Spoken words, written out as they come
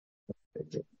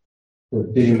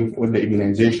dealing with the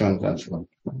immunizations and so on.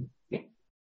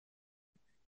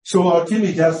 So our team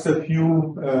is just a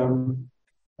few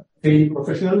three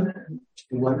professionals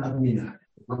and one admin,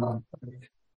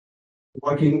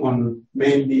 working on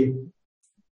mainly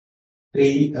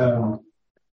three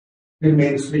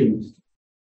main streams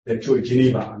that show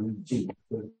Geneva and G.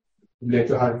 We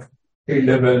to have three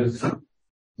levels. Our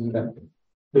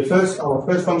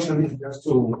first function is just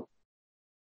to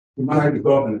manage the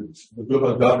governance, the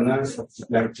global governance of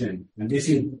supply chain. And this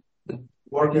is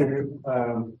working with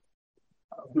a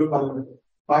global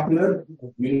partner,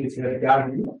 Military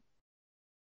Guardian,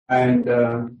 and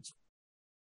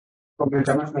from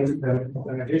international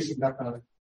organizations that are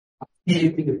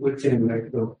in the food chain,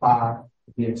 like the PAR,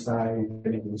 DXI,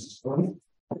 and so on.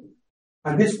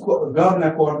 And this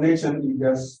governor coordination is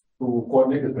just to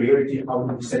coordinate the priority, how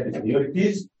do we set the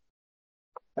priorities,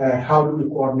 how do we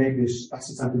coordinate this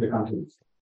assistance to the countries.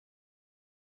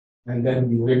 And then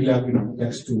we regularly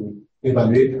just to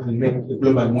evaluate and make the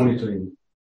global monitoring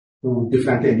to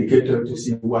different indicators to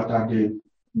see what are the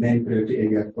main priority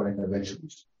areas for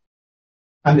interventions.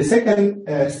 And the second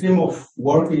stream of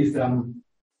work is the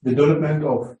development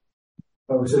of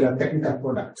technical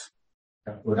products.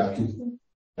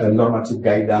 Normative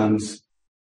guidance,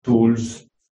 tools,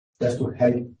 just to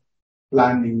help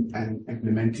planning and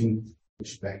implementing the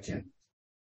supply chain.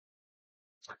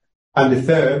 And the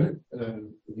third,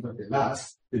 the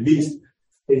least,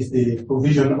 is the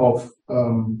provision of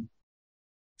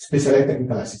specialized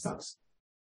technical assistance.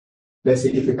 Let's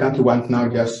say if a country wants now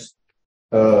just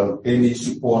any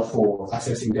support for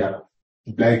assessing their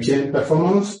supply chain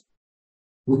performance,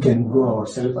 we can go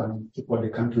ourselves and support the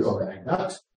country organize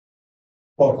that,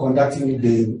 or conducting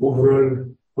the overall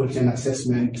cold chain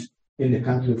assessment in the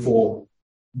country for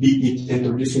be it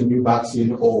introducing new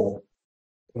vaccine or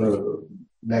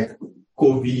like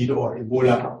COVID or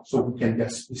Ebola, so we can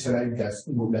just specialize just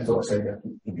move that ourselves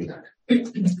to do that.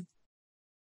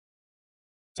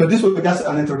 So this was just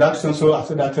an introduction. So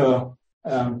after that,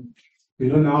 you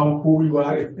know now who we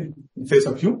are in face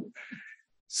of you.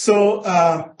 So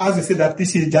as I said, that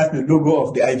this is just the logo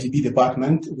of the IGB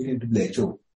department within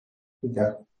WHO.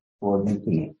 Just for them to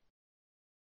know.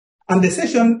 And the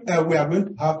session we are going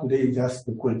to have today is just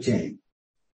the cold chain.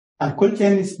 And cold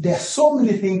chain is, there are so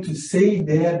many things to say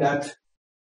there that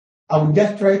I will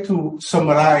just try to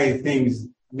summarize things.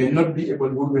 We will not be able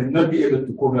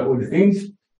to cover all the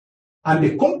things. And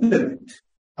the complement,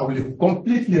 I will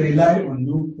completely rely on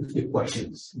you with the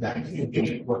questions that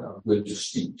what I'm going to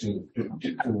see to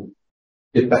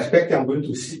the perspective I'm going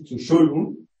to see to show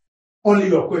you. Only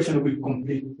your question will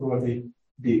complete probably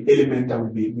the element that will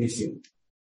be missing.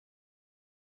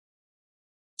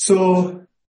 So,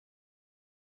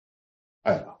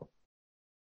 I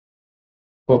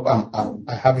hope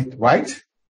I have it right.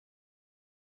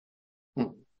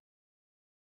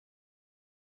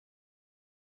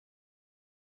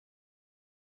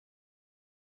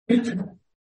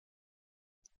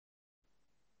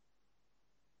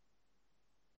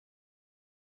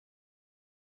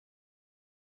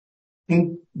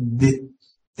 The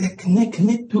technique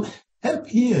need to help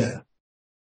here.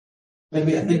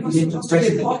 Maybe I think we need to stress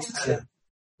it.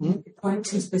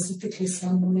 Pointing specifically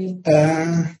somewhere.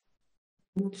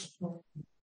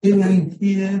 In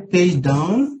here, page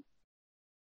down.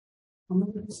 I'm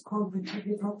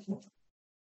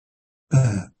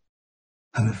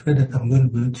afraid that I'm going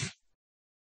to do it.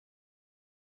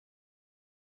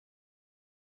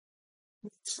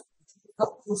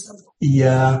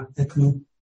 Yeah, let me.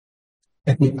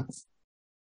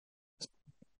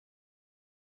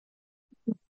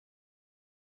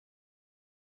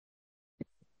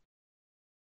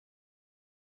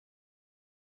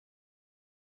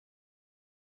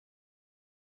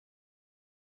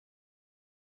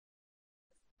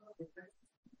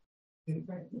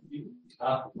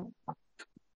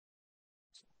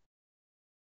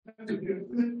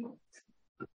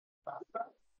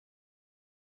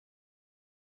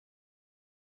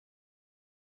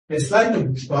 Les slides ne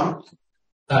bougent pas.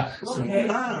 Ah, Okay.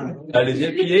 allez-y,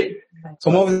 appuyez.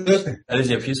 Comment vous faites?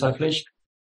 Allez-y, appuyez sur la flèche.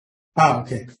 Ah,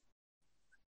 ok.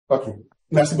 Ok.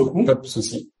 Merci beaucoup. Pas de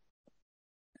souci.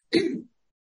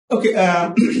 Okay.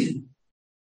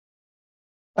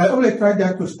 I always try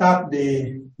that to start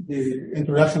the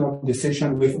introduction of the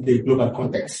session with the global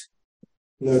context.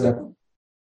 You know, that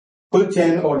cold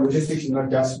chain or logistics is not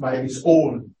just by its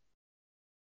own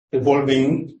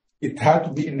evolving. It had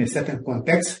to be in a certain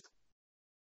context.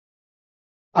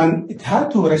 And it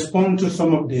had to respond to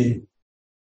some of the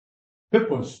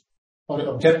purpose or the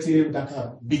objective that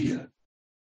are bigger.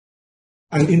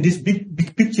 And in this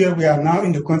big picture, we are now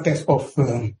in the context of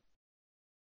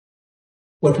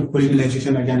what we call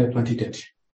Immunization Agenda 2030.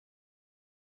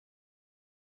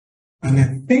 And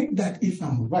I think that if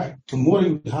I'm right, tomorrow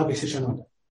we will have a session on that.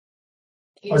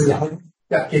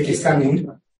 Yeah, Kate is coming.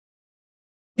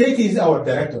 Kate is our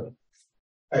director,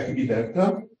 IPB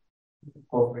director,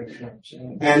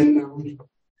 and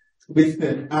with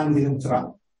Andy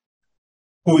Trump,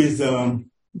 who is the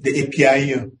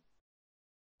API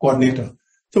coordinator.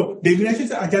 So the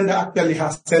Immunization Agenda actually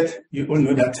has said, you all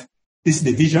know that this is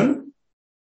the vision,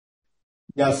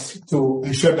 just to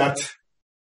ensure that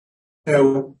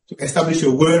to establish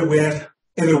a world where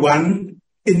everyone,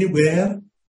 anywhere,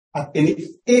 at any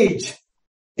age,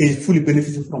 is fully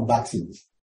benefiting from vaccines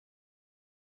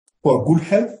for good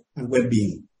health and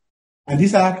well-being. And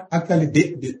these are actually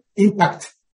the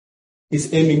impact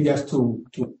is aiming just to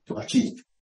achieve.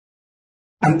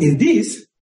 And in this,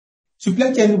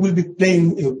 supply chain will be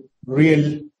playing a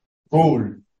real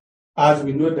role, as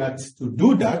we know that to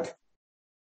do that,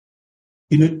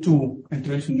 you need to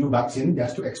introduce new vaccine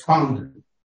just to expand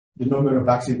the number of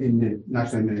vaccines in the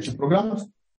national immunization programs.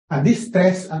 And this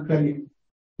stress actually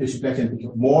the supply chain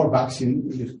because more vaccine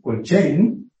in the cold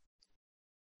chain,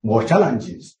 more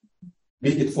challenges,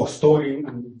 be it for storing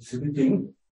and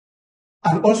distributing,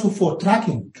 and also for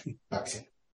tracking vaccine.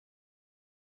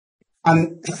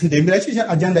 And the immunization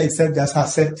agenda itself just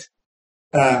has set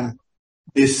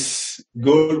this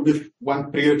goal with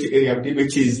one priority area,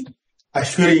 which is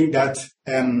assuring that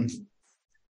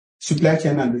supply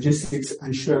chain and logistics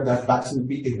ensure that vaccine will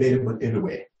be available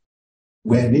everywhere,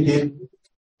 where needed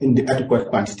in the adequate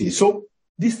quantity. So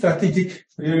this strategic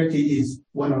priority is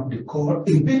one of the core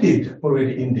embedded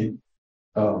already in the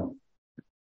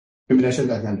immunization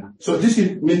agenda. So this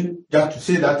is meant just to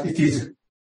say that it is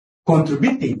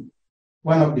contributing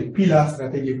one of the pillar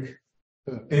strategic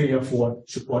area for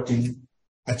supporting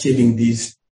achieving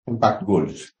these impact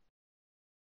goals.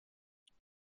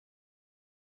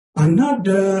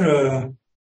 Another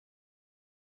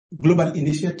global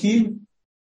initiative,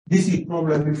 this is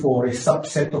probably for a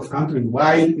subset of countries.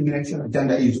 While immunization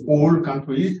agenda is all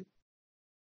countries,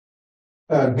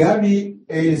 Gavi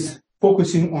is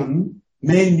focusing on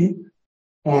mainly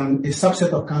on a subset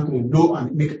of countries, low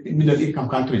and middle income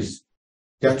countries,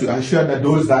 just to ensure that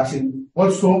those vaccines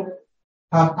also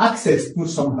have access to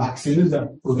some vaccines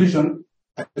and provision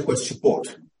adequate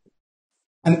support.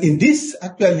 And in this,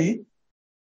 actually,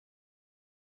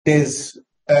 there's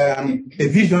a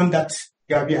vision that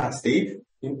Gavi has stated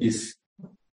in this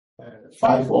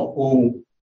 5.0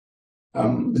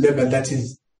 level that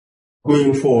is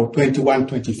going for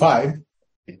 21-25,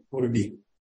 already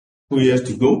 2 years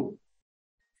to go,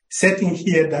 setting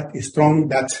here that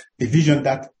a vision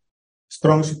that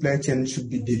strong supply chain should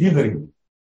be delivering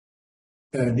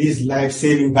these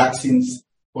life-saving vaccines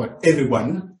for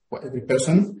everyone, for every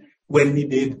person, when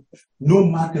needed, no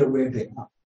matter where they are.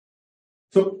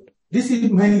 So this is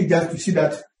mainly just to see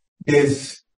that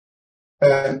there's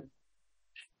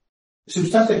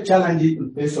substantial challenges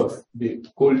in place of the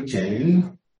cold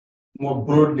chain, more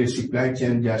broadly supply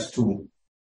chain, just to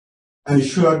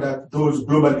ensure that those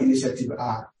global initiatives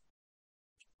are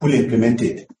fully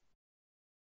implemented.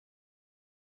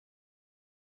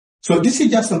 So this is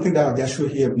just something that I'll just show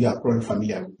here. We are probably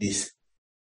familiar with this.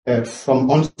 From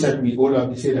onset, we all have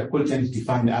to say that cold chain is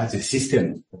defined as a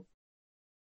system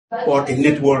or a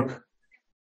network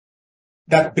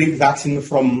that brings vaccine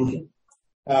from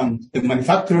the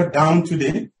manufacturer down to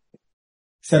the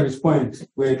service point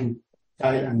where the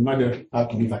child and mother have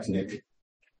to be vaccinated.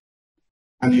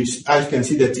 And as you can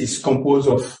see, that is composed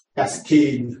of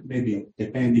cascade, maybe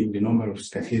depending the number of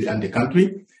cascades and the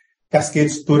country,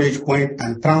 cascade, storage point,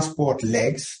 and transport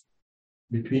legs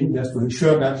between, just to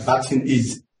ensure that vaccine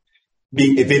is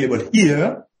being available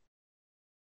here,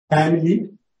 timely,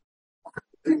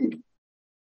 in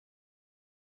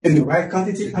the right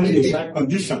quantity and in the right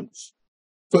conditions.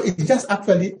 So it's just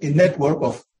actually a network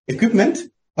of equipment,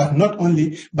 but not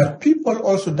only, but people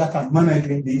also that are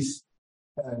managing these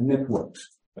networks.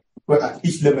 Well, at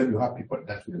each level you have people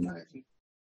that will manage it.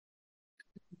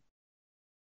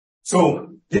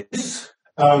 So this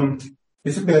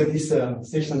basically this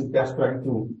session is just trying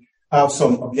to have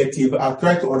some objective. I'll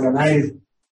try to organize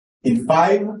in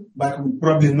 5, but we'll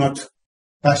probably not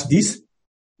touch this.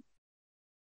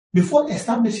 Before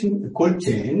establishing a cold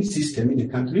chain system in the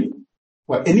country,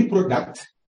 for any product,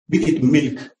 be it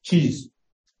milk, cheese,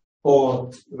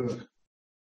 or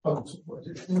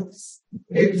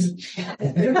eggs,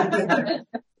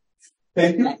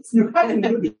 thank you. You have to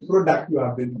know the product you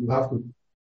have to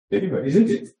deliver, isn't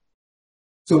it?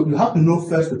 So you have to know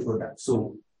first the product.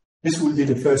 So this will be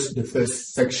the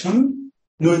first section,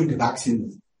 knowing the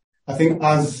vaccine. I think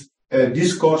as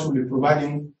this course will be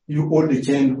providing you all the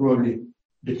chain, probably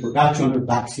the production of the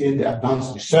vaccine, the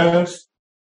advanced research.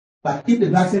 But if the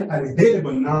vaccines are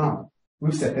available now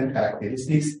with certain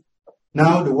characteristics,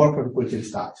 now the work of the culture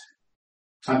starts.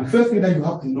 And the first thing that you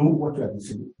have to know what you are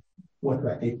receiving, what you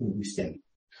are taking this chain.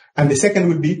 And the second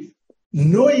will be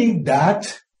knowing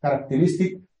that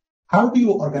characteristic. How do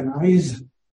you organize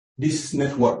this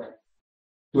network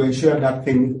to ensure that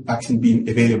vaccine being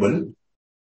available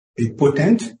is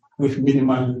potent with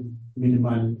minimal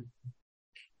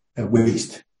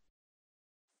waste?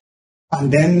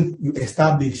 And then you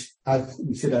establish, as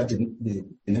we said, the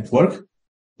network.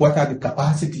 What are the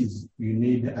capacities you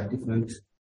need at different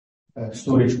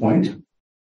storage points?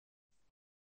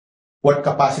 What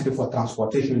capacity for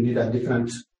transportation you need at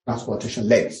different transportation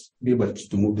legs to be able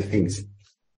to move the things?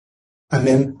 And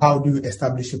then how do you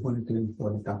establish a monitoring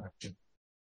for the temperature?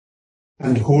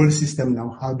 And the whole system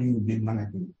now, how do you build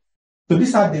management? So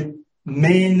these are the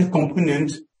main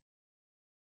components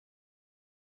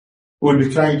we'll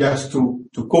be trying just to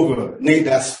cover.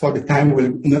 NADAS for the time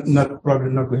will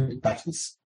probably not going to touch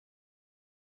this.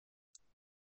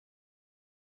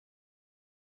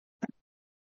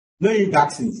 Knowing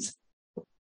vaccines.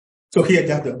 So here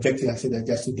just the objective I said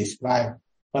just to describe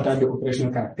what are the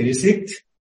operational characteristics,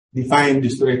 define the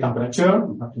storage temperature,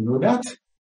 you have to know that,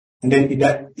 and then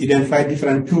identify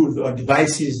different tools or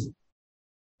devices,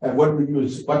 what we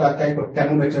use, what type of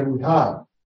thermometer we have,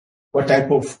 what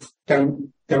type of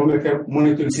thermometer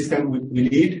monitoring system we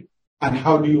need, and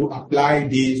how do you apply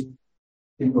these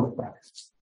in your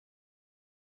practice.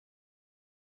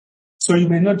 So you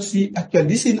may not see, actually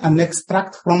this is an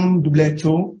extract from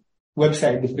WHO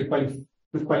website, the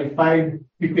pre-qualified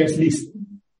PQS list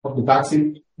of the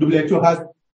vaccine. WHO has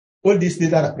all these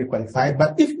data are pre-qualified,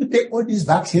 but if you take all these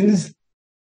vaccines,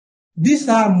 these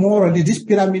are more or less, this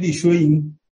pyramid is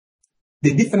showing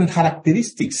the different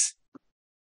characteristics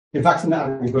the vaccine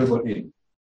are available in.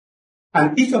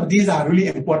 And each of these are really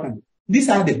important. These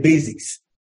are the basics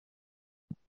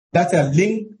that are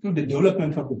linked to the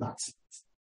development of the vaccines.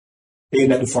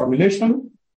 Either the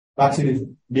formulation, vaccine is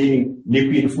being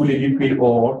liquid, fully liquid,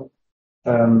 or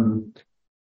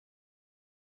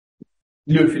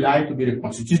lyophilized to be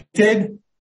reconstituted,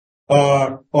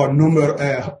 or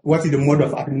what is the mode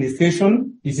of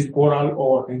administration? Is it oral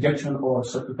or injection or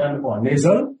subcutaneous or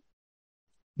nasal?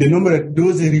 The number of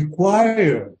doses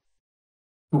required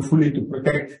to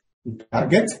protect the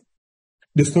target,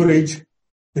 the storage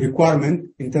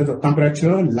requirement in terms of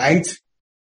temperature, light,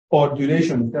 or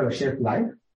duration in terms of shelf life.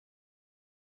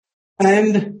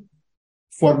 And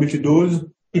for multi-dose,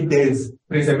 if there's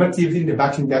preservatives in the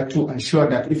vaccine, that to ensure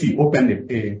that if you open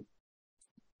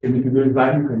a multi-dose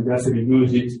vial, you can just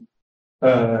reuse it.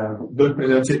 Those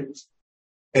preservatives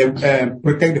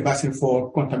protect the vaccine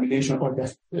for contamination or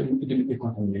just eliminate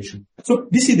contamination. So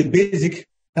this is the basic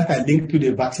that are linked to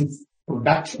the vaccine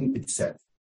production itself.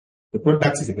 The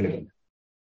product is available.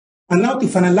 And now to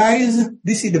finalize,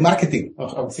 this is the marketing.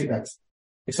 I would say that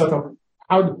it's sort of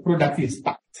how the product is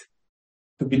packed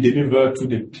to be delivered to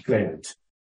the client.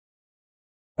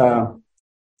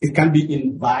 It can be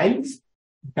in vials,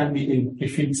 it can be in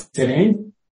prefilled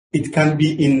syringe, it can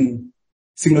be in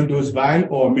single-dose vial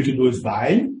or multi-dose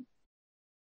vial.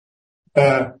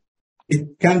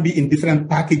 It can be in different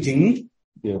packaging,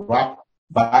 the wrap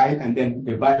vial, and then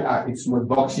the vial are in small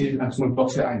boxes, and small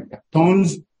boxes are in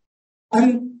cartons.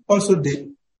 And also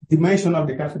the dimension of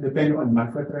the capsule depending on the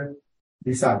manufacturer.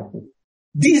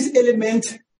 These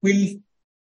elements will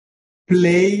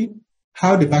play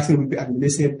how the vaccine will be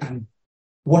administered and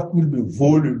what will be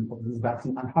volume of this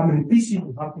vaccine and how many pieces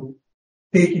you have to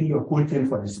take in your cold chain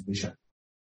for distribution.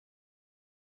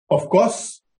 Of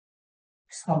course,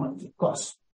 it's how much it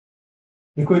costs.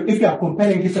 Because if you are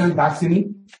comparing different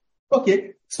vaccines,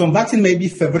 okay, some vaccine may be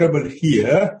favorable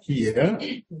here,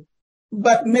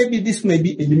 but maybe this may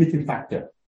be a limiting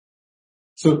factor.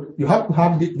 So you have to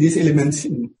have these elements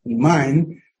in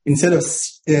mind instead of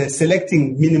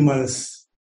selecting minimals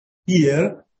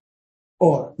here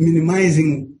or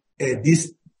minimizing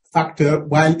this factor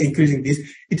while increasing this.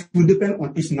 It will depend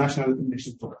on each national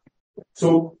immunization program.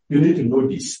 So you need to know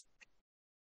this.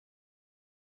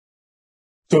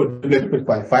 So WHO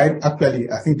qualified. Actually,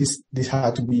 I think this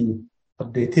had to be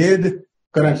updated.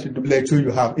 Currently, WHO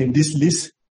you have in this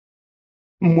list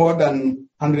more than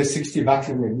 160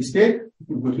 vaccines listed.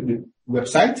 You go to the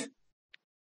website.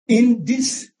 In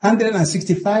this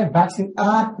 165 vaccines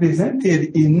are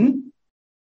presented in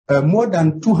more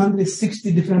than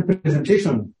 260 different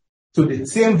presentations. So the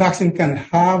same vaccine can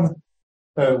have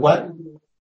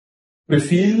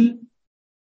refill,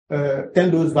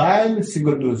 10-dose vial,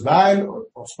 single-dose vial,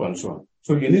 or so on and so on.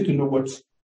 So you need to know what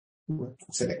to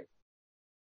select.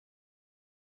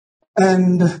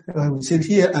 And we said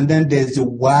here, and then there's a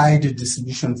wide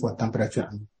distribution for temperature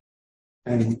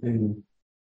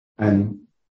and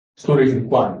storage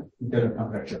requirement in terms of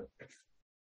temperature.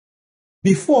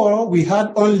 Before, we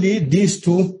had only these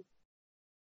two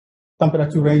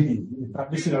temperature ranges, the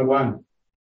traditional one,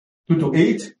 2 to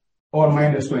 8 or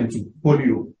 -20,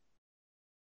 polio.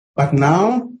 But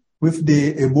now, with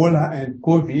the Ebola and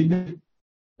COVID,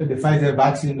 the Pfizer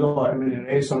vaccine or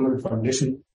mRNA, some of the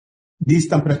formulation, these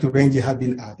temperature ranges have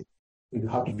been added. You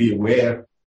have to be aware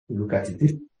to look at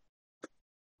it.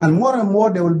 And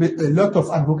more, there will be a lot of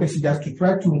advocacy just to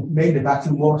try to make the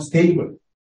vaccine more stable.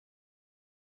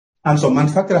 And so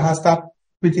manufacturer has started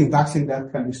putting vaccine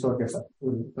that can be stored as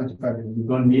 25 degrees. You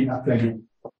don't need actually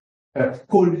a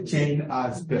cold chain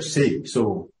as per se.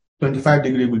 So 25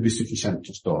 degrees will be sufficient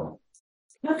to store.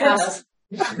 Yes.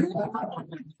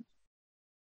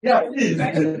 Yeah, please.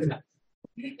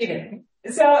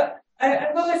 So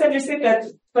I've always understood that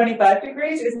 25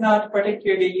 degrees is not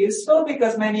particularly useful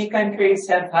because many countries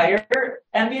have higher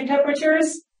ambient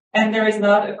temperatures and there is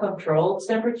not a controlled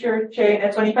temperature chain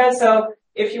at 25. So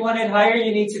if you want it higher,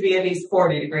 you need to be at least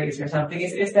 40 degrees or something.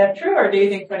 Is that true, or do you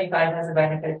think 25 has a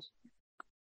benefit?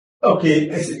 Okay,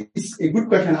 it's a good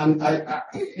question, and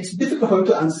it's difficult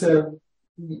to answer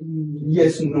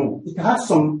yes, no. It has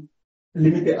some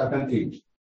limited advantage.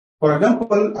 For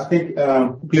example, I think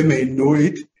people may know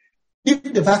it.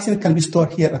 If the vaccine can be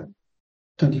stored here at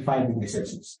 25 degrees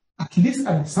Celsius, at least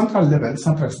at the central level,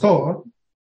 central store,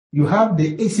 you have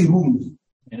the AC rooms.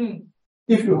 Mm.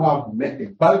 If you have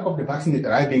the bulk of the vaccine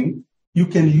arriving, you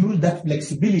can use that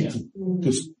flexibility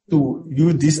to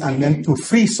use this and then to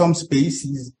free some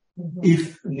spaces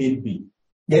if need be.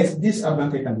 Yes, this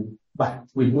advantage can be, but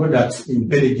we know that in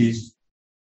villages,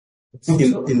 So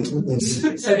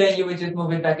then you would just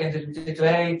move it back into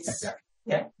 8. Exactly.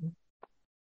 Yeah.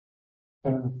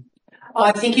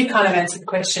 I think you kind of answered the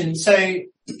question. So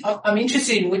I'm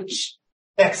interested in which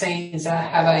vaccines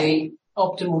have a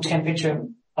optimal temperature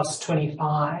plus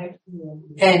 25.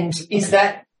 And is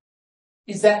that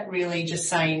really just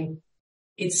saying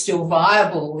it's still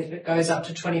viable if it goes up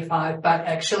to 25, but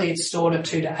actually it's stored at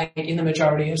 2 to 8 in the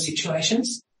majority of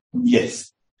situations?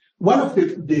 Yes. One of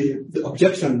the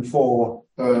objection for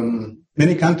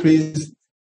many countries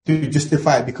to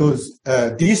justify, because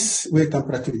this way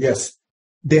temperature, yes,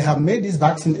 they have made this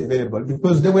vaccine available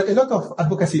because there were a lot of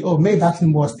advocacy, make vaccine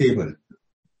more stable.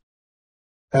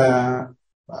 I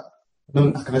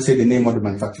cannot say the name of the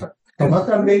manufacturer. The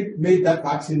manufacturer made that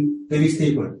vaccine very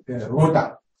stable,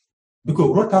 Rota. Because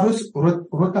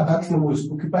Rota vaccine was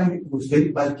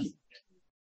very bulky.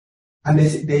 And they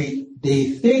say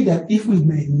that if we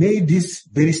made this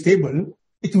very stable,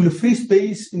 it will free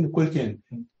space in the cold chain.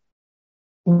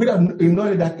 We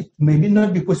know that it may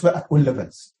not be possible at all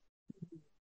levels.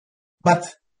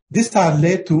 But this has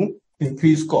led to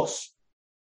increased costs.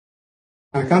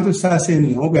 And countries start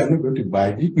saying, no, we are not going to buy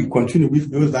it. We continue with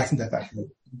those vaccines that are here.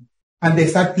 And they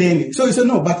start playing it. So it's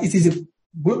no, but it is a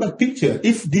global picture.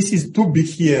 If this is too big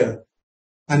here,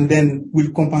 and then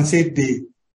will compensate the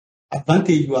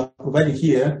advantage you are providing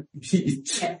here, you see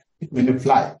it will not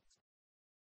fly.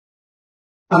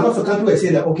 And also countries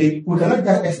say that, okay, we cannot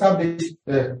just establish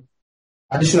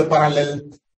additional parallel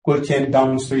cold chain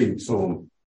downstream. So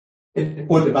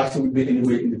all the vaccine will be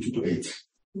anyway in the 2 to 8.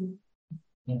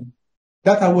 Mm-hmm.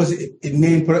 That was a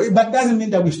main problem, but doesn't mean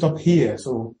that we stop here.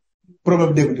 So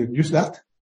probably we will reduce that.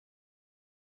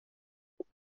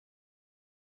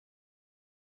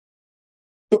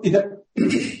 So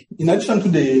in addition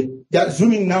to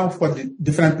zooming now for the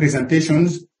different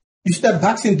presentations, you see that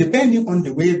vaccine, depending on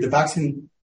the way the vaccine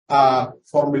are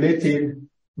formulated,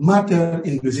 matter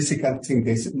in logistical thing.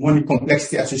 There's more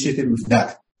complexity associated with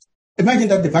that. Imagine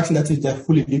that the vaccine that is just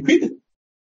fully liquid,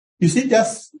 you see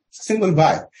just single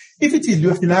vial. If it is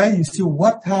lyophilized, you see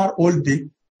what are all the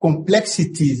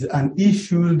complexities and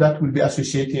issues that will be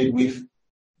associated with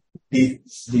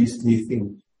these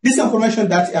things. This information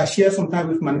that I share sometimes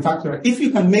with manufacturer, if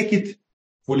you can make it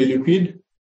fully liquid,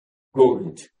 go with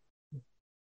it.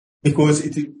 Because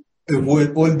it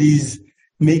avoid all these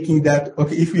making that,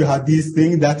 okay, if you have these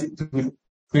things that it will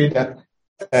create that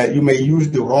you may use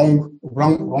the wrong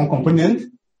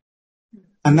component.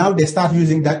 And now they start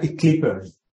using that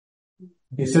clippers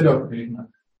instead of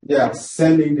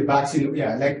sending the vaccine,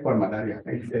 like for malaria,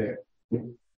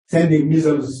 sending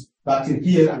measles vaccine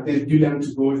here and then do them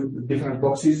to go to different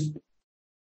boxes.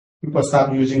 People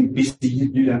start using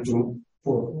BCG, do them to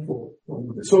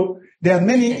so there are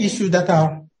many issues that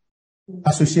are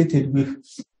associated with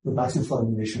the vaccine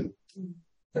formulation.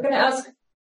 So can I ask,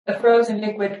 a frozen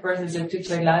liquid versus a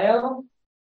tutorial,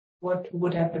 what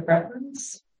would have the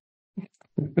preference?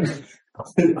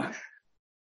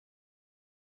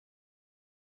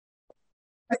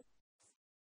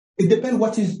 It depends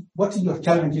what is your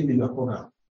challenge in your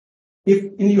program.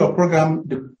 If in your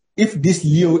program, if this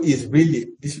LEO is really,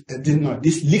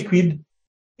 this liquid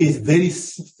is very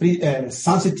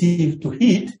sensitive to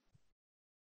heat,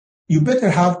 you better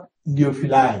have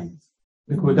lyophilized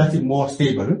because that is more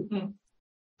stable.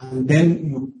 And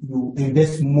then you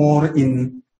invest more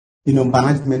in,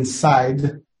 management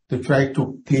side to try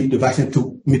to clean the vaccine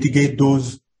to mitigate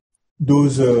those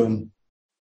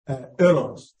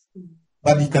errors.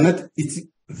 But you cannot, it's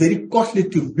very costly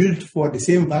to build for the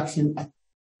same vaccine at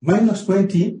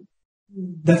 -20.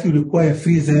 That will require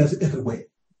freezers everywhere.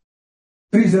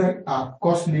 Freezers are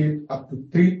costly up to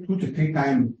 2 to 3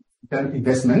 times that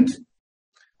investment,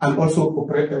 and also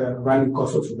running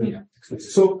costs also very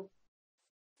expensive. So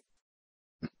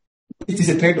it is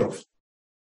a trade-off.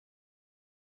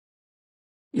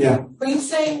 Yeah. Were you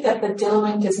saying that the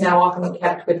diluent is now often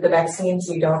kept with the vaccines,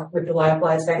 with the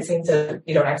lyophilized vaccines, so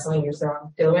you don't accidentally use the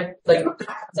wrong diluent? Like, does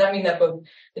that mean that both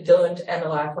the diluent and the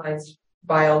lyophilized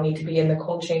vial need to be in the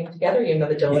cold chain together, even though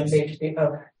the diluent needs to be?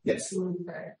 Yes.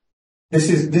 Okay.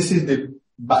 This is the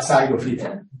bad side of it.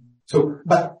 Yeah. So,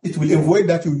 but it will avoid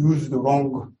that you use the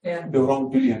wrong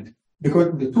diluent,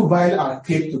 because the two vials are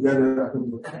taped together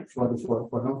for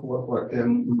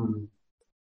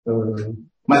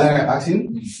malaria vaccine,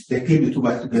 they keep the two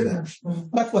vials together.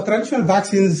 But for traditional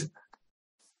vaccines,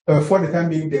 for the time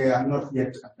being, they are not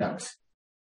yet adapted.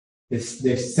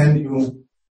 They send you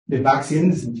the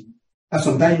vaccines, and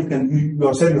sometimes you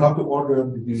have to order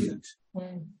the diluent.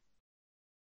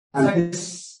 And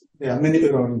there are many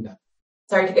errors in that.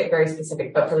 Sorry to get very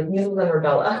specific, but for like measles and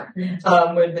rubella,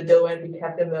 would the diluent be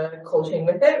kept in the cold chain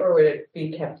with it, or would it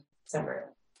be kept separate?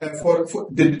 For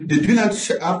the diluent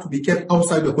have to be kept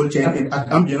outside the cold chain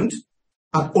at ambient,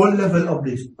 at all level of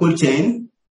the cold chain,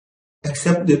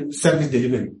 except the service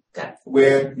delivery,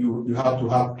 where you have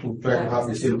to try to have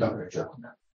the same temperature.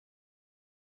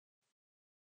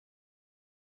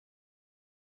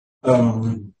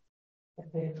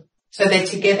 So they're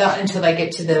together until they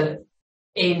get to the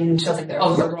end of the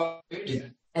road,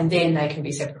 and then they can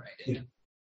be separated. Yeah.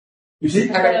 You see?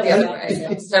 I read it the other way.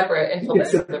 It's separate until the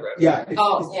end of the road. Yeah. It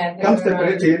comes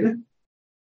separated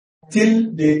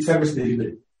till the service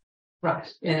delivery. Right.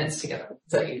 And it's together.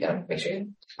 So you gotta make sure.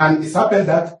 And it's happened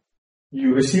that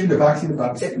you receive the vaccine,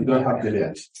 but you don't have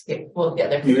diluent. Yeah. Well,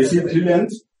 you receive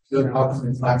diluent, you don't have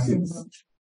vaccines.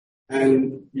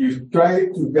 And you try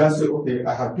to just say, okay,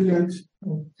 I have diluent,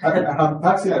 I have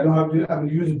vaccine, I don't have diluent, I'm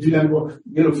using diluent for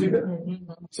yellow fever.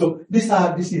 So this is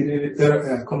really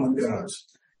common errors.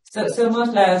 So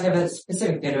most labs have a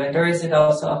specific diluent, or is it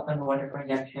also often water for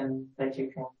injection that you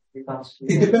can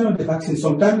reconstitute? It depends on the vaccine.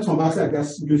 Sometimes some vaccines are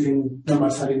just using normal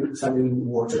saline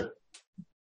water.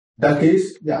 That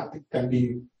case, it can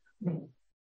be.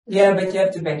 Yeah, but you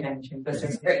have to pay attention because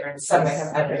there's different. Some may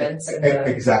have adjuvants.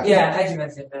 Exactly. Yeah,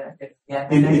 adjuvants in the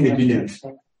in the diluent.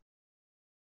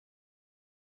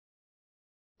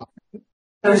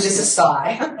 It was just a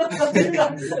sigh. Okay.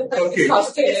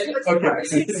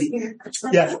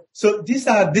 Yeah. So these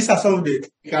are some of the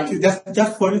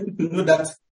just for you to know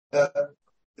that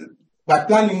by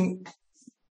planning,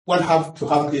 one have to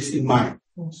have this in mind.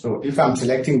 So if I'm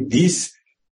selecting this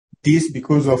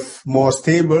because of more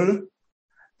stable,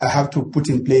 I have to put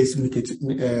in place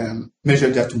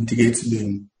measures just to mitigate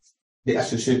the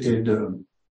associated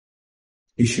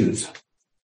issues.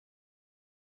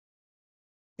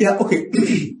 Yeah, okay.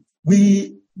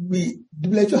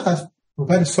 WHO has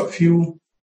provided so few,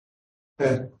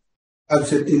 I would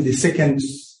say in the second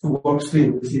work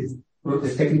stream, which is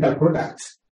the technical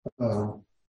product,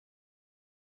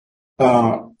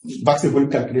 vaccine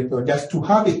volume calculator, just to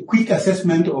have a quick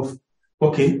assessment of,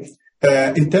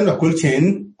 in terms of cold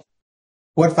chain,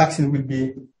 what vaccine will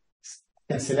be,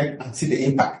 can select and see the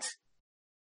impact.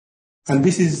 And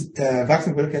this is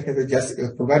vaccine volume calculator just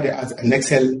provided as an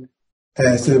Excel.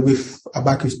 So with a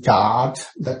Abacus chart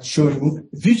that shows you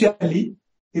visually,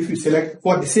 if you select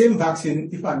for the same vaccine,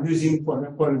 if I'm using, for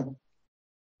example,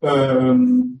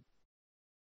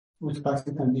 which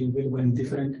vaccine can be available in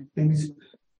different things.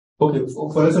 Okay,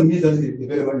 for example, measles is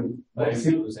available in 5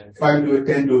 to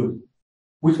 10 doses.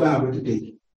 Which one am I going to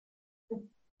take?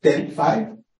 10,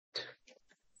 5?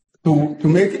 To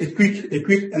make a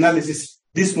quick analysis,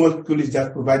 this small tool is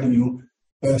just providing you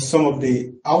some of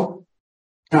the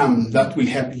that will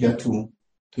help you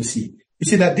to see. You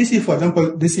see that this is, for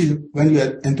example, this is when you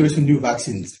are introducing new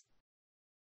vaccines.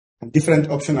 Different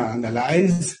options are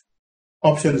analyzed,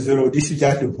 option 0, this is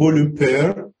just the volume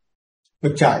per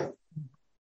child.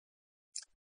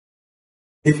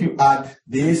 If you add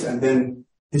this and then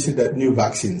this is the new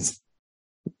vaccines.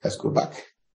 Let's go back.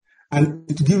 And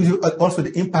it gives you also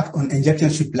the impact on injection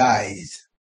supplies.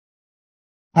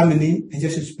 How many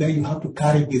injection supplies you have to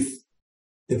carry with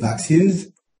the vaccines,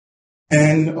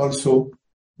 and also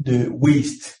the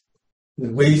waste.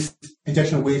 The waste,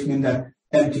 injection waste means that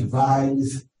empty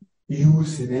vials,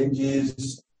 used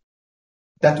syringes,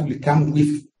 that will come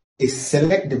with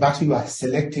the vaccine you are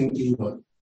selecting in your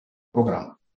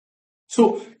program.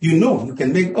 So, you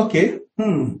can make, okay,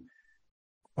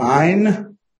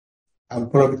 fine, I'll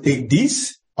probably take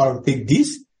this or take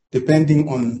this, depending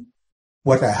on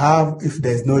what I have. If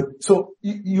there's no, so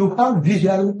you have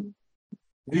visual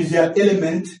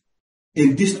element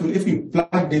in this tool. If you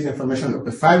plug this information,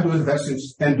 okay, 5 dose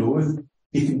versus 10 dose,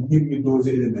 it will give you those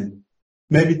elements.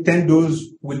 Maybe 10 dose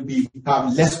will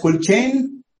have less cold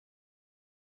chain,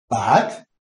 but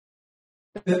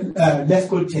less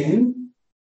cold chain,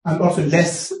 and also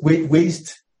less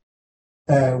waste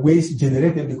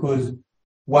generated, because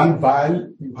one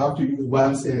vial, you have to use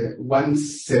one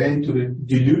syringe to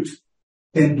dilute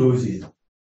 10 doses.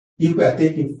 If we are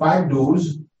taking 5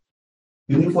 doses,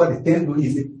 you need for the 10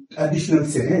 doses is additional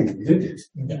syringe, isn't it?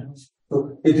 Yeah.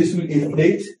 So this will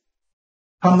inflate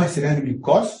how much syringe will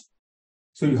cost.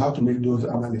 So you have to make those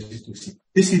analyses to see.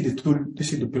 This is the tool.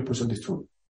 This is the purpose of the tool.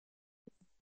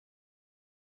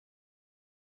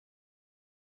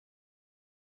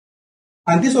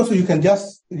 And this also, you can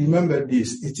just remember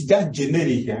this. It's just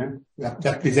generic. We are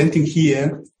just presenting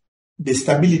here the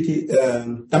stability,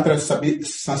 temperature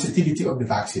sensitivity of the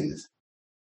vaccines.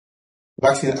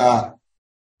 Vaccines are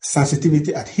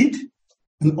sensitivity at heat,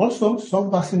 and also some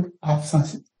vaccines are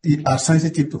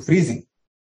sensitive to freezing.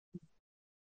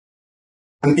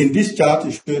 And in this chart,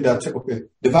 you show that, okay,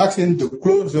 the vaccine, the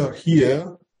closer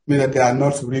here, mean that they are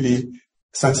not really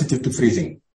sensitive to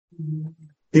freezing.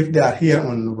 If they are here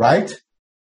on the right,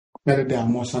 mean that they are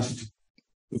more sensitive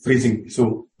to freezing.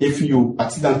 So if you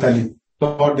accidentally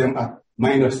store them at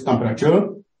minus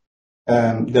temperature,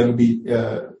 there will be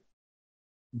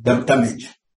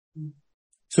damage.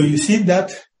 So you see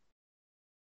that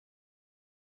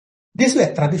these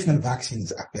were traditional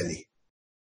vaccines, actually.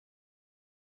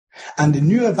 And the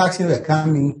newer vaccines were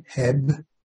coming, Hib,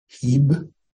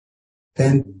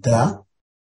 Penta,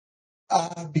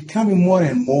 are becoming more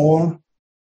and more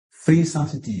freeze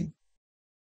sensitive.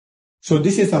 So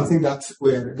this is something that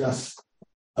we're just,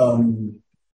 we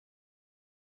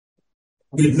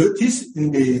notice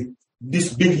in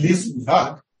this big list we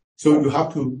had. So you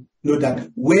have to know that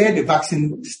where the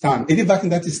vaccine stands. Any vaccine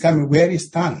that is coming, where it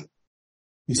stands.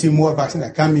 You see more vaccines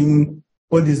are coming.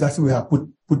 All these vaccines, we have put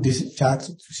this chart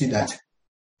to see that.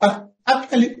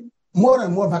 Actually, more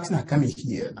and more vaccines are coming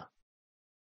here now.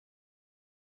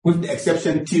 With the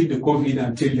exception till the COVID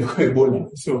and till the Ebola.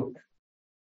 So,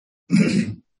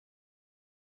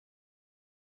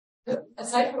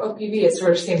 aside from OPV, it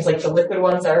sort of seems like the liquid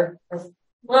ones are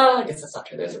well, I guess that's not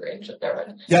true. There's a range there,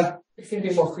 but yeah, they seem to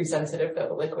be more free sensitive than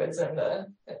the liquids, and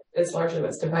it's largely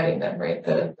what's dividing them, right?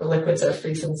 The liquids are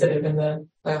free sensitive and the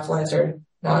lyophilized are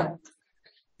not.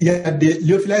 Yeah, the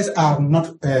lyophilized are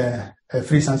not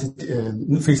free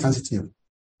sensitive.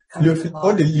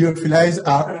 All the lyophilized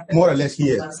are more or less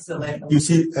here. You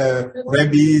see,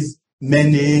 rabies,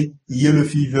 Mene, yellow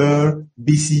fever,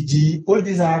 BCG, all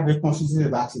these are responses to the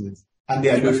vaccines, and they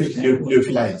are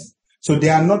lyophilized. So they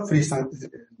are not free sensitive.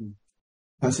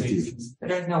 But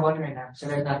there's no water in there, so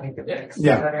there's nothing to fix.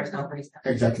 Yeah. So there's no free sensitive.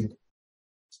 Exactly.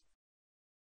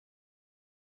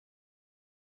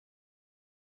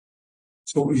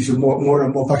 So you see more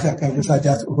and more vaccines such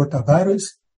as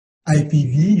rotavirus,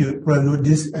 IPV, you probably know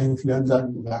this influenza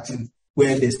vaccine,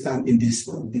 where they stand in this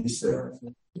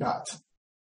chart.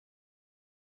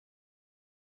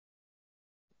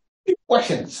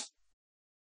 Questions?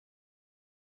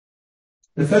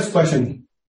 The first question.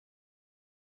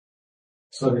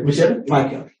 Sorry, Michelle?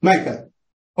 Michael.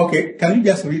 Okay, can you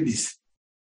just read this?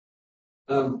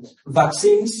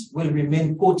 Vaccines will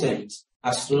remain potent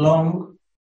as long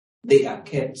they are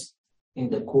kept in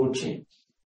the cold chain.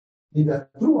 Is that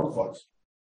true or false?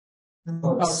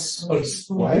 False.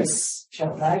 Why?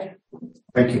 Shelf life.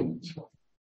 Thank you.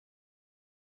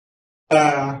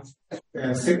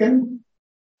 Second,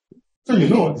 so you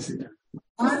know what this is.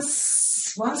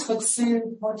 Once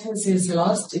vaccine potency is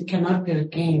lost, it cannot be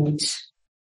regained.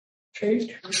 True.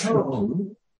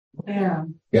 Oh. Yeah.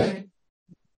 Yeah.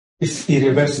 It's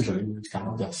irreversible. You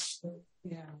cannot just.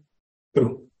 Yeah.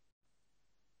 True.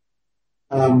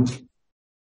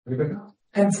 Rebecca?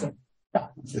 Answer. Yeah.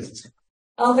 Yes.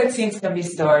 All vaccines can be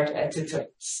stored at 2 to 8.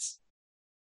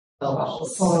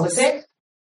 For the sick?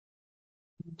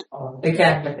 They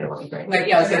can, but they won't be great. Like,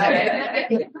 yeah, I was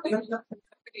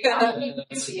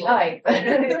like.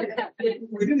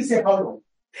 We didn't say how long.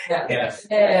 Yes.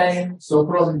 And So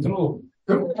probably true.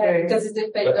 does it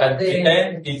depend But on at the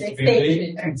end, the it's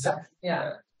really, station? Exactly.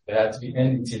 Yeah. but at the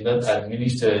end, it is not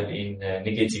administered in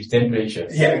negative temperature.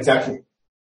 Yeah, exactly.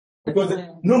 Because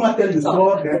no matter you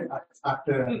store them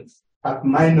at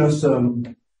minus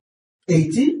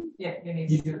 80, Yeah, you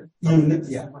need to.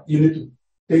 you need to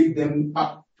take them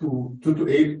up to 2 to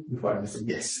 8 before I say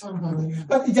yes. Mm-hmm.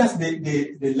 But it's just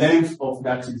the length of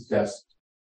that is just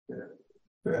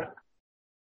there.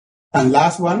 And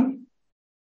last one,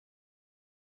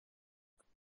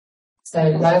 So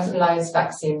lyophilized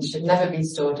vaccines should never be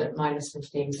stored at minus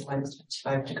 15 to minus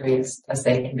 25 degrees as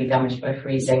they can be damaged by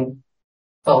freezing.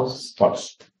 False.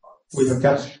 false. With a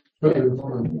just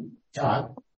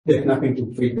chart, there's nothing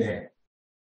to free there.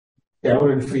 They're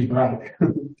already free, right?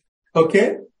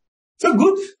 Okay, so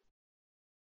good.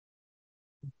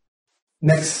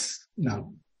 Next,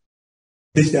 now,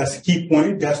 this is just key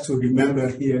point just to remember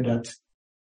here that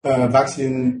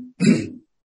vaccine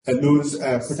lose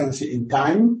potency in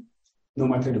time, no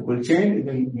matter the cold chain,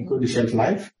 even because the shelf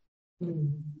life.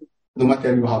 No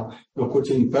matter you have your cold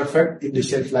chain perfect, if the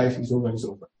shelf life is over, it's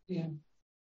over. Yeah.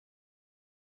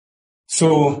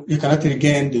 So you cannot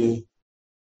regain the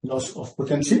loss of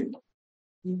potency.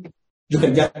 You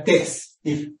can just test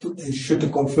if to ensure to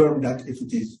confirm that if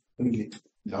it is really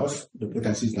lost, the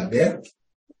potency is not there.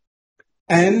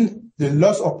 And the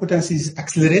loss of potency is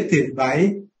accelerated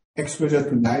by exposure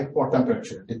to light or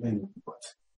temperature, depending on what.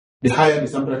 The higher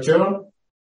the temperature,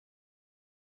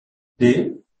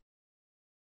 the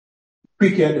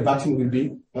quicker the vaccine will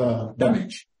be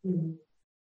damaged.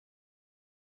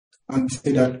 And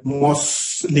say that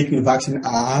most liquid vaccines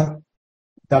are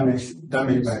damaged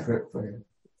by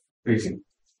freezing.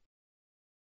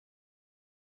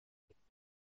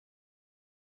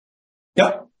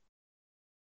 Yeah.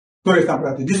 For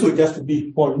example, this will just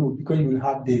be for you because you will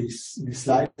have this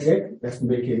slide there. Let's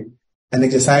make an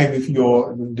exercise with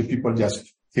the people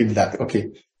just feel that,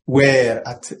 okay, where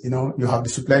at, you have the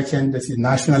supply chain, that is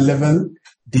national level,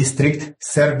 district,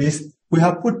 service. We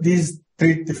have put these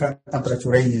 3 different temperature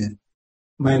ranges,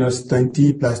 minus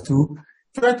 20 plus 2.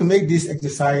 Try to make this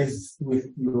exercise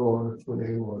with your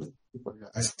people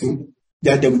you're asking,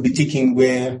 that they will be ticking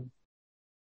where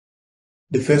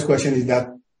the first question is that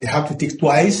they have to tick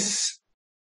twice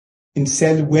in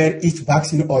cell where each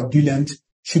vaccine or diluent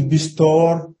should be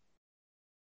stored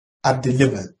at the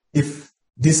level. If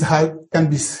this can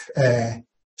be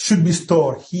should be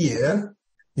stored here,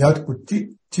 you have to put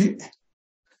T.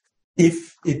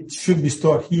 If it should be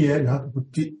stored here, you have to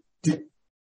put T.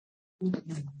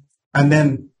 And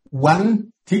then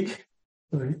 1 tick.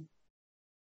 Sorry.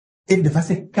 If the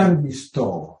vaccine can be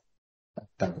stored at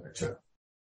temperature,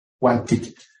 1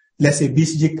 tick. Let's say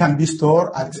BCG can be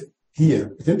stored at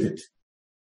here, isn't it?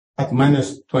 At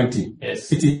minus 20.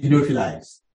 Yes. It is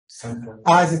lyophilized.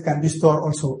 As it can be stored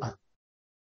also at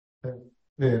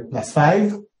plus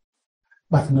 5,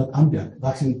 but not ambient.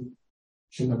 Vaccine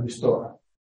should not be stored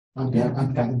ambient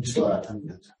and can be stored at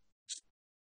ambient.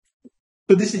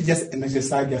 So this is just an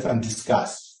exercise just and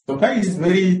discuss. Sometimes it's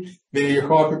very, very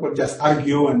hard. People just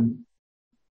argue and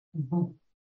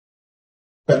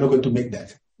we're not going to make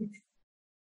that.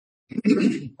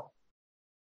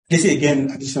 This is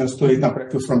again additional story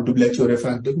temperature from WHO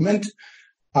reference document.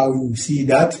 How you see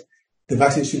that the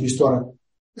vaccine should be stored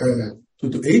at 2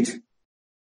 to 8.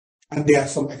 And there are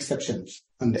some exceptions.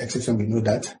 And the exception we know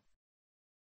that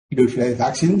lyophilized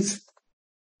vaccines,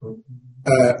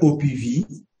 OPV,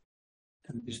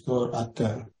 can be stored at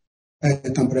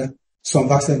temperature. Some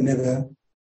vaccines never.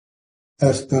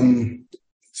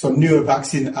 Some newer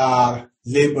vaccines are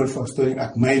labeled for storing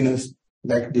at minus,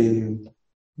 like the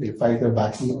Pfizer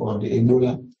vaccine or the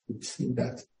Ebola. You see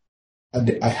that at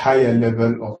a higher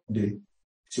level of the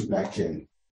supply chain.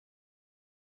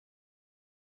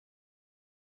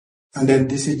 And then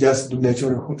this is just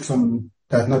some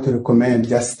does not recommend,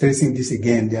 just stressing this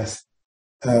again, just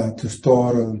to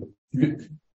store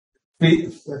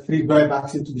free dry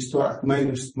vaccine to be stored at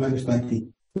minus 20.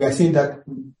 We are saying that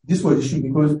this was issue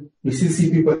because we still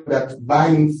see people that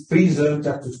buying freezers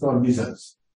just to store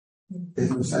measles.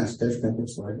 There's no science test that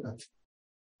is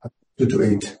at 2 to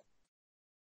 8.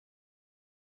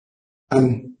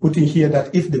 And putting here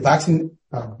that if the vaccine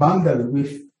are bundled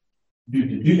with the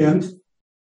diluent,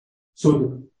 so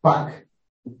the pack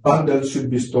bundle should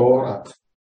be stored at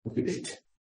 2 to 8.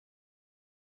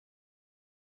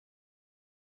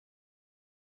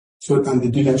 So, and the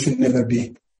diluent should never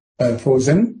be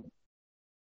frozen.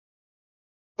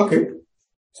 Okay.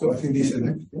 So I think this is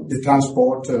the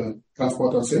transport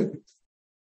also.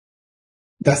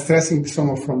 That's stressing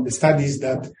some from the studies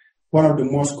that one of the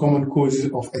most common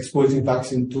causes of exposing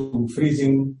vaccine to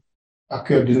freezing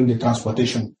occur during the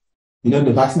transportation. You know,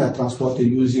 the vaccine are transported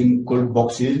using cold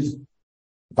boxes,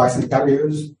 vaccine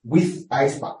carriers with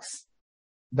ice packs.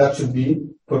 That should be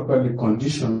properly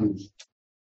conditioned.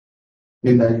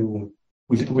 Then that you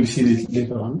will see this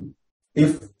later on.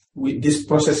 If this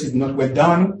process is not well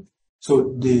done,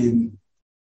 so the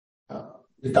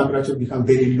temperature become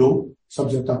very low,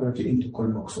 subject temperature into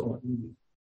cold box or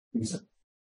inside.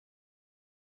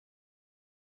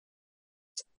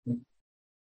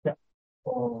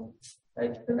 Or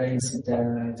like raise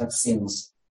the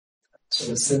vaccines.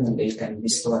 So soon they can be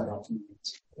stored at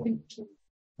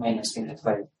minus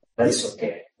 25. That's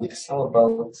okay. Yes. How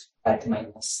about at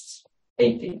minus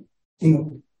 80?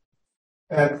 It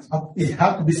has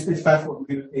to be specified for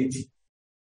minus 80.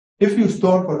 If you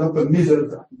store, for example,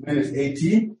 measles at minus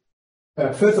 80,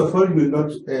 first of all, you will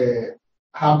not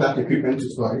have that equipment to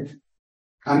store it.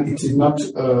 And it is not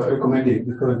recommended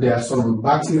because there are some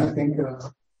vaccines, I think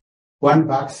one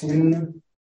vaccine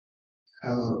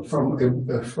from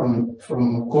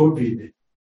COVID,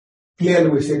 clearly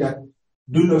we say that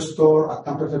do not store at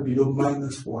temperature below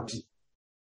minus 40.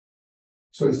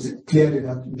 So it's clearly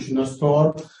that you should not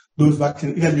store those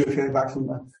vaccines, even your favorite vaccine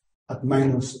at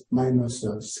minus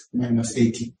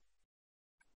 80.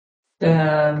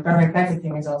 The primary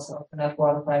packaging is also not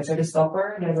qualified. So the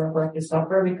stopper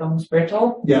becomes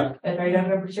brittle Yeah. at very low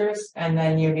temperatures, and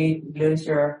then you lose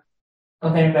your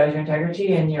container closure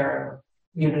integrity and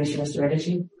you lose your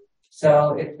sterility.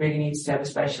 So it really needs to have a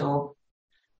special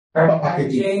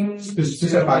packaging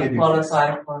Special packaging.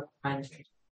 qualified for minus 80.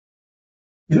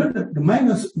 You know, the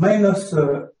minus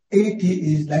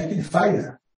 80 is like a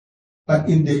fire, but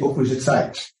in the opposite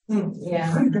side.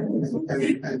 Yeah.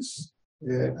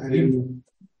 It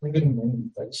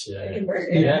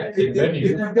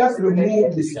just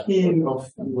remove the skin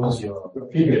of your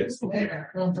fingers.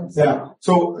 Yeah.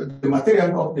 So the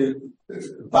material of the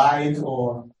bite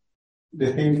or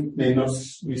the thing may not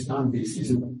withstand this.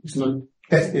 It's not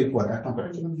tested for that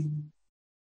temperature.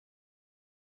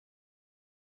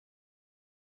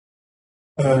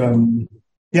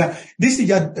 Yeah, this is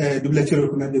just WHO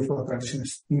recommended for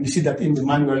practitioners. You see that in the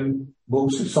manual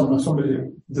books, some of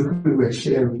the documents were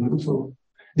shared with you. So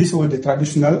this was the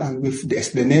traditional, and with the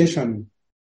explanation,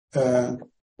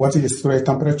 what is the storage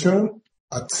temperature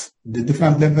at the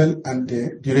different level and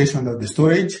the duration of the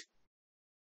storage.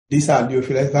 These are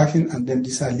lyophilized vaccine, and then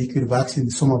these are liquid vaccine.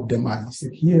 Some of them are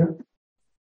listed here.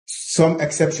 Some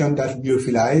exception that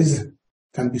lyophilized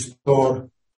can be stored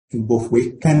in both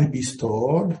ways, can be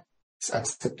stored. It's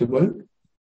acceptable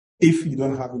if you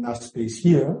don't have enough space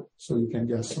here, so you can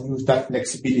just use that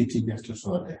flexibility just to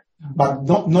store there. But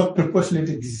not purposely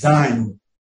designed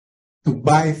to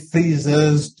buy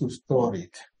freezers to store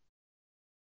it.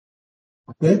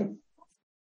 Okay?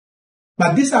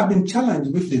 But these have been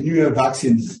challenged with the newer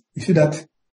vaccines. You see that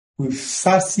we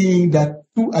start seeing that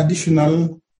 2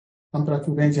 additional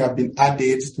temperature ranges have been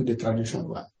added to the traditional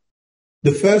one.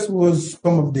 The first was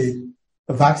some of the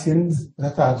vaccines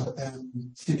that are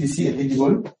CTC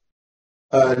eligible,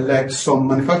 like some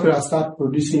manufacturers start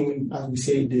producing, as we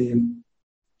say, the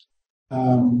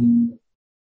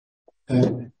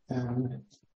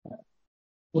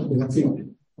what the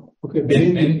vaccine? Okay,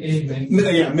 many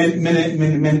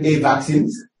A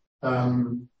vaccines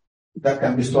that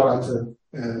can be stored at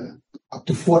up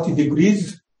to 40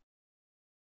 degrees.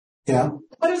 Yeah.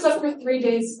 What is up for 3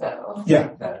 days though?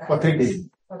 Yeah, Okay. for 3 days.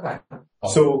 Okay.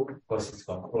 So Because it's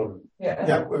controlled.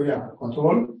 Yeah.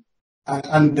 control.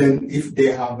 And then if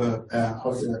they have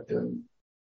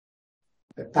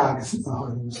tags,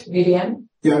 VDM?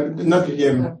 yeah, not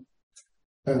VDM,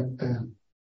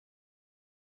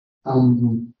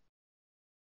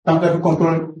 temperature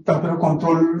control,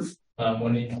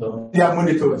 Monitor.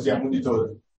 monitors.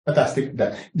 Fantastic.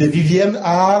 The VVM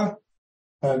are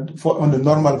on the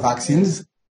normal vaccines,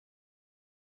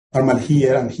 normal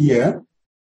here and here.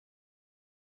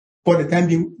 For the time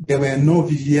being, there were no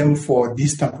VVM for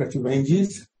these temperature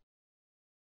ranges.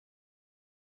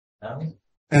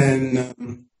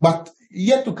 And, but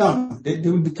yet to come, they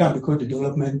will become because the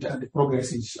development and the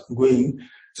progress is going.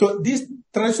 So this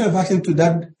traditional vaccine to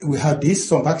that, we have this,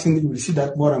 some vaccine, you will see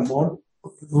that more and more.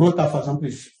 Rota, for example,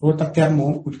 is Rota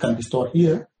Thermo, which can be stored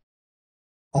here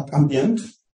at ambient,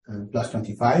 plus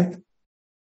 25.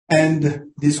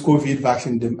 And this COVID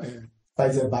vaccine, the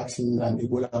Pfizer vaccine and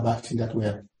Ebola vaccine that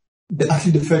were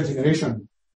actually the first generation.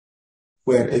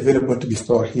 were available to be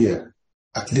stored here,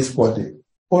 at least for the,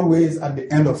 always at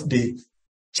the end of the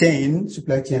chain,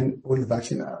 supply chain, all the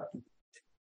vaccine are.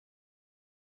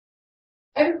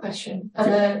 I have a question.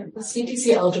 The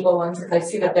CDC eligible ones, I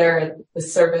see that they're at the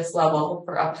service level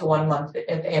for up to 1 month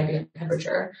at ambient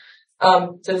temperature.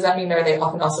 So does that mean are they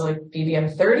often also like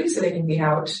BVM 30 so they can be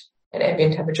out at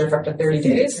ambient temperature for up to 30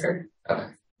 days? Or okay.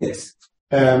 Yes.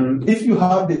 If you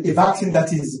have a vaccine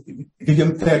that is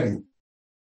BVM 30,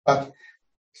 but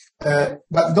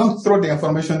don't throw the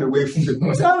information away from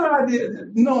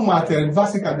the no matter, the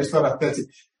vaccine can be stored at 30.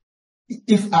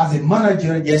 If as a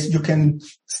manager, yes, you can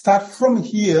start from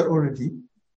here already,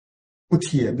 put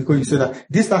here, because you said that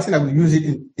this vaccine I will use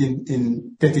it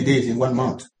in 30 days, in 1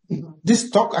 month. This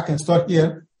stock I can store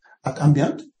here at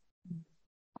ambient,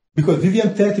 because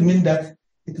BVM 30 means that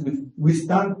it will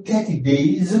withstand 30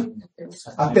 days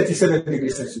at 37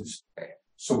 degrees Celsius.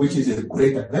 So which is a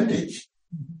great advantage.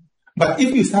 But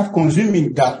if you start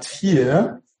consuming that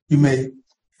here, you may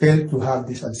fail to have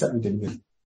this at 7 degrees.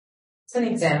 It's an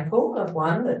example of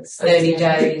one that's 30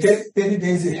 days. 30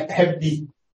 days Hep B.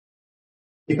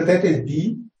 Hepatitis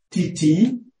B,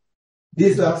 TT,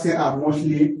 these vaccines are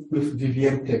mostly with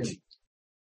BVM 30.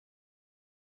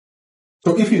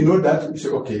 So if you know that, you say,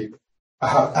 okay,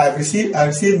 I received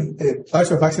a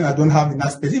partial vaccine, I don't have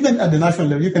enough space. Even at the national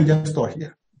level, you can just store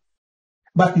here.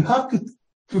 But you have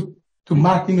to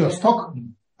mark in your stock,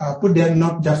 put there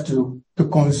not just to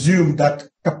consume that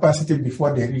capacity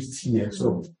before they reach here.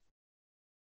 So.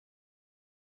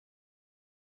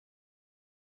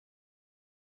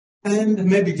 And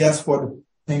maybe just for the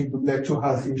thing the lecture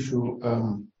has issue,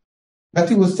 that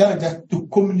it was just to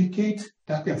communicate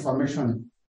that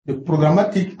information, the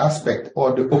programmatic aspect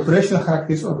or the operational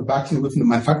characteristics of the vaccine with the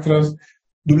manufacturers.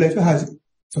 The lecture has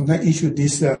sometimes issued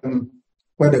this,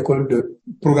 what they call the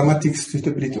programmatic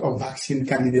suitability of vaccine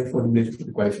candidate for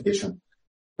the qualification.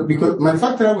 So because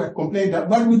manufacturers were complaining that,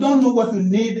 but we don't know what we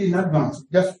need in advance.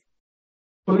 Just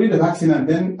read the vaccine and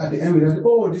then at the end we say,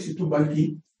 oh, this is too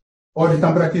bulky. Or the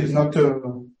temperature is not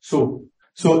so.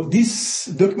 So this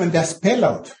document does spell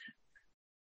out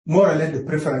more or less the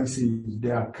preferences. They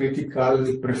are critical,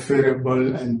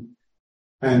 preferable, and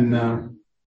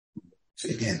so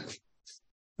again,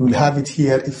 we'll have it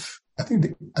here. If I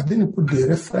think I didn't put the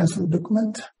reference of the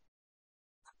document,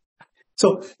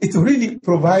 so it really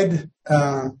provide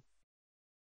the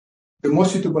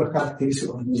most suitable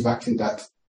characteristics of the vaccine that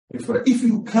if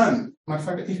you can, matter of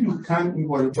fact, if you can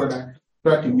involve your product.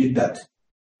 Try to meet that.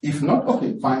 If not,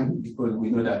 okay, fine, because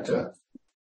we know that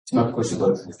it's not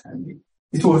possible for this time.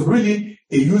 It was really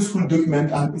a useful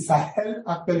document, and it's a help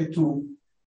actually to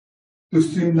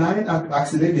streamline and to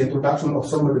accelerate the introduction of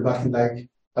some of the vaccines like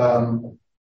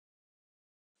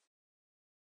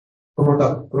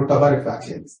rotavirus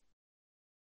vaccines.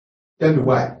 Tell me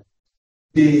why.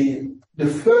 The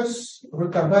first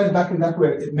rotavirus vaccine that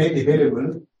were made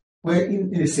available were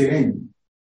in a syringe.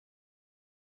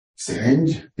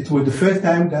 It was the first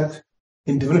time that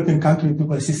in developing countries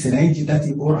people see syringe that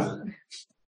is oral.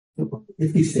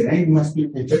 If it's syringe, it must be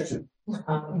injection.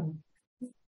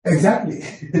 Exactly.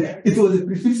 It was a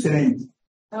prefilled syringe.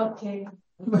 Okay.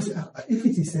 If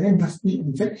it is syringe, it must be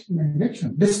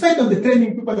injection. Despite of the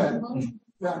training people are,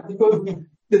 because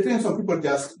the train some people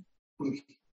just,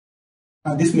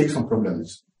 and this makes some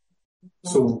problems.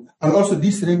 So, and also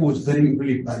this syringe was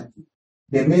really bad.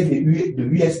 They made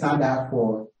the US standard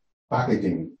for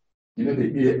packaging. You know,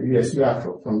 the US, you are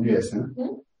from US, huh?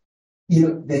 Mm-hmm. You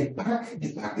know, they pack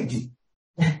the packaging.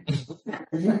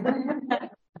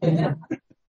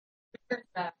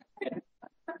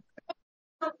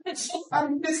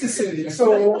 Unnecessary.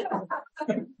 So,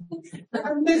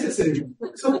 unnecessary.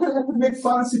 So, make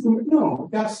fancy to no,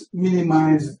 just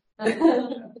minimize.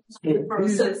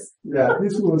 Process.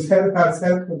 This was help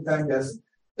sometimes just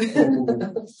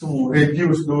to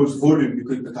reduce those volume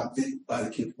because it become very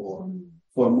bulky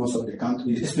for most of the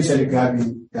countries, especially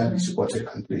Gavi supported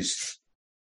countries.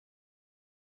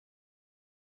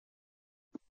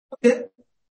 Okay.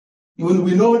 When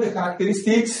we know the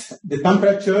characteristics, the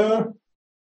temperature,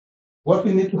 what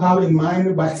we need to have in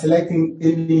mind by selecting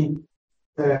any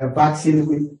vaccine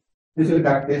with special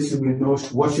characteristics, we know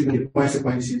what should be the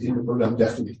consequences in the program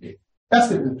just to be clear.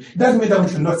 Doesn't mean that we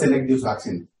should not select this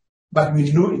vaccine, but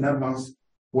we know in advance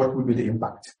what will be the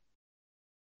impact.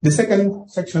 The second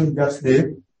section just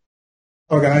the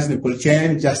organizing the cold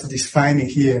chain, just defining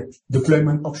here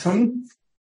deployment option.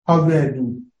 How do I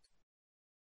do?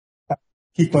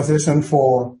 Key consideration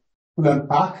for food and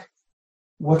pack.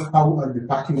 How are the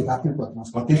packing happening for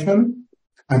transportation,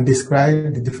 and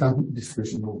describe the different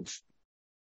distribution modes.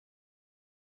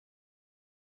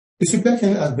 The supply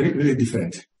chain are very, very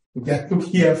different. We just look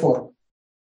here for,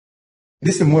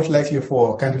 this is most likely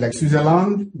for countries like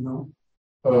Switzerland,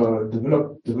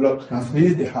 developed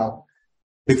countries, they have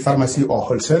big pharmacy or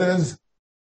wholesalers.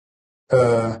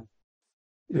 That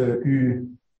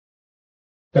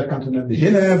cantonal de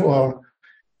Genève or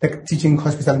teaching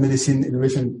hospital medicine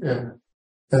innovation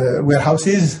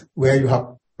warehouses where you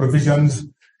have provisions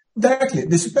directly.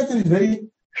 The supply chain is very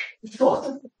short.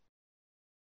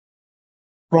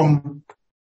 From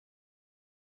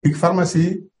big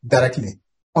pharmacy directly,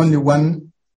 only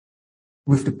one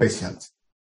with the patient.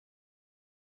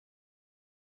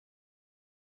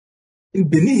 In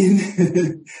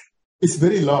Benin, it's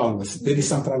very long. It's very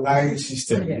centralized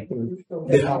system.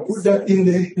 They have put that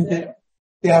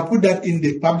in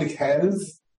the public health.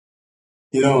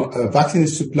 Vaccine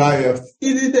supplier,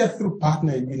 either through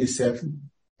partner UNICEF,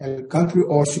 a country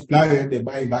or supplier, they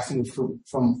buy vaccine from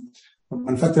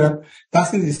manufacturer.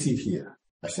 Vaccine is still here,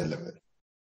 national level.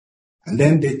 And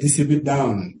then they distribute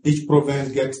down. Each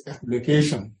province gets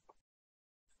allocation.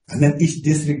 And then each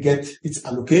district gets its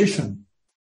allocation.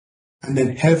 And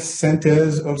then health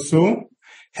centers also,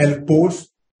 health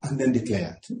posts, and then the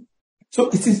client. So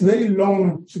it is very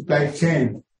long supply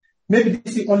chain. Maybe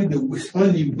this is only the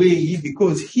only way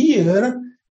because here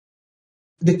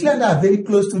the clients are very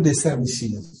close to the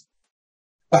services.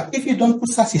 But if you don't put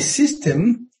such a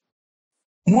system,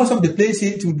 most of the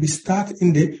places it will be start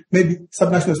in the maybe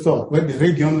subnational store, where the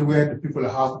region where the people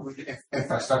have the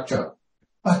infrastructure.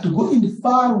 But to go in the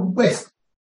far west,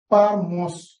 far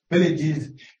most villages,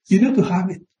 you need to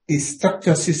have a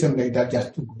structured system like that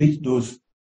just to reach those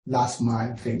last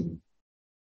mile things.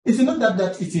 It's not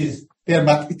that it is there,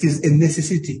 but it is a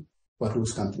necessity for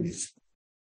those countries.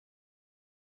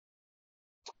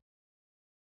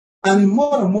 And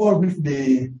more with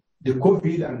the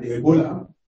COVID and the Ebola,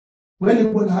 when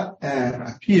Ebola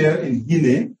appeared in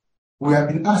Guinea, we have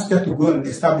been asked to go and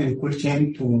establish a cold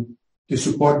chain to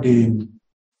support the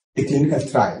clinical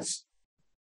trials.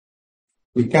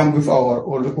 We come with our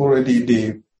already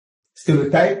the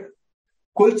stereotype.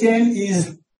 Cold chain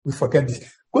is, we forget this.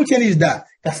 Cold chain is that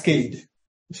cascade.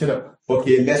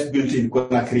 Okay, let's build in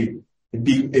Conakry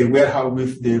a warehouse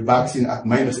with the vaccine at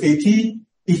 -80.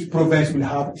 Each province will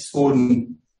have its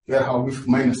own warehouse with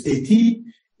 -80.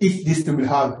 Each district will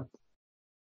have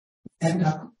and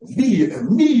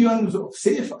millions of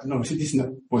safe. No, it is not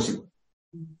possible.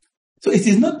 So it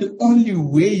is not the only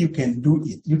way you can do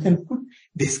it. You can put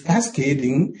this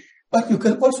cascading, but you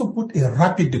can also put a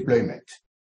rapid deployment.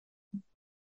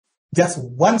 Just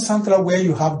one central where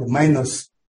you have the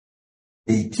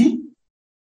 -80,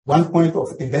 1 point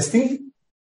of investing,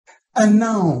 and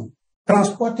now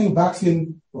transporting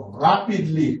vaccine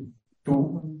rapidly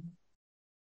to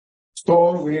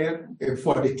store where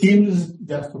for the teams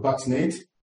just to vaccinate,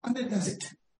 and then that's it.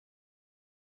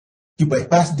 You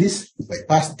bypass this,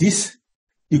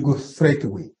 you go straight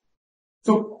away.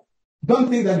 So don't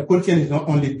think that the cold chain is not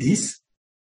only this,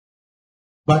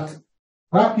 but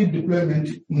rapid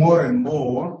deployment more and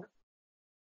more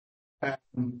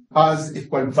has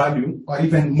equal value or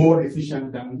even more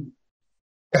efficient than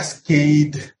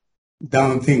cascade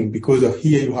down thing, because of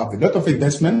here you have a lot of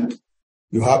investment.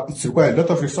 It's required a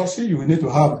lot of resources. You need to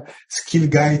have skill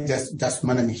guys just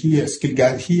managing here, skill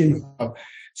guys here. You have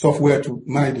software to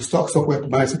manage the stock, software to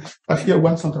manage. But here,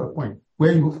 one central point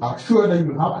where you are sure that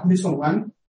you have at least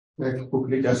one where you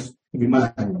quickly just be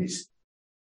managing this.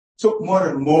 So more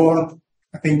and more,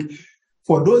 I think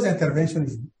for those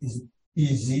interventions is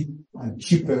easy and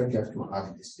cheaper just to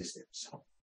have these systems.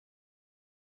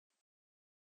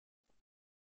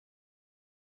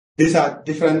 These are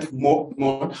different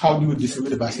modes. How do you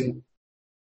distribute the vaccine?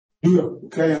 Do your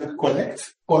client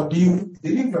collect or do you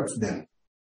deliver to them?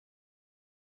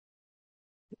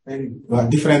 And there are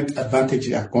different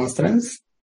advantages and constraints.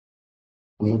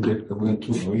 I'm not going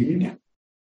to read.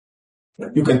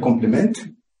 You can complement.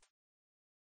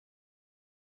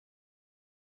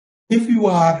 If you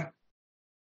are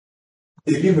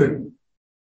delivering,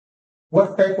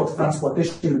 what type of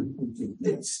transportation would you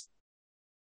take?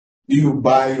 Do you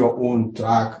buy your own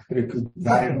truck,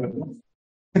 driver,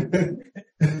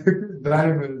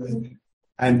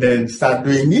 and then start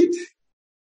doing it?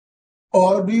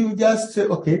 Or do you just say,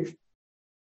 okay,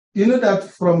 you know that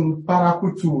from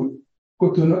Parakou to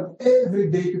Cotonou, every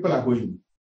day people are going.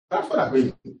 That's what I'm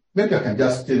going. Maybe I can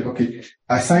just say, okay,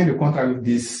 I signed a contract with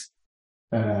this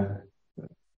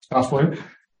transport.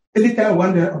 Anytime I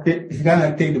wonder, okay, it's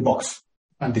gonna take the box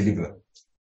and deliver.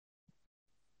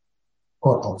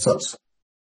 Or outsource.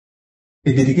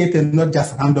 A dedicated, not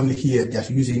just randomly here, just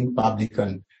using public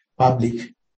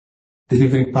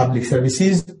delivering public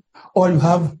services, or you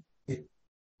have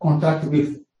contract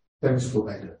with service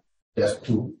provider just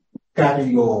to carry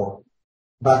your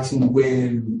vaccine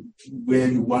where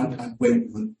you want and when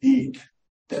you need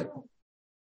them.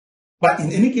 But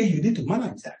in any case, you need to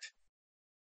manage that.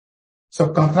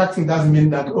 So contracting doesn't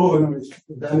mean that, oh, no, it's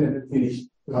done and finished.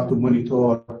 You have to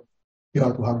monitor, you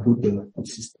have to have good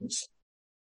systems.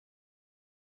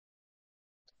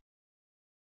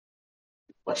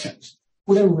 Questions?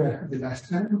 Where we were the last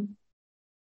time?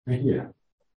 Right here.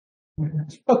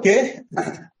 Okay.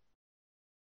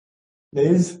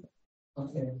 Liz?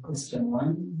 Okay, question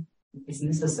 1. Is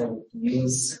necessary to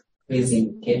use phase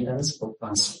indicators for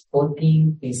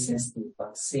transporting sensitive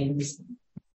vaccines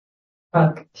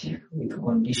packed with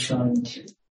conditioned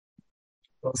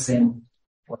frozen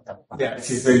water packs? Yeah, it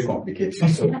is very complicated.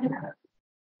 So,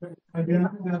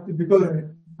 because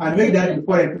I made that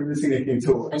before introducing anything,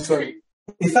 so I'm sorry.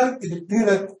 In fact,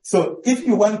 so if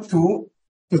you want to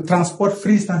transport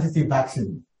freeze-sensitive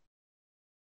vaccine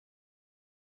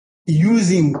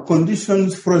using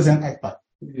conditioned frozen ice pack,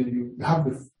 you have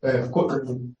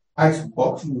the ice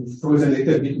box, you frozen a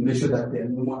little bit to make sure that there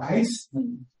is no more ice.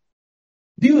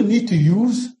 Do you need to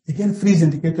use, again, freeze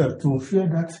indicator to ensure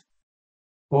that,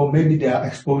 or maybe they are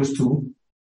exposed to?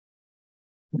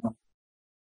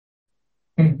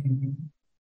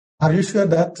 Are you sure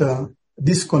that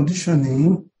this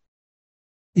conditioning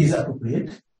is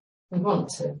appropriate? We want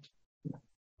to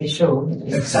be sure.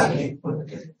 Exactly.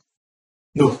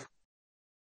 No.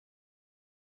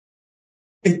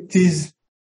 It is,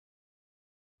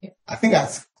 I think I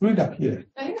screwed up here.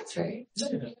 I think that's right.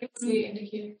 It's the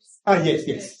indicators. Yes.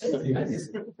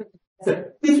 So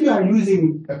if you are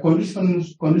using a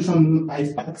conditioned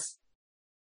ice packs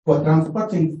for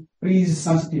transporting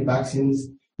freeze-sensitive vaccines,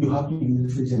 you have to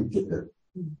use freeze indicator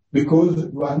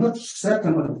because you are not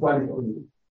certain on the quality of the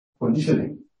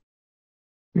conditioning.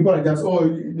 People are just,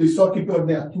 the storekeeper,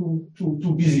 they are too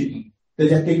busy. They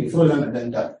just take the frozen and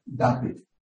then dump it.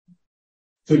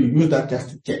 So you use that just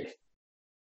to check.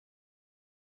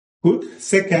 Good.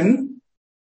 Second,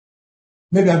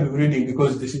 maybe I'll be reading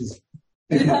because this is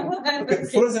okay.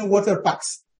 Frozen water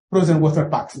packs. Water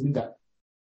packs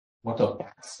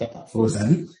that are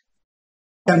frozen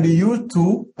can be used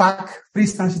to pack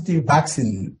freeze-sensitive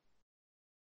vaccine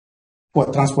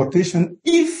for transportation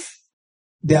if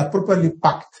they are properly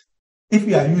packed. If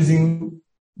you are using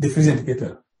the freeze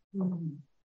indicator.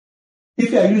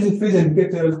 If you are using freeze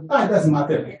indicators, it doesn't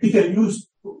matter. You can use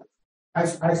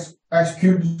ice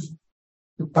cubes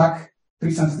to pack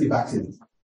freeze-sensitive vaccines.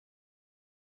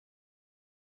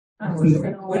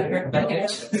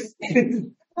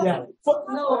 Yeah.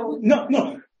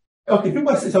 No. Okay,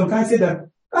 people sometimes say that,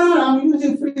 I'm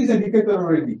using freeze indicator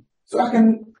already. So I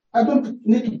don't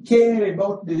need to care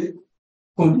about the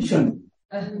condition.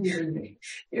 You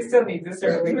still need to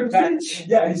serve the batch.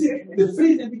 Yeah, you see, the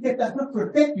freeze indicator does not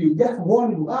protect you, just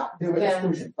warn you, there was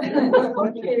explosion.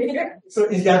 So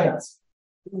it's just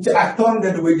that. I turned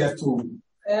that away just to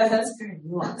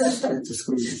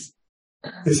screw this.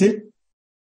 You see?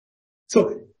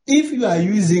 So if you are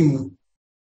using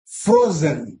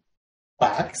frozen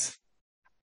packs,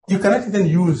 you cannot even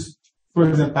use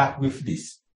frozen pack with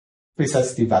this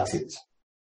freeze-sensitive vaccines.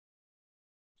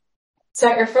 So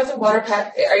your frozen water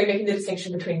pack, are you making the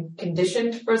distinction between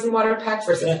conditioned frozen water packs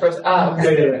versus frozen?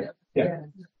 Yeah.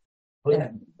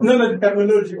 No, the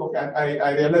terminology. Okay,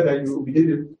 I realized that we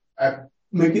didn't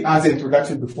make it as an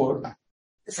introduction before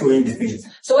showing the things.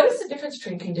 So what is the difference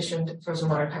between conditioned frozen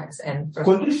water packs and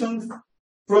frozen? Conditioned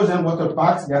frozen water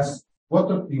packs, just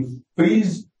water, you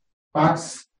freeze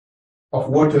packs of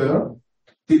water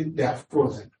till they are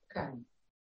frozen. Okay.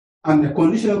 And the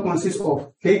conditioner consists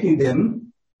of taking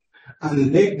them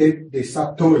and they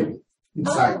start thawing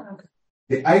inside. Okay.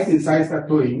 The ice inside start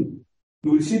thawing.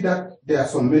 You will see that there are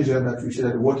some measures that you see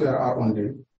that the water are on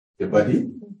the body.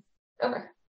 Okay.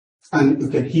 And you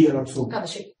can hear also. Oh, the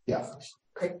sheet. Yeah.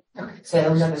 Great. Okay. So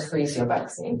it'll never freeze your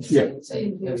vaccine. Yeah. So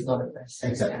there's not a risk.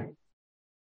 Exactly.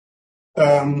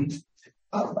 I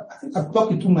think I'm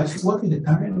talking too much. What is the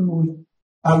time?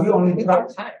 Are we only Time.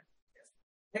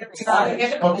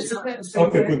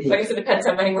 Okay, good. I guess it depends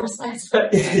on how many more slides,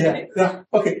 but Yeah.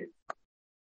 Okay.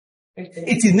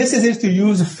 It is necessary to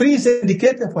use freeze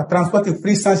indicator for transporting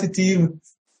freeze-sensitive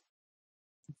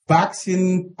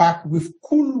vaccine packed with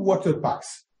cool water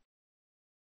packs.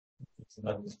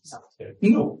 No,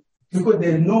 because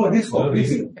there is no risk of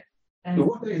freezing. The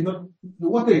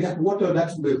water is just water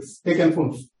that's taken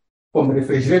from the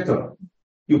refrigerator.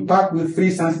 You pack with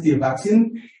freeze-sensitive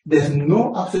vaccine, there's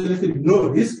absolutely no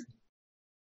risk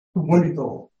to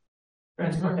monitor.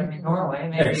 Transport them in Norway,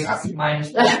 maybe Exactly.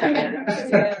 minus.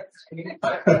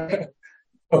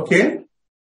 Okay.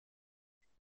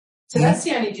 So that's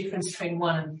the only difference between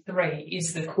 1 and 3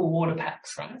 is the cool water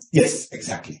packs, right? Yes,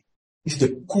 exactly. It's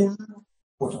the cool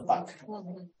water pack.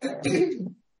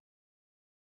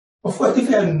 Of course, if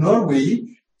you're in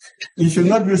Norway, you should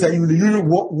not use that. You will use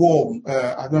warm.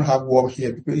 I don't have warm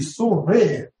here because it's so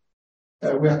rare.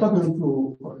 We are talking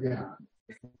to,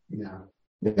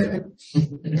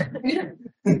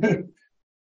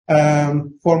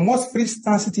 for most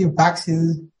freeze-sensitive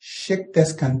vaccines, shake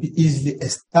tests can be easily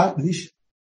established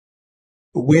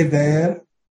whether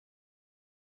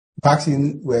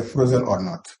vaccines were frozen or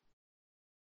not.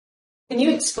 Can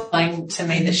you explain to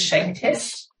me the shake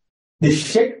test? The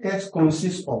shake test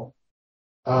consists of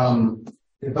the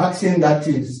vaccine that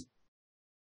is,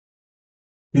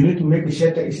 you need to make the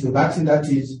shake test, the vaccine that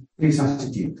is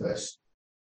freeze-sensitive first.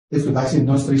 If the vaccine is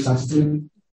not freeze-sensitive,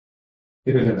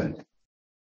 irrelevant.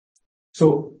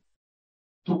 So,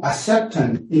 to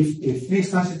ascertain if a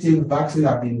freeze-sensitive vaccine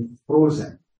has been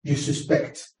frozen, you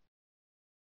suspect,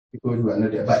 because you are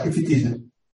not there. But if it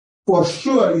isn't, for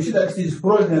sure, you see that it is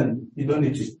frozen, you don't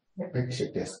need to make a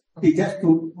shake test. It's just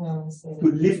to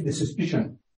lift the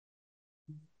suspicion.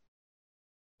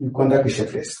 You conduct a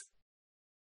shake test.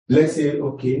 Let's say,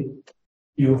 okay,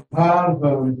 you have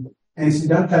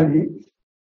incidentally,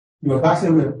 your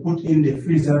vaccine will put in the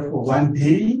freezer for 1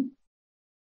 day,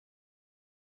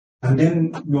 and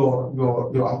then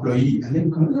your employee, and then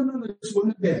you come, no, it's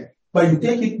not there. But you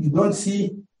take it, you don't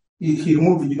see, he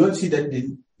removed it, you don't see that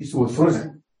it was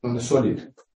frozen on the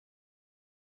solid.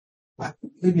 But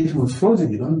maybe it was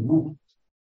frozen, you don't know.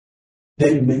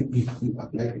 Then you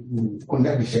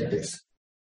conduct the shake test.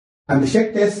 And the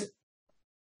shake test,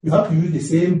 you have to use the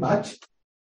same batch.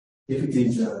 If it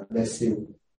is, let's say,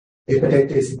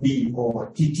 hepatitis B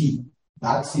or TT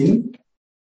vaccine,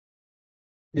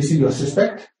 this is your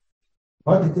suspect.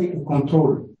 You have to take the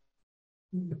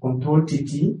control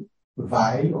TT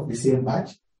vial of the same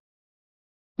batch.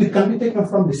 It can be taken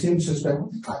from the same suspect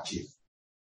batches.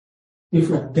 If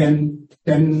you have 10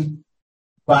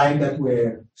 vials that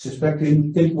were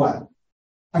suspected, take one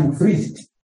and freeze it.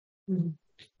 Mm-hmm.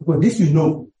 Because this you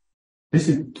know, this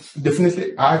is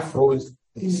definitely I froze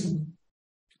this. Mm-hmm.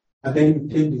 And then you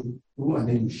take the two and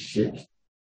then you shake.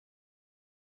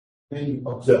 Then you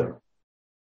observe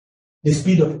the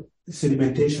speed of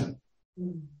sedimentation.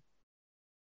 Mm-hmm.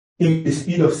 If the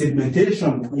speed of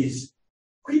sedimentation is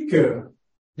quicker,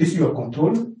 this is your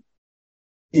control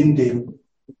in the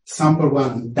sample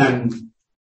one than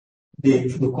the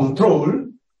control,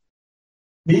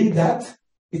 means that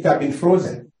it has been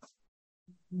frozen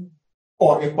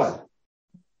or equal.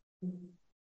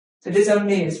 So this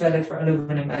only is valid for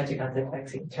aluminum anti-contact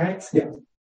vaccines, right? Yeah.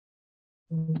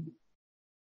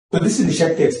 So this is the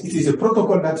shake test. It is a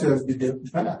protocol that has been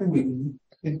defined. I think we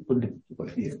can put it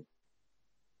here.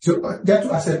 So that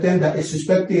to ascertain that a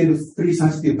suspected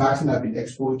freeze-sensitive vaccine has been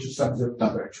exposed to sub-zero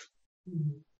temperature.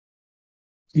 Mm-hmm.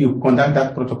 You conduct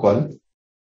that protocol.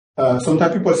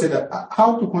 Sometimes people say that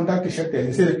how to conduct a shake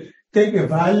test. They say take a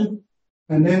vial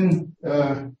and then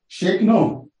shake.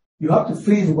 No, you have to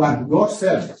freeze one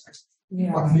yourself.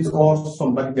 Yeah. Or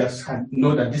somebody just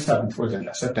know that this has been frozen.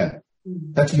 Certain.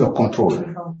 Mm-hmm. That's your control.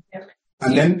 Yeah.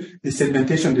 And then the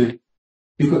sedimentation.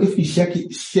 Because if you shake.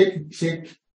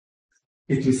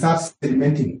 It will start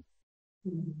sedimenting.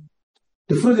 Mm-hmm.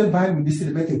 The frozen vial will be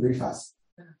sedimenting very fast.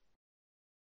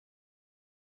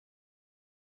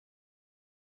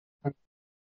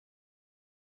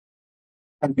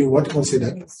 And what was it?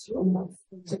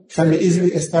 Can we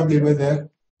easily establish whether?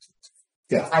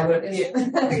 Yeah. I would.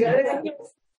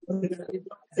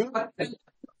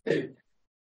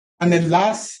 And the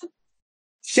last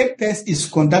shake test is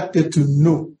conducted to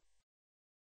know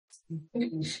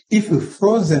if a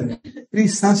frozen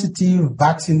freeze-sensitive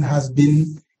vaccine has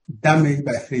been damaged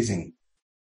by freezing.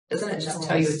 Doesn't it just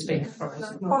tell you it's been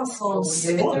frozen? It's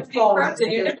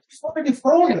already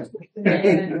frozen.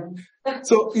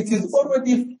 So it is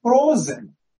already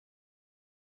frozen.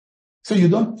 So you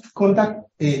don't conduct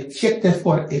a shake test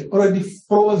for a already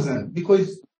frozen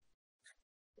because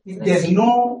there's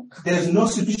no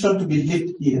solution to be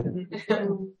lived here.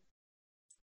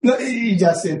 No, it's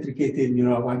just intricated,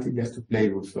 I wanted just to play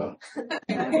with well.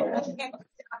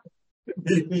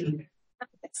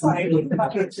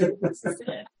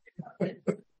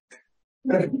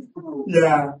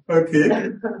 Yeah,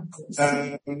 okay.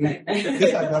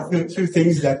 These are just two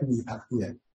things that we have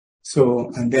here. So,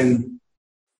 and then,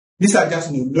 these are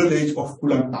just knowledge of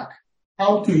coolant pack.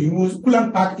 How to use,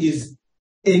 coolant pack is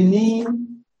any,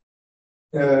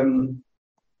 coolant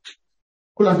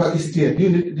pack is clear.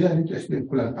 Do I need to explain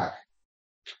coolant pack?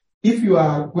 If you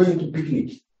are going to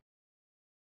picnic,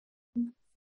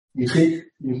 You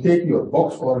take your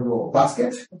box or your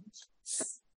basket,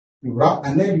 you wrap,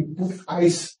 and then you put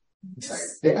ice inside.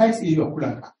 The ice is your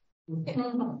coolant pack.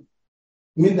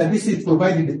 Means that this is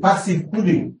providing the passive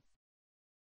cooling.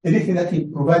 Anything that is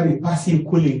providing passive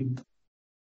cooling,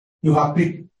 you have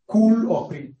pre-cool or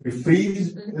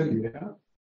pre-freeze earlier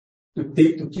to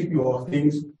keep your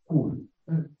things cool.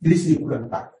 This is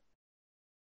coolant pack.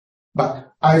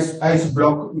 But ice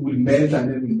block will melt and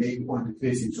then will make all the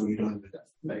facing, so you don't do that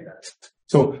like that.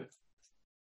 So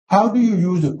how do you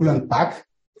use the coolant pack?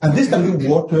 And this can be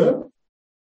water,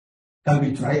 can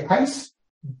be dry ice,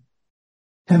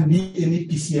 can be any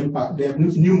PCM pack. There are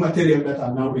new materials that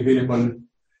are now available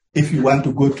if you want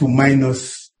to go to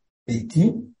minus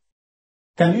 18.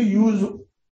 Can you use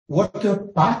water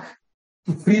pack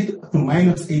to freeze to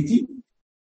minus 80?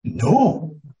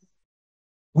 No.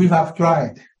 We have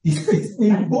tried. It's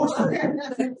impossible.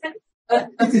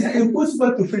 It is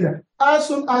impossible to freeze it. As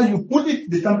soon as you put it,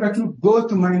 the temperature go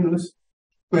to minus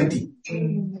 20.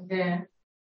 Yeah.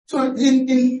 So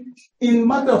in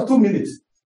matter of 2 minutes.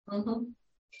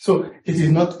 So it is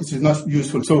not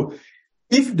useful. So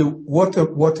if the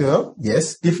water,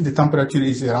 yes, if the temperature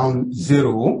is around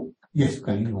 0, yes, you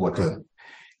can use water.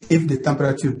 If the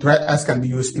temperature, dry ice can be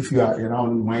used if you are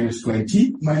around minus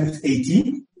 20, minus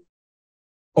 80,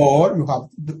 or you have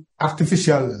the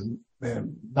artificial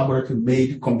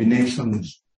laboratory-made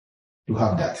combinations to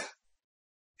have that.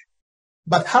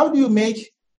 But how do you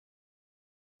make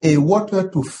a water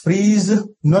to freeze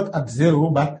not at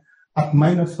 0, but at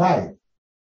minus 5?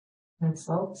 And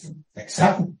salt.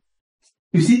 Exactly.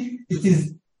 You see,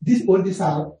 all these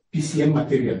are PCM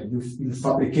material. You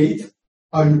fabricate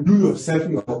or you do yourself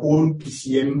your own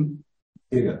PCM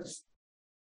materials.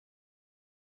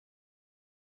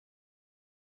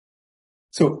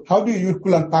 So how do you use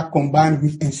coolant pack combined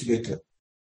with insulator?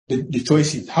 The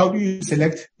choice is, how do you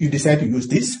select? You decide to use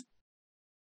this,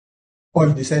 or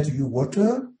you decide to use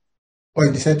water, or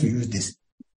you decide to use this,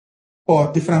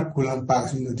 or different coolant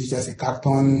packs. This is a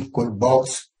carton, cold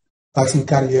box, vaccine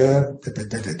carrier,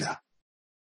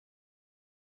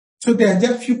 So there are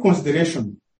just a few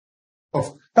considerations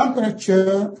of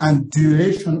temperature and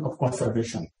duration of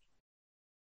conservation.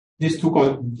 These two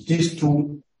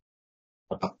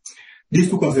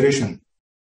considerations.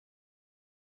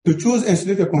 To choose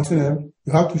insulated container,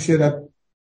 you have to show that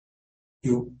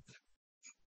you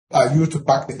are used to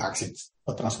pack the vaccines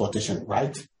for transportation,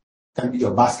 right? Can be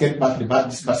your basket, but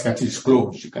this basket is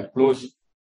closed. You can close.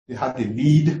 You have the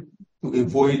lid to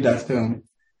avoid that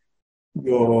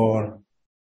your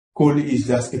cold is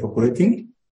just evaporating.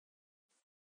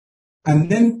 And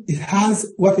then it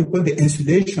has what we call the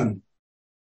insulation,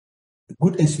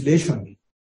 good insulation.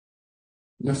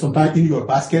 Sometimes in your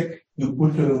basket, you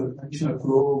put additional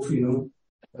clothes,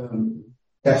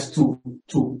 just to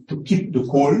keep the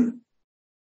cold.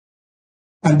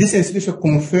 And this insulation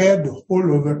confers the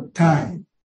holdover time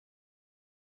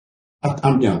at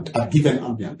given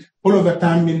ambient. Holdover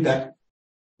time means that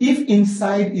if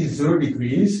inside is 0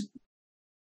 degrees,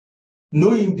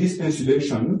 knowing this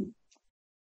insulation,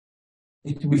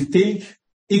 it will take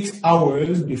 8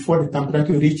 hours before the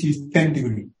temperature reaches 10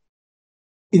 degrees.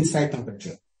 Inside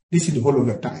temperature. This is the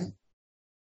holdover time.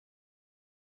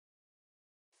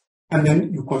 And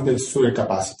then you count the storage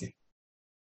capacity.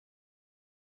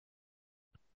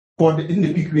 In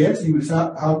the PQS, you will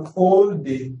have all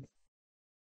the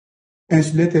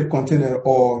insulated container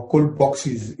or cold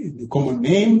boxes, the common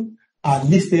name, are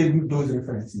listed with those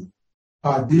references.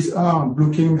 This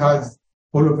looking has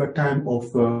holdover time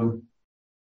of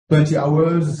 20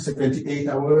 hours, 78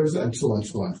 hours, and so on,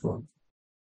 so on, so on.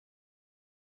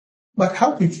 But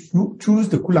how to choose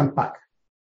the coolant pack?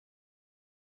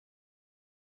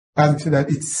 I say that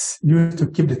it's used to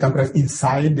keep the temperature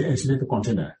inside the insulated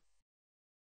container.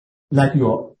 Like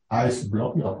your ice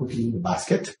block you are putting in the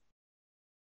basket.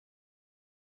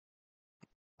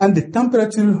 And the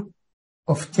temperature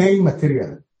of change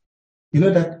material. You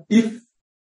know that if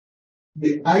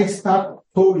the ice starts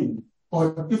thawing,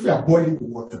 or if you are boiling the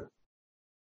water,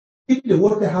 if the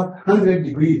water has 100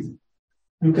 degrees,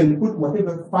 you can put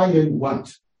whatever fire you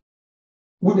want.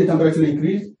 Would the temperature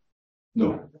increase?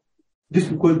 No. This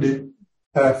is called the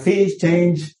phase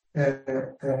change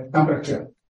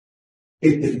temperature.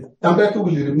 The temperature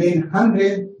will remain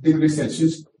 100 degrees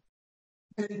Celsius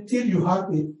until you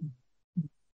have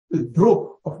a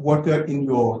drop of water in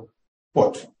your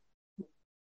pot.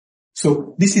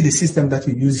 So this is the system that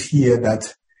we use here,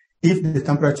 that if the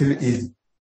temperature is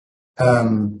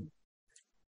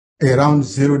around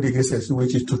 0 degrees Celsius,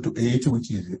 which is 2 to 8,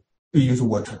 which is we use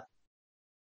water.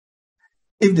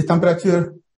 If the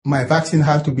temperature, my vaccine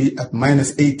has to be at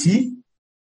minus 80,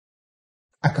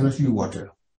 I cannot use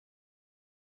water.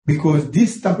 Because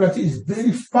this temperature is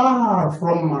very far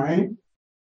from my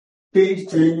phase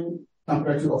change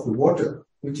temperature of the water,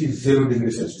 which is 0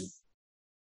 degrees Celsius.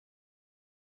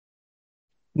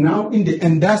 Now in the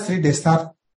industry, they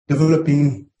start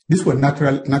developing, this was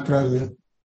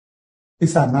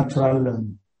these are natural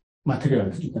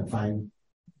materials you can find.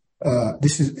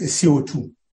 This is a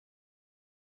CO2.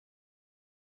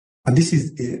 And this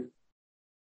is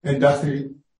a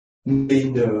industry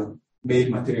made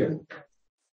material.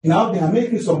 Now they are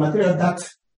making some material that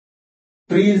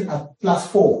freeze at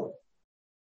 +4.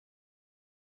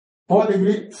 4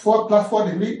 degrees, 4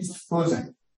 degrees is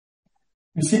frozen.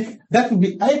 You see, that would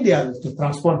be ideal to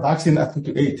transport vaccine up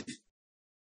to 8.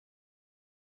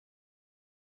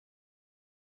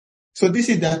 So this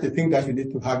is the thing that you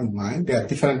need to have in mind. There are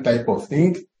different type of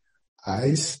things,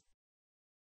 ice.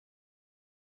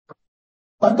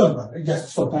 But don't worry,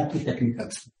 just slightly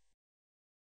technicals.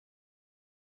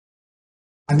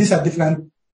 And these are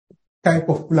different type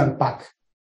of coolant pack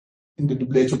in the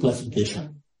WHO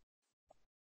classification.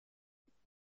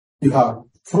 You have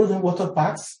frozen water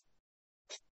packs.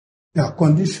 You have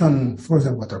conditioned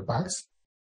frozen water packs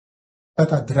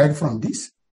that are derived from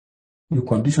this. You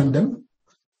condition them.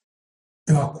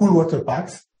 You have cool water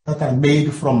packs that are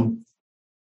made from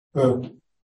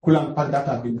coolant pack that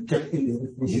have been kept in the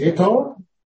refrigerator.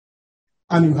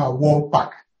 And you have warm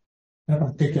pack that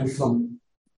are taken from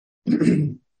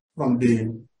from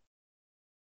the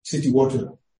city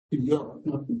water in Europe,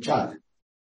 not in Chad.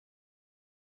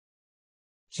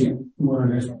 See, more or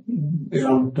less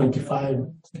around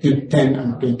 10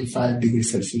 and 25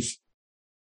 degrees Celsius.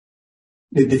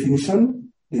 The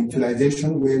definition, the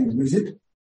utilization, where you use it,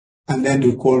 and then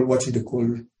what is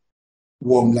called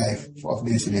warm life of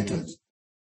the incinerators.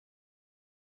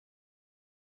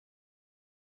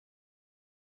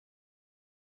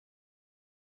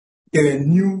 There are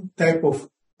new type of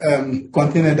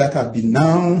container that have been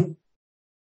now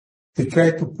to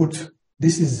try to put,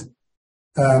 this is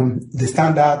the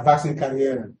standard vaccine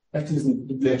carrier that is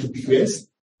declared to PQS.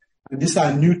 And these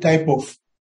are new type of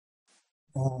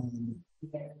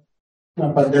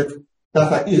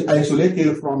that are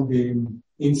isolated from the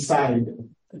inside.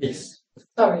 Yes.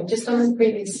 Sorry, just on the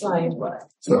previous slide,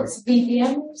 what's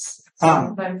VVMs?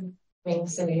 I'm being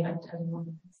silly, I'm telling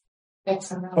you.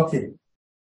 XML. Okay.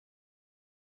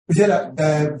 We said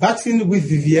that vaccine with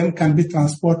VVM can be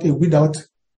transported without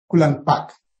coolant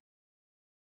pack.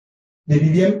 The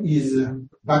VVM is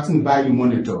vaccine value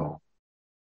monitor.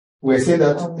 We say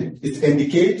that it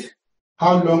indicates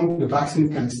how long the vaccine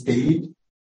can stay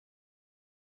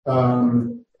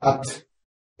at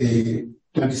a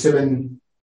 37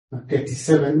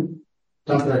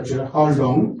 temperature, how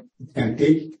long it can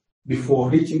take before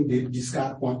reaching the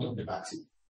discard point of the vaccine.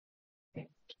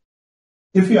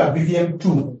 If you are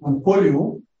VVM2 on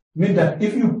polio, means that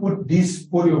if you put this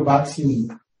polio vaccine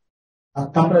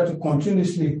at temperature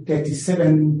continuously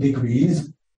 37 degrees,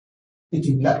 it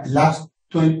will last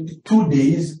 22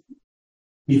 days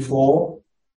before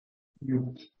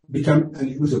you become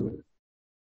unusable.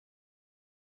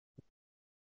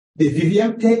 The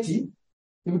VVM30,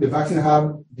 if the vaccine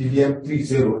have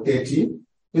VVM3030,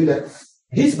 means that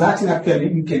this vaccine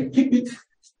actually you can keep it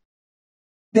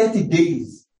 30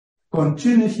 days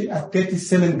continuously at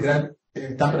 37 grade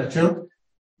temperature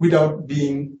without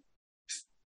being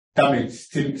damaged,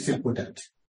 still potent.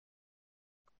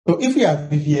 So if you have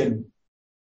VVM,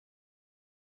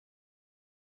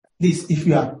 this if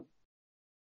you have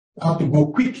to go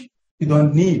quick, you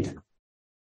don't need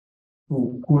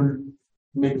to cool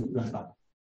make it plasma.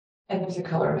 And there's a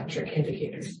colorimetric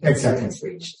indicator. Exactly. It's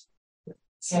reached.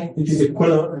 It is a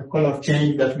color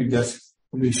change that we just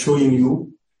will be showing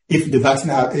you if the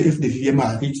vaccine if the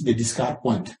VVM reached the discard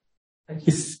point. I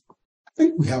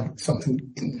think we have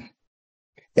something in.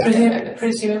 Yeah.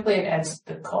 Presumably it adds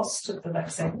the cost of the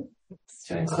vaccine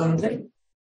to include it.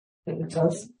 It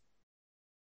does.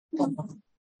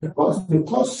 The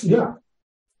cost, yeah.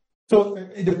 So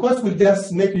the cost will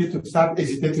just make you to start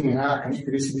hesitating. I need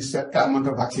to receive this amount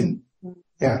of vaccine.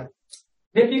 Yeah.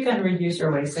 If you can reduce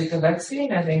your waste of the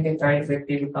vaccine, I think it very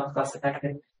quickly becomes cost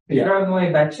effective. If Yeah. throwing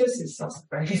away batches, it's also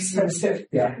very expensive.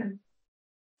 Yeah.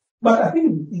 But I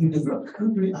think in the developed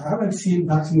country, I haven't seen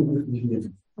vaccine with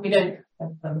VVM. We don't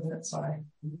have them, that's why.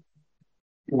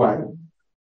 Why?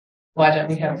 Why don't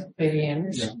we have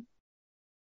VVMs? Yeah.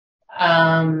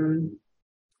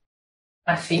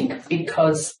 I think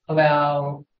because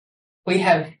of we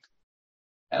have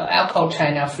our cold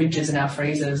chain, our fridges and our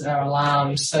freezers are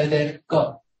alarmed, so they've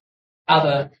got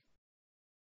other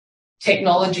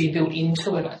technology built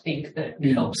into it, I think, that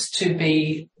helps to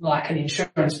be like an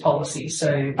insurance policy.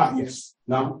 So yes,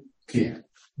 now clear.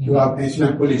 You have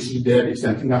insurance policy there. If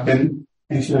something happens,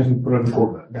 insurance will probably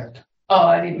cover that. Oh,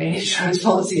 I didn't mean insurance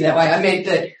policy that way. I meant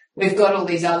that we've got all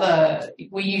these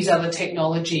we use other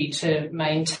technology to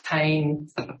maintain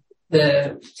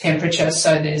the temperature,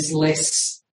 so there's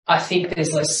less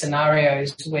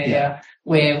scenarios where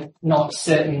we're not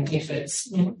certain if it's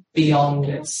beyond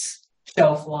its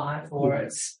shelf life or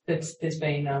there's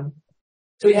been,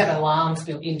 so we have alarms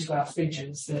built into our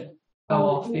fridges that go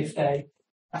off if they.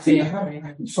 I think I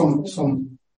have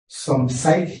some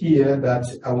site here that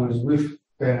I was with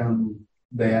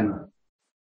Diana,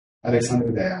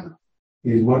 Alexander Diana.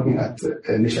 He's working at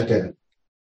Neuchâtel.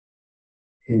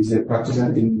 He's a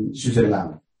practitioner in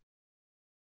Switzerland.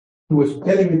 He was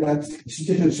telling me that the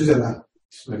situation in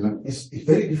Switzerland is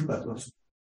very difficult also.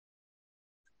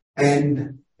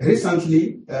 And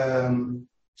recently,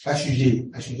 HUG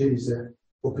is a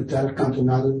Hôpital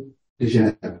Cantonal de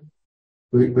Genève,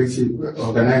 which is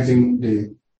organizing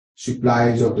the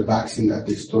supplies of the vaccine at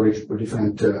the storage for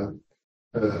different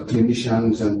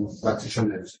clinicians and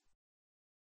practitioners.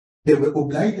 They were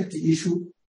obliged to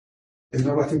issue a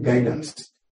normative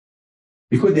guidance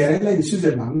because they realized in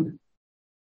Switzerland,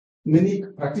 many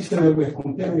practitioners were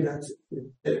complaining that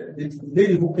the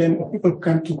lady who came, or people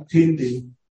come to clean the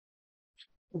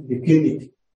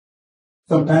clinic,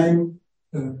 sometimes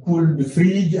pull the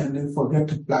fridge and then forget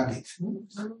to plug it.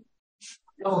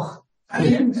 Oh,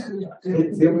 And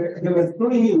they were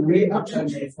throwing it way up to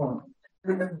their phone.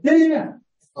 Yeah.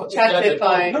 Charge their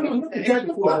phone. No, not to charge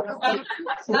the phone.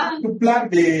 To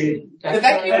plug the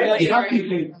vacuum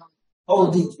cleaner.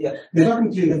 Oh, The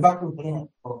vacuum cleaner, the vacuum cleaner.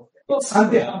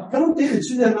 And they cannot tell the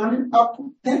children up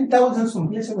to 10,000 some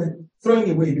places were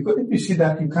throwing away, because if you see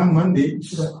that you come Monday, you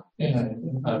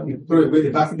throw away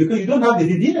the vacuum because you don't have the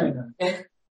VDM.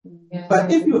 Yeah.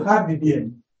 But if you have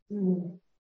VDM,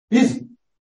 easy.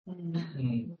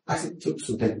 I said,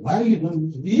 so then why you don't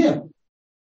use VDM?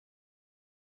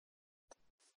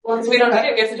 Once we don't need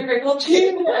it, we have to do very cold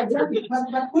chain. Exactly.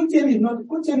 But cold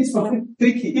chain is something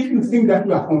tricky. If you think that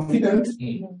you are confident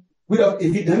without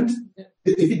evidence,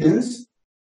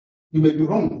 you may be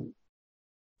wrong.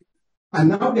 And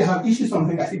now they have issued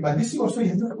something. I think, but this also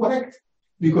is not correct,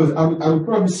 because I will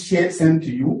probably send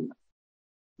to you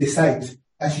the site,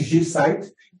 HUG site,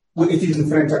 where it is in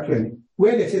French actually,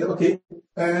 where they said, okay,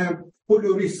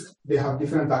 polio risk, they have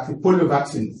different vaccines, polio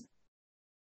vaccines.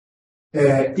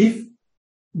 If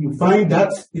you find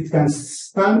that it can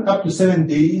stand up to 7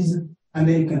 days, and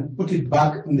then you can put it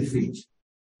back in the fridge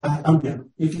at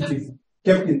ambient. If it is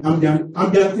kept in ambient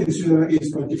in Switzerland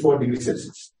is 24 degrees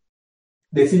Celsius.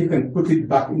 They say you can put it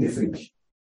back in the fridge.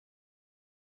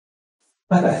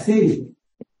 But I say,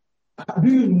 do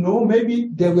you know, maybe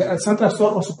there were at Central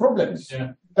Store also problems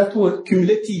that were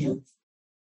cumulative.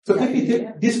 So if you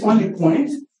take this only point,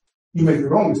 you may be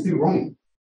wrong, still wrong.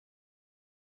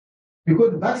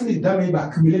 Because the vaccine is damaged by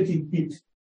cumulative heat.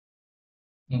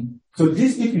 So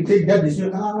this, if you take that decision,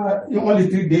 in only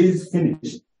 3 days,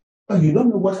 finish. But you don't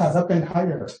know what has happened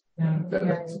higher.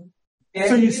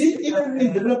 So you see, even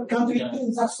in developed countries,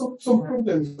 things have some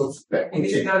problems. And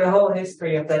you know the whole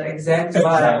history of that exact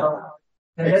vial.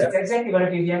 And that's exactly what a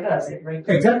VDM does, right?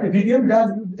 Exactly. VDM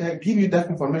does give you that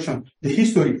information, the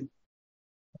history.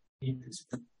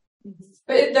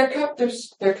 But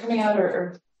they're coming out,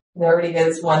 or there already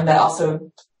is one that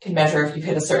also can measure if you've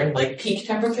hit a certain like peak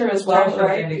temperature as well,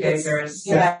 right? Indicators.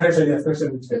 Yeah.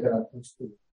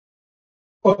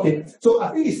 Okay, so I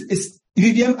think it's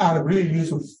VDM are really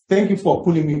useful. Thank you for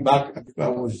pulling me back. I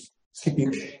was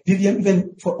skipping VDM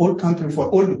even for all countries, for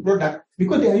all the products,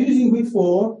 because they are using it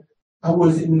for. I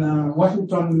was in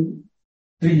Washington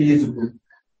 3 years ago.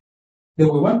 There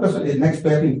was one person, an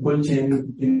expert in cold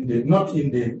chain, not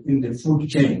in the food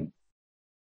chain.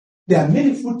 There are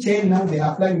many food chains now. They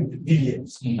are applying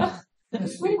VDMs. Yeah,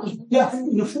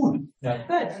 in the food. Yeah.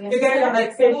 Good. You guys are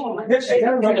like fish.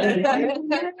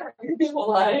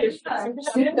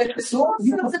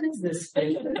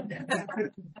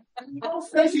 How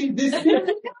fresh is this?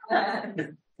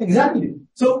 Exactly.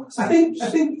 So I think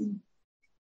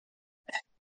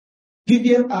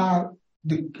VDM are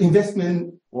the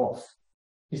investment worth.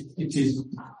 It is,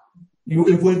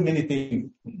 you avoid many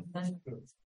things.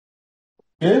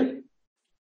 Okay?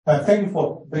 Thank you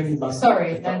for bringing back.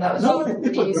 Sorry, and that was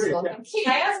really useful. Can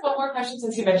I ask one more question,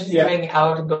 since you mentioned going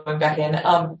out and going back in?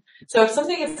 So if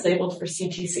something is labeled for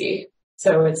CTC,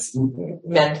 so it's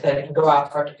meant that it can go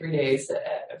out for up to 3 days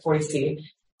at 40C.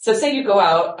 So say you go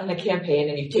out on a campaign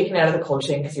and you've taken it out of the cold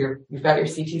chain because you've got your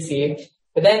CTC,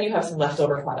 but then you have some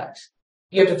leftover product.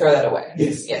 You have to throw that away.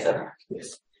 Yes. Yes. Okay.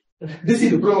 Yes. This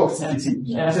is the problem of CBC.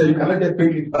 Yeah. So you cannot just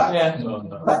bring it back. Yeah. No,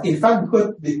 no. But in fact,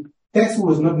 because the test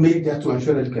was not made just to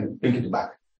ensure that you can bring it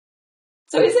back.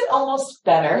 So is it almost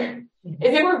better?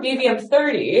 If it were BVM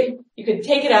 30, you could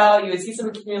take it out, you would see some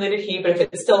accumulated heat, but if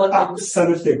it still looked like...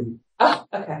 Absolutely. Oh,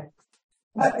 okay.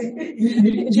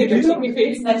 You Change your know, TV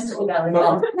face next to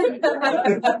no.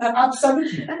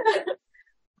 Absolutely.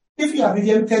 If you have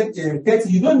BVM 30,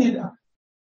 you don't need... No,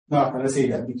 I cannot say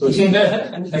that because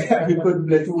because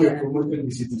let you were promoting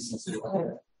the cities.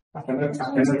 I cannot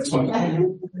respond.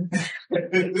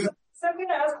 So I'm going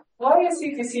to ask, why is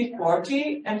CTC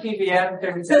 40 and PVM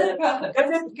 37? Because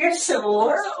it gives the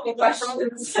world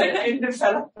questions in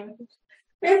development.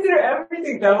 We have to do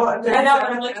everything though. I know,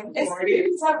 I'm like, it's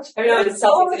I know it's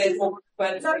self-evident,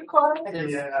 but Is that quite?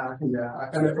 Yeah, I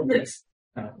cannot comment.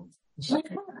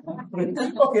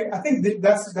 Okay, I think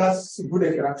that's good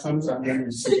interactions and then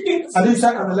I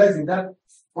start analyzing that.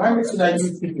 Why should I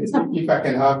use fitness if I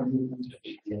can have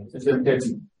 30?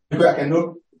 Because I can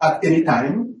look at any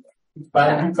time,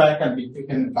 but if I can be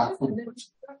taken back from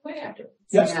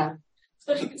Yes. yeah.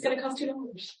 Especially if it's going to cost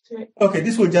 $2. Okay,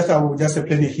 this I will just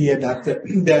explain it here that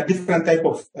there are different type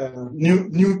of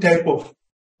new type of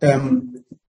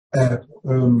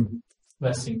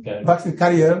vaccine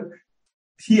carrier.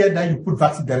 Here, that you put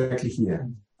vaccine directly here,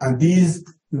 and these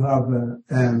you have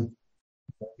the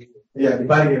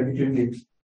barrier between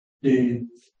the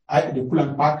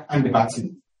coolant pack and the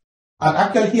vaccine. And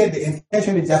actually, here the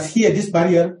intention is just here this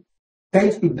barrier,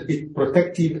 thanks to the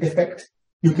protective effect,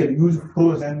 you can use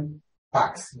frozen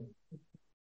packs.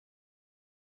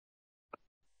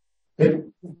 Okay.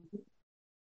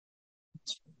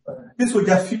 This will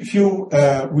just few.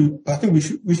 I think we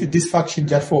should this fact sheet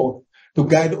just to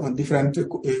guide on different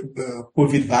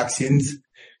COVID vaccines,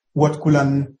 what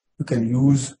coolant you can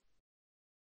use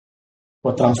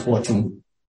for transporting.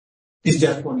 It's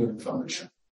just for your information.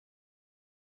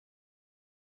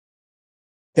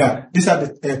 Yeah, these are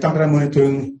the temperature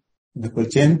monitoring the cold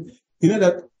chain. You know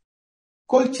that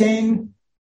cold chain,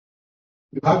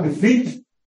 you have the fridge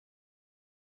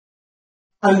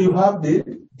and you have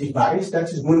the device that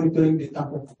is monitoring the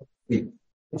temperature.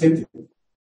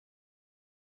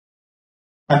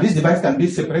 And this device can be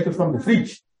separated from the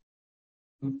fridge.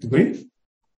 Agree?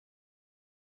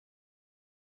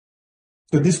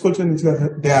 So this cold chain,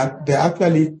 they are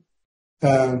actually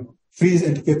freeze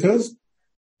indicators.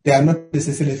 They are not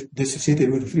necessarily associated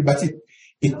with the fridge, but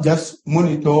it just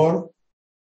monitor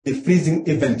the freezing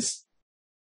events.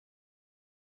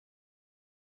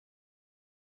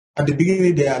 At the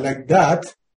beginning, they are like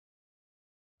that.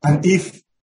 And if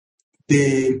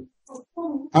the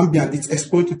ambient is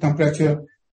exposed to temperature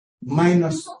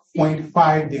minus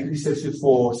 0.5 degrees Celsius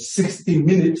for 60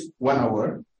 minutes, 1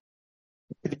 hour,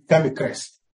 it can be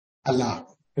crest, alarm,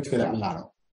 alarm.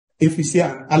 If you see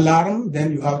an alarm,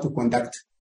 then you have to conduct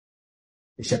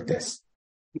a check test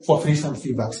for freeze and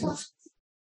flu vaccines.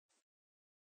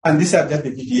 And these are just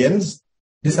the VVNs.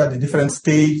 These are the different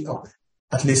stage of,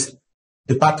 at least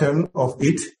the pattern of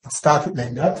it. It started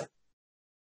like that.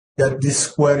 That this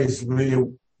square is really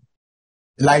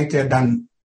lighter than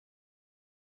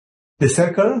the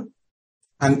circle,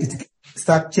 and it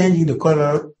starts changing the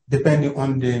color depending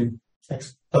on the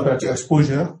temperature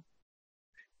exposure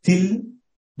till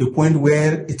the point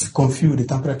where it's confused, the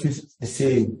temperature is the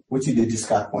same, which is the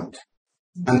discard point.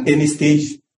 And any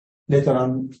stage later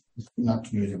on is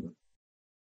not usable.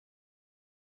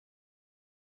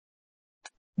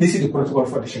 This is the protocol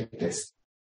for the check test.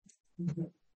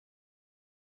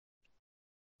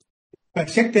 But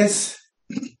check test,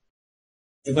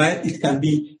 it can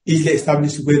be easily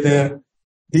established whether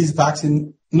this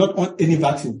vaccine, not on any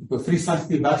vaccine, because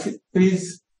freeze-sensitive vaccine,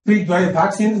 freeze-dried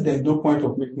vaccines, there's no point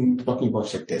of talking about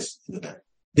check tests.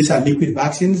 These are liquid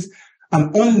vaccines,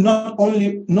 and not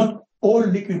all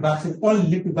liquid vaccines, only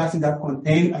liquid vaccines that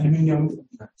contain aluminum.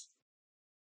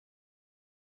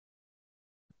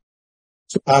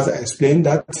 So as I explained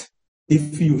that,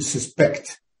 if you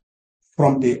suspect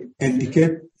from the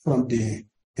indicator,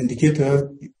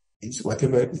 it's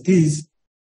whatever it is,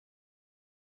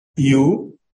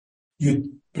 you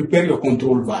prepare your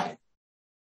control vial.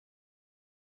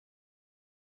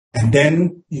 And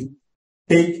then you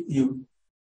take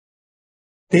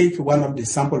one of the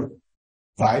sample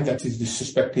vial, that is the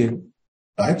suspected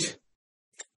batch,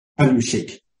 and you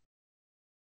shake.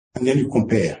 And then you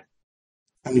compare.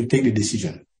 And you take the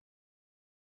decision.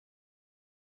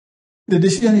 The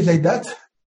decision is like that.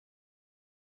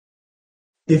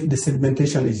 If the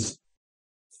segmentation is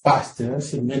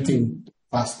segmenting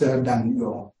faster than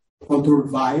your control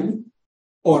vial,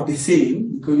 or the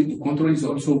same, because the control is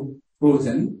also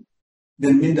frozen,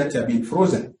 then mean that they are being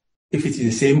frozen. If it is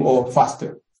the same or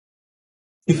faster.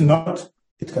 If not,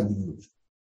 it can be used.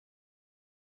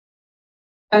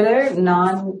 Are there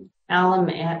non-alum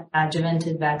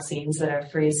adjuvanted vaccines that are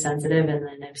freeze sensitive? And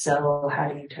then if so, how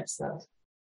do you test those?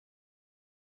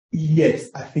 Yes,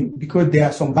 I think because there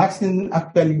are some vaccines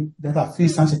actually that are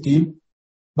freeze sensitive,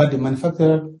 but the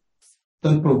manufacturer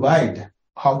doesn't provide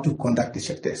how to conduct the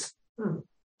check test.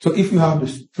 So if you have the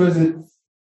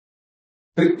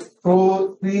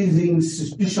freezing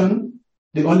suspicion,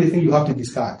 the only thing you have to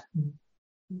discard.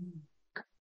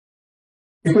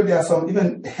 Because there are some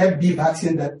even Hep B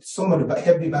vaccines that some of the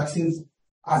Hep B vaccines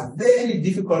are very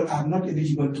difficult, are not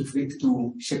eligible to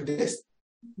check test.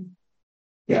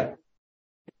 Yeah.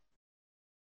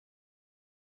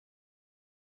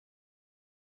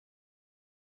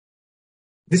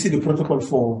 This is the protocol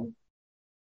for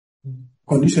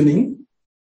conditioning.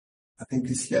 I think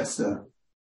it's just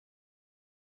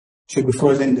should be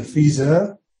frozen in the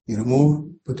freezer. You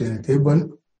remove, put it on the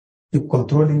table, keep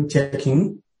controlling,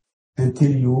 checking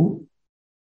until you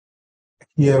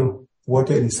hear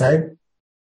water inside.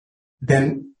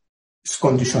 Then it's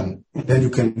conditioned. Then you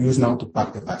can use now to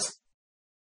pack the vaccine.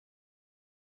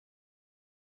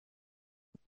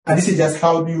 And this is just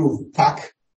how do you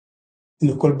pack in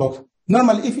the cold box.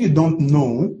 Normally, if you don't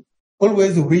know,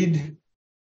 always read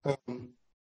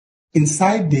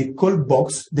inside the cold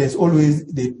box. There's always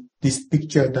this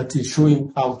picture that is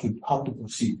showing how to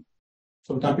proceed.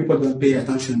 Sometimes people don't pay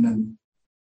attention. And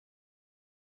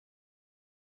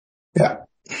yeah.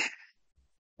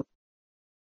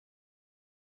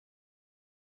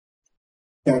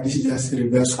 Yeah, this is just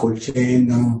reverse cold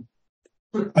chain.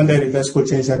 Under reverse cold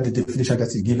chain is the definition that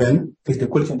is given. It's the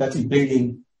cold chain that is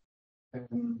bringing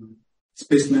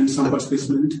sample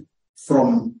specimen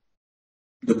from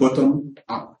the bottom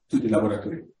up to the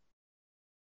laboratory.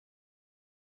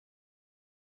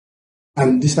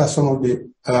 And these are some of the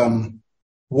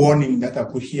warning that I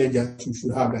put here, just you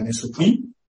should have an SOP.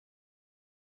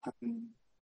 And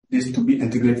this to be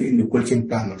integrated in the cold chain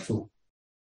plan also.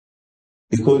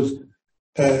 Because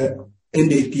in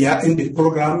the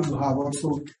program, you have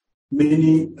also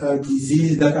many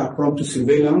diseases that are prone to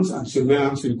surveillance, and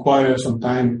surveillance requires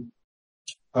sometimes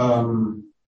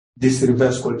this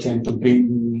reverse cold chain to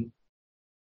bring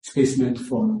specimen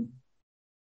from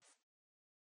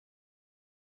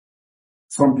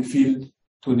the field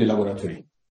to the laboratory.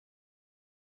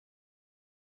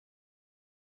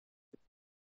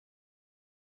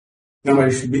 Now,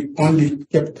 it should be only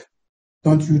kept.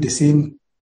 Don't use the same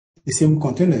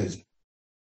containers,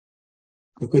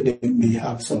 because they may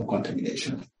have some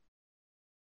contamination.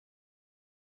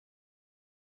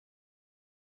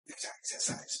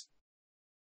 Exercise.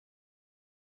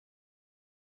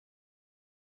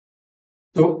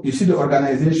 So you see the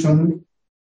organization,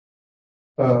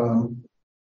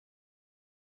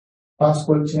 fast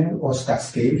cold chain or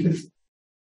cascade,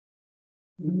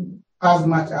 as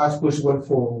much as possible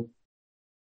for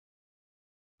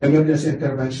emergency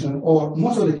intervention, or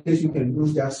most of the cases you can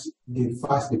use just the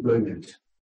fast deployment,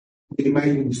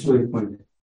 minimizing the storage point.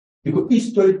 Because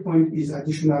each storage point is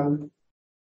additional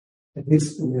at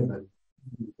least level.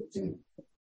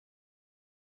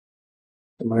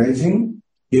 Summarizing,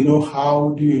 you know how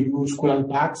do you use cold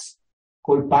packs?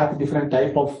 Cold pack, different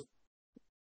type of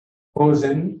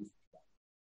frozen,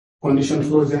 conditioned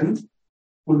frozen,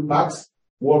 cool packs,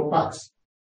 warm packs.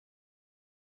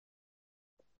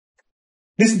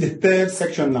 This is the third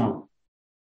section now.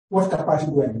 What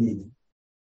capacity do I need?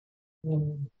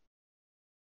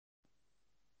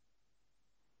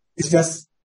 It's just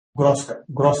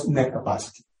gross net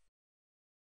capacity.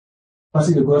 What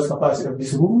is the gross capacity of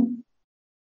this room?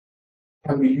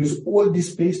 Can we use all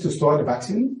this space to store the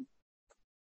vaccine?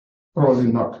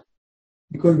 Probably not,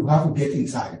 because you have to get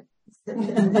inside. If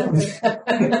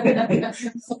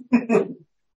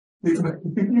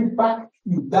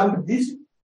you dump this,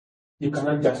 you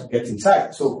cannot just get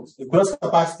inside. So the gross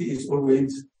capacity is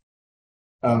always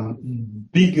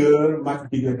bigger, much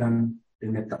bigger than the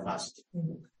net capacity.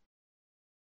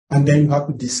 And then you have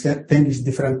to distinguish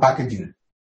different packaging.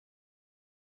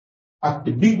 At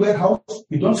the big warehouse,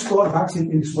 you don't store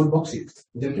vaccine in small boxes,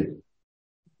 isn't it?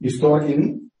 You store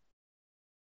in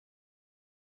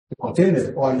the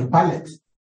container or in pallet.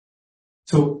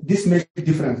 So this makes a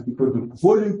difference, because the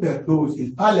volume per dose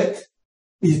in pallet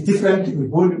is different to the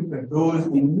volume per dose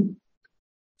in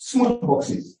small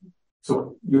boxes.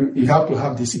 So you have to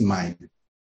have this in mind.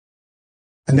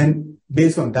 And then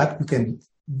based on that, you can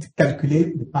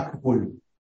calculate the pack volume.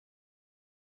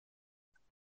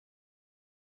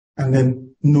 And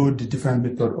then know the different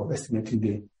method of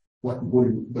estimating what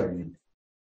volume do I need.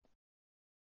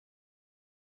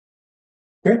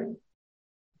 Okay?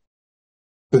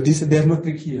 But there's no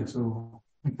trick here, so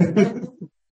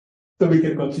so we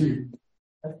can continue.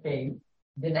 Okay.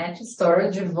 The net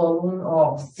storage volume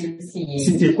of CCE.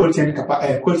 CT cold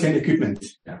chain equipment.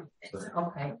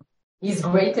 Okay. Is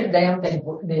greater than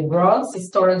the gross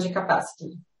storage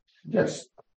capacity. Yes.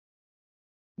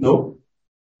 No.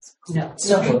 No.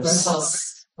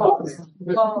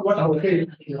 What I would say,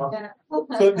 so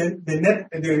the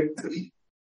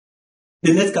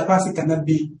net capacity cannot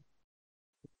be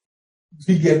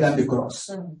bigger than the gross.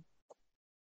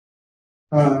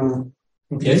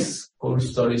 Yes, cold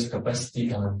storage capacity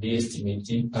cannot be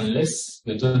estimated unless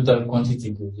the total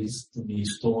quantity doses to be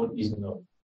stored is known.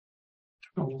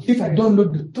 If I don't know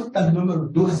the total number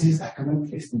of doses, I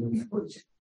cannot estimate the project.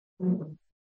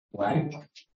 Why?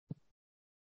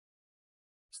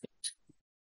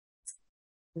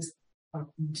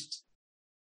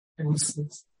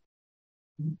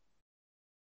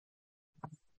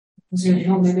 You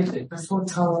know, maybe the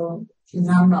total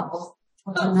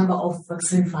number of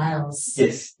vaccine files.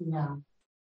 Yes. Yeah.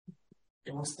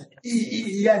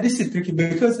 Yeah, this is tricky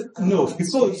because why? No, let's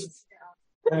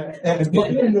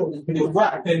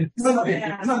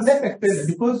explain it,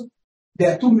 because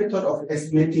there are two methods of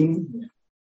estimating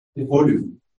the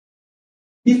volume.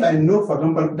 If I know, for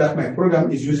example, that my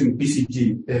program is using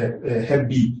BCG, Hep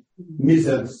B,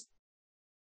 measles,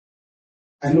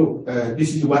 I know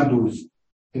this is 1 dose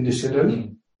in the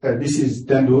children. This is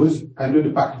 10 doses. I know the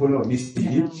packed volume of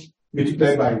BCG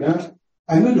multiplied by that.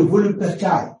 I know the volume per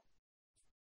child.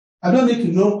 I don't need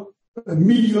to know 1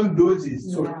 million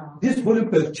doses. So this volume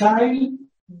per child,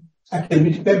 I can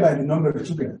multiply by the number of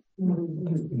children.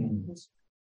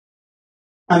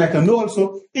 And I can know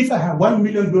also, if I have 1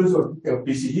 million doses of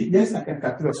BCG, yes, I can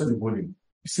calculate also the volume.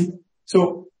 You see?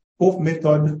 So both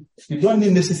methods, you don't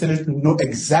need necessarily to know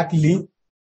exactly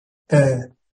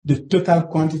the total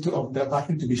quantity of the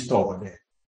vaccine to be stored there.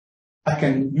 I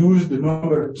can use the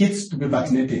number of kids to be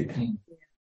vaccinated.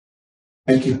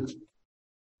 Thank you.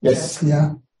 Yes,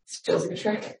 yeah. Still a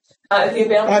trick. The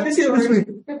available This is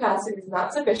capacity is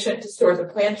not sufficient to store the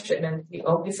planned shipment. The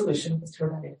only solution is to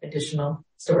provide additional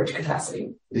storage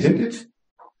capacity. Isn't it?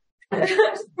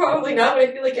 Probably not, but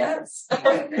I feel like yes.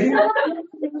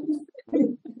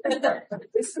 Is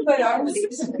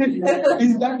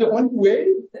that the only way?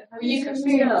 You can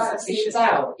figure these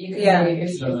out. You can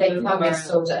if they can't be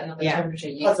stored at another temperature,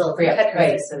 you can free up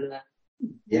space and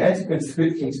Yes, you can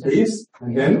split in space,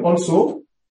 and then also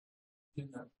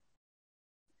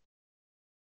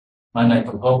And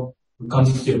how the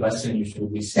quantity of vaccine you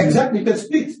should receive. exactly you can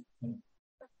split.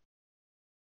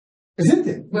 Isn't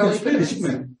it? You Well, can split the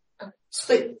shipment.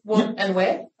 Split what and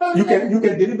where? You can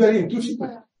deliver it in 2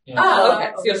 shipments. oh,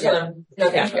 okay. So you'll them.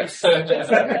 Okay.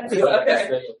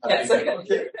 Okay. Yes.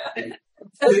 Okay.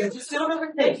 Just don't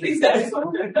overthink these guys.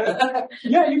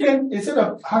 Yeah, you can, instead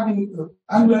of having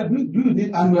annual, do you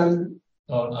need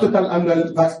total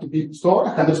annual vaccine to be stored?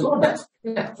 I can store that.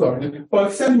 Yeah. Sorry. Or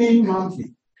send me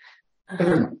monthly. I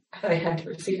had to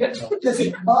receive it. Just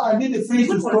say, I need a free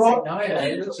to store.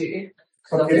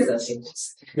 Okay.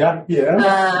 Yeah,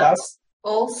 that's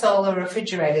All solar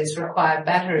refrigerators require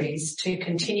batteries to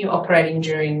continue operating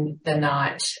during the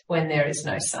night when there is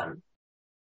no sun.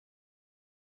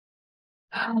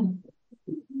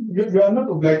 you are not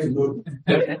obliged to do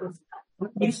it. No,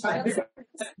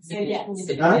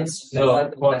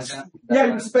 Yeah,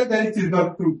 you expect that it is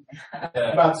not true.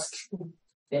 But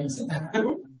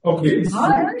okay.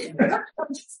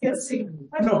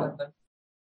 No.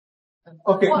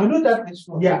 Okay, you know that,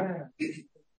 yeah.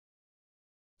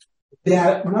 They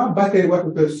are now battery what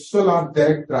we call solar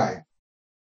direct drive,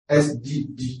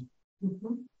 SDD.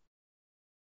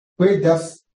 Where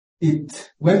does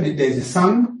it, when there is a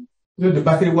sun, you know the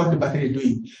battery, what the battery is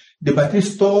doing? The battery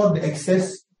stores the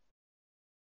excess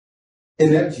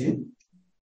energy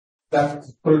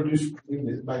that's produced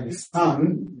by the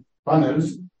sun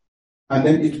panels, and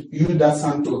then it uses that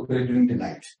sun to operate during the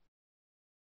night.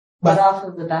 But off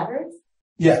of the batteries?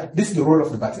 Yeah, this is the role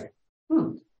of the battery.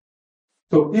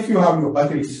 So if you have your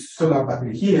battery, solar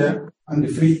battery here, and the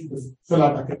fridge,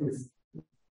 solar battery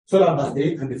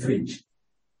and the fridge,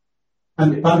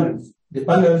 and the panels,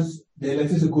 the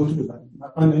electricity goes to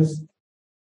the panels.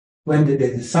 When there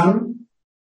is sun,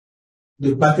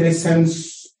 the battery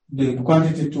sends the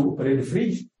quantity to operate the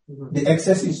fridge. The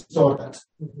excess is stored.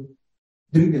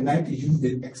 During the night, you use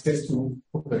the excess to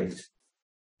operate.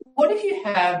 What if you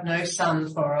have no sun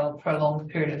for a prolonged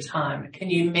period of time? Can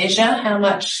you measure how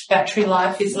much battery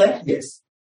life is left? Yes.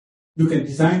 You can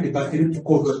design the battery to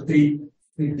cover 3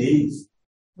 days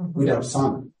without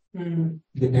sun.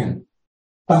 Depend.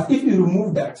 But if you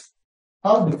remove that,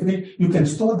 How the fridge, you can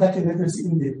store that electricity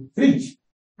in the fridge.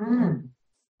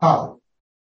 How?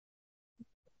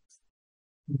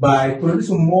 By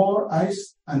producing more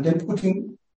ice and then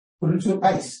producing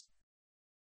ice.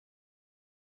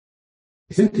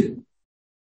 Isn't it?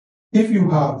 If you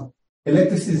have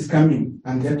electricity is coming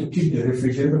and then to keep the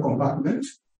refrigerator compartment,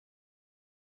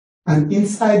 and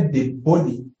inside the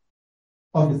body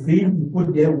of the fridge you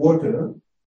put there water,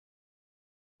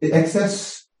 the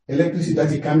excess electricity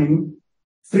that is coming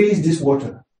freeze this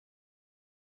water.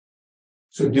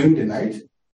 So during the night,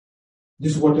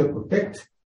 this water protect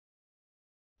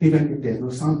even if there's no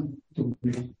sun to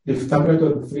breathe. The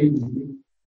temperature of the fridge will be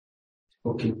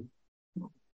okay.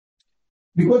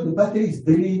 Because the battery is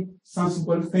very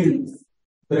sensible thing,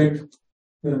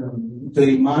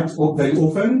 very much or very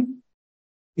often,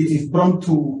 it is prone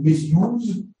to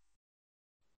misuse.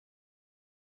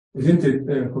 Isn't it?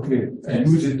 Okay, and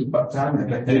use it to part-time.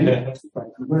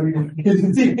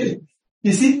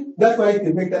 You see, that's why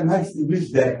they make that nice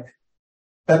English there.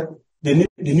 That the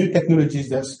new technology is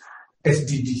just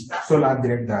SDD, solar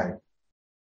direct drive,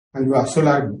 and you have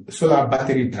solar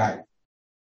battery drive.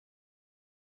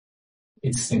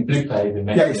 It simplifies the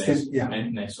maintenance, Yeah.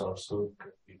 maintenance also.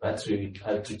 The battery, you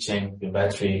have to change the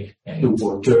battery and The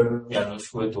water. you are not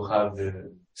sure to have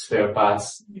the spare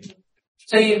parts.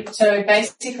 So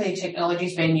basically technology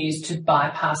has been used to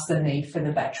bypass the need for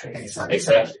the battery.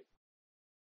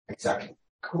 Exactly.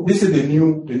 Cool. This is the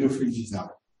new fridges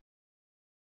now.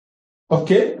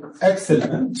 Okay,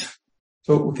 excellent.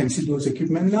 So we can see those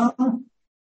equipment now.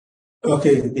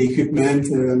 Okay, the equipment.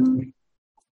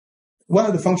 One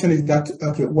of the functions is that,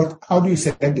 okay, how do you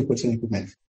select the coaching equipment?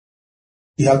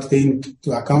 You have to take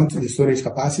into account the storage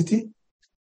capacity.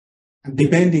 And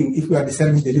depending, if you are the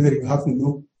service delivery, you have to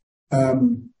know,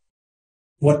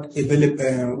 what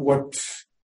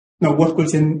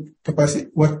coaching capacity,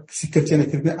 what coaching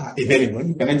equipment are available.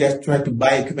 You cannot just try to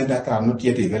buy equipment that are not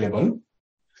yet available.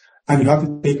 And you have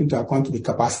to take into account the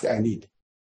capacity I need.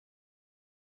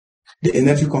 The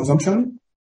energy consumption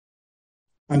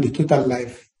and the total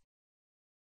life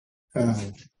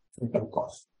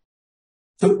cost.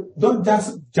 So don't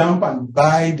just jump and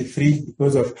buy the fridge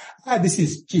because of, this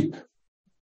is cheap.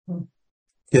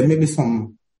 There may be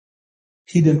some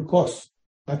hidden costs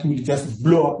that will just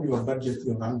blow up your budget,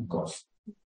 your running costs.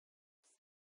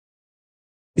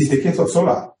 It's the case of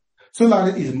solar. Solar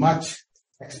is much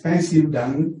expensive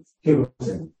than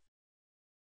kerosene.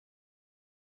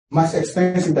 Much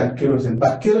expensive than kerosene,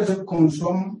 but kerosene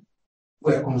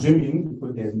we're consuming,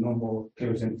 because there's no more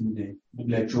kerosene in the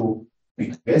electro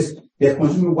request, they're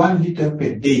consuming 1 liter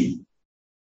per day,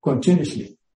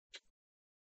 continuously.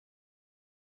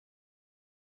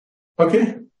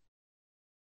 Okay?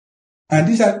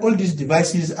 And all these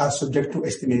devices are subject to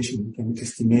estimation. You can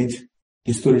estimate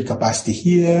the storage capacity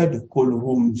here, the cold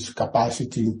room's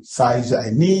capacity size I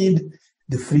need,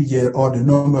 the freezer or the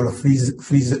number of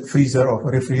freezer or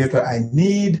refrigerator I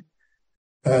need,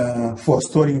 for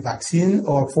storing vaccine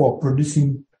or for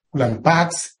producing coolant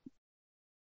packs,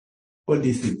 all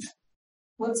these things.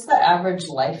 What's the average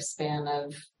lifespan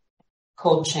of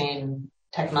cold chain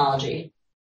technology?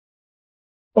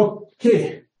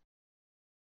 Okay.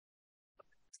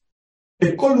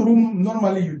 A cold room,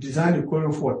 normally you design a cold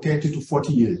room for 30 to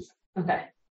 40 years. Okay.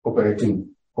 Operating.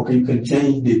 Okay, you can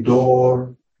change the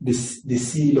door, the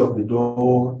seal of the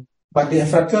door, but the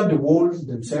infrastructure, the walls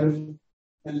themselves,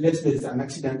 unless there's an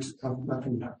accident,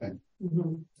 nothing will happen.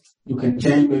 Mm-hmm. You can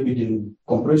change maybe the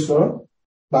compressor,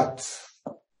 but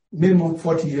minimum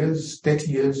 40 years,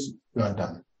 30 years, you are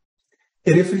done.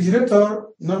 A refrigerator,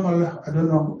 normally, I don't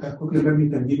know, quickly, maybe you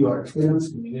can give your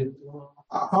experience.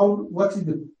 What is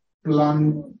the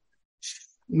plan,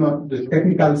 the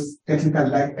technical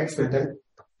like expected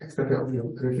of your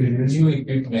refrigerator? New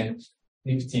equipment,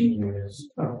 15 years.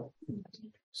 Oh.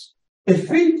 A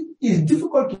fridge is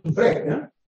difficult to break, huh?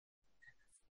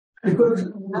 Because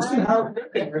you still have.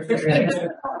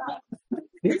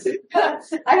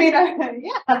 I mean,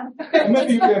 yeah.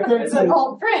 Maybe you are It's an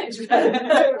old fridge. we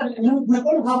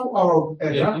all have our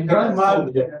grandma.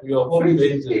 Your home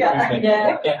based equipment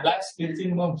Yeah. can last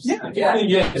 15 months. Yeah.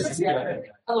 Yes. Yeah.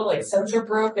 A little like sensor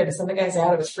broke and some of the guys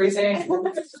out, it was freezing.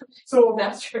 So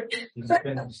That's true.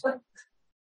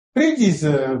 fridge is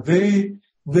a very,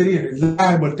 very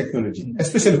reliable technology,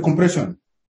 especially compression.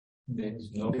 There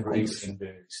is no breaks in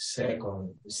the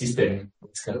second system.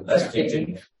 It's kind of last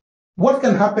 15. What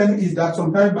can happen is that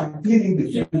sometimes by cleaning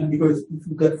the fridge, because if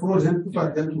you get frozen, people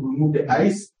are going to remove the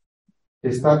ice,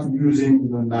 they start using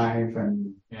knife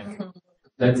and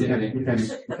That's you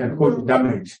it. can cause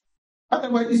damage.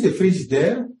 Otherwise, if the fridge is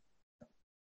there,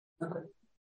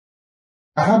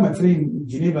 I have my friend in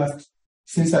Geneva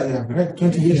since I have read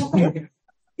 20 years.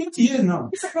 20 years now.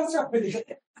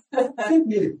 20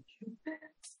 years.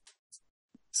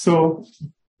 So,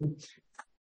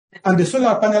 and the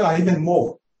solar panel are even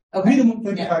more. Minimum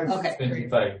 25. Yeah. Okay.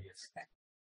 25 years.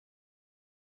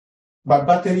 But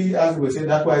battery, as we said,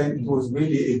 that's why it was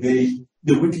really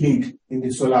the weak link in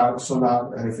the solar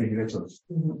refrigerators.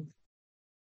 Mm-hmm.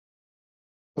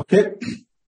 Okay.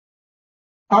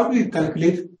 How do we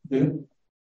calculate the,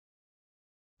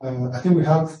 I think we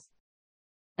have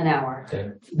An hour.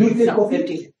 Okay. do we take No, coffee?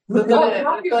 50. We've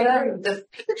got the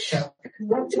picture.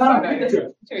 Oh,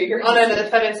 no, the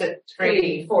photos at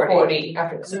 3:40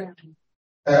 after the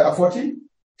A 40?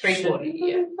 3:40,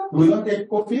 yeah. We don't take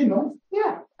coffee, no?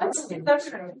 Yeah, that's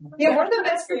right. Yeah, one of the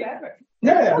best for ever.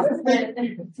 Yeah,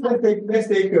 let's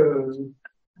take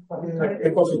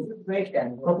a coffee. Break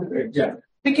then. Coffee break, yeah.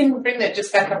 We can bring that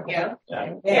just back up here.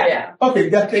 Yeah. Okay,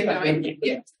 that's Keep it. going.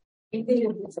 Yeah.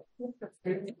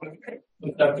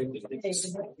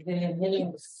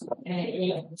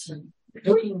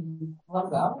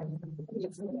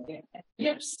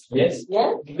 Yes.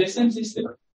 Yeah. The same system.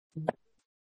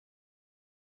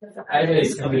 I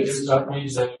raise the start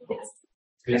user.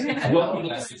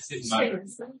 Working as a system,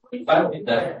 but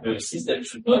the system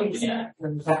should not be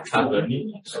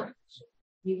covering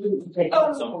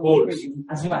some holes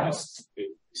must be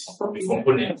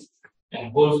components.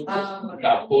 And holes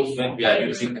are holes when we are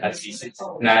using a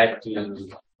knife to.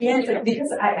 Yes,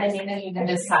 because I needed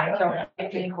the site or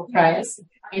clinical trials,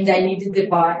 and I needed the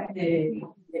bar,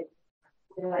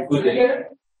 Good.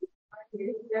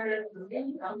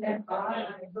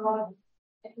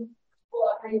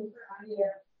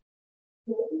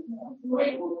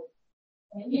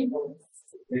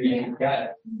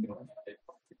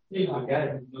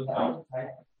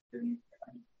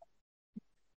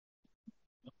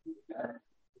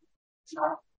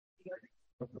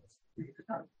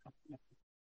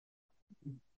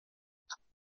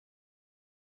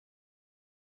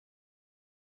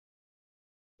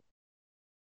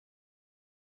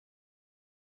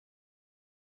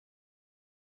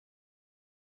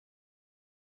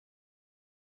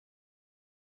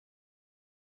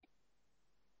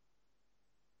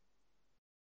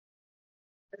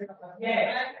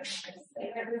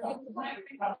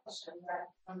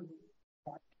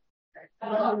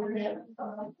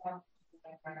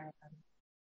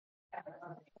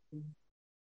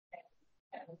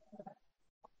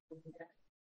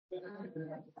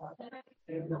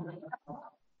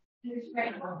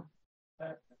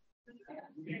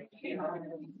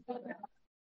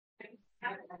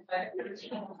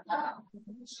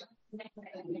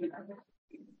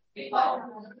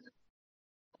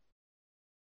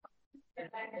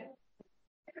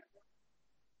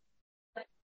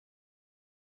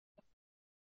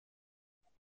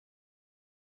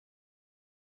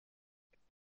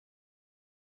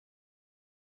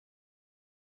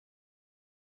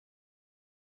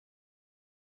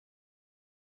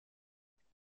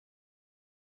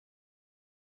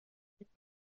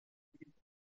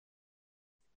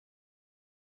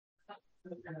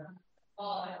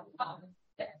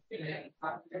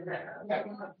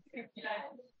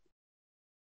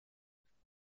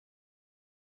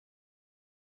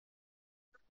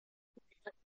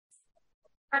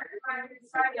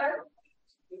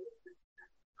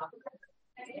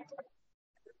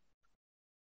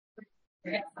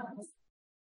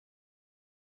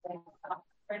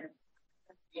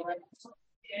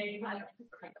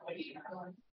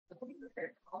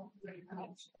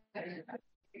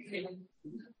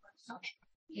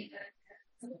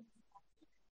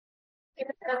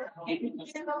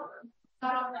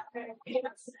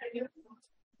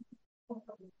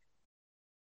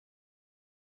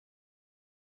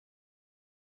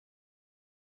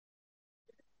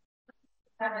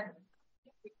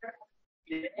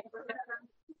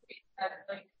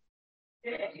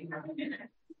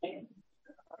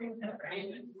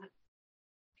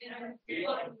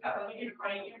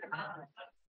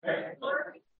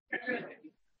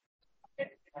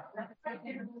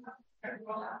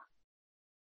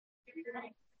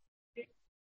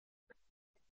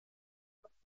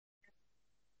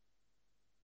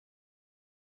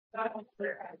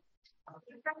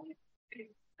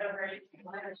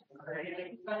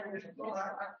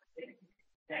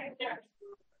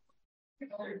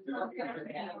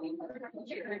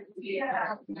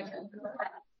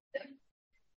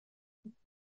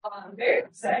 I'm very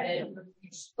excited.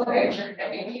 Okay,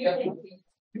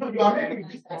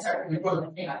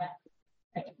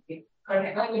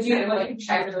 would you like to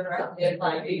check the directly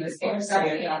apply these things?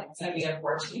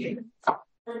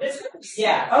 For this one?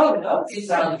 Yeah. Oh, no.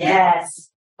 So, Yes.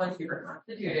 once you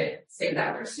reconstitute it, same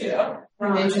numbers too.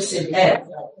 I'm interested. And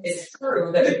it's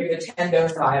true that if you have a 10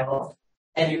 dose vial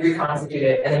and you reconstitute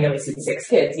it and then you only see 6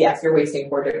 kids, yes, you're wasting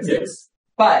 4 doses. Yes.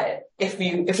 But if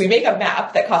we make a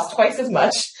map that costs twice as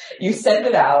much, you send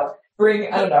it out, bring,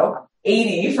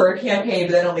 80 for a campaign,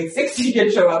 but then only 60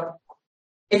 kids show up.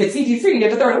 If it's CT3, you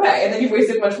have to throw it away, and then you've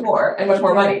wasted much more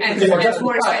money. And it's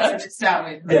more expensive to start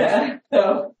with. Yeah.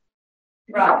 So,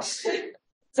 right.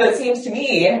 So it seems to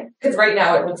me, because right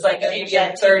now it looks like a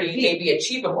BBM 30 may be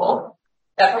achievable,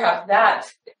 that perhaps that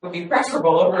would be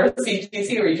preferable over a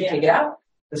CTC where you can take it out.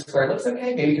 The square looks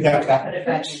okay, maybe you can put it back in the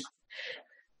fetch.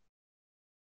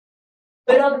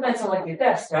 But it all depends on what you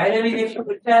test, right? I mean, if you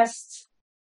would test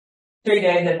 3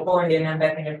 days at 40 and then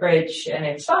back in the fridge and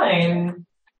it's fine.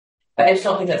 But I just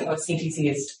don't think that's how CTC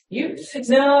is used.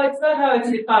 No, it's not how it's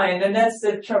defined, and that's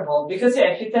the trouble. Because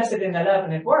yeah, if you test it in the lab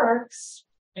and it works,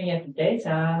 and you have the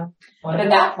data. But at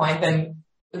that point, then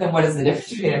what is the difference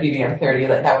between a BBM 30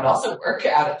 that would also work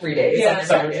out at 3 days? Yeah,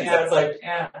 So it's like,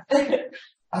 yeah.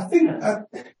 I think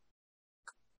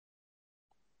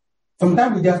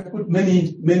sometimes we just put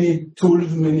many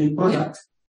tools, many products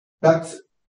that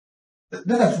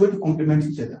are going to complement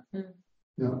each other. You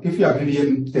know, if you are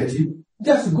VBM 30,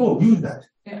 just go use that.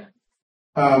 Yeah.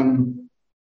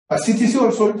 CTC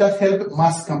also just help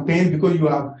mass campaign because you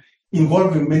are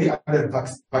involved in many other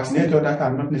vaccinators that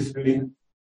are not necessarily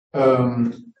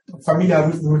familiar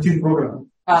with the routine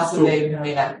program. so they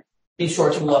may not be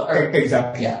sure to look. Or,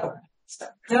 Exactly. yeah.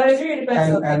 No, it really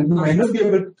depends on. And you might not be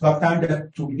able to have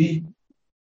time to be.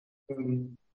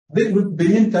 With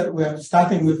Benin, we are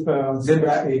starting with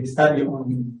Zebra a study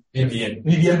on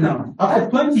VBM now. After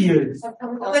 20 years.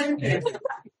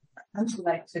 I'd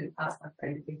like to ask my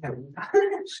friend if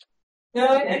No,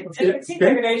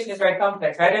 segregation is very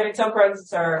complex, right? I mean, some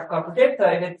processes are cooperative, so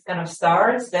if it kind of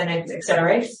starts, then it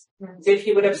accelerates. So if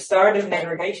you would have started an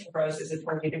aggregation process at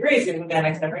 20 degrees, it would then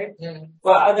accelerate.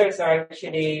 While others are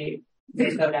actually, they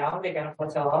slow down, they kind of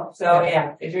plateau off. So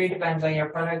yeah, it really depends on your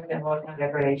product and what kind of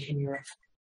aggregation you're.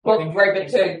 Well, right, but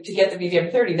to get the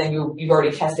BBM 30, then you've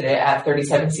already tested it at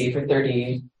 37C for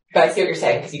 30. But I see what you're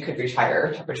saying, because you could reach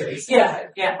higher temperatures. Yeah.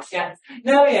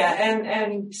 No, yeah,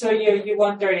 and so you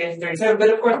want 30 and 37, but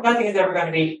of course nothing is ever going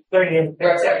to be 30 and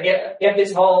 37. You have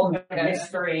this whole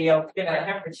history of different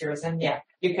temperatures, and yeah,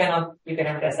 you can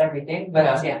never test everything,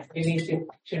 but yeah, you need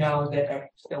to know that they're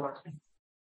still working.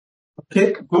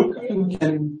 Okay, good. I think we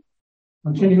can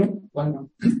continue.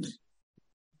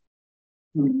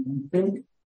 Okay.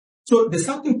 So the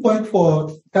starting point for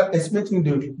estimating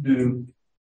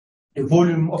the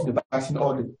volume of the vaccine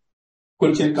or the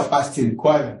cold chain capacity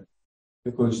required,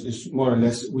 because it's more or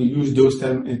less, we use those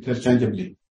terms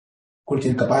interchangeably. Cold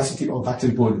chain capacity or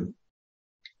vaccine volume.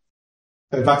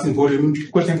 The vaccine volume,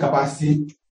 cold chain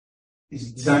capacity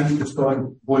is designed to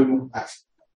store volume of vaccine.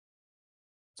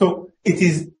 So it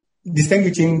is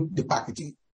distinguishing the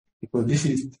packaging, because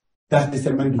that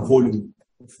determines the volume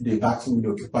of the vaccine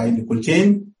will occupy in the cold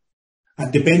chain.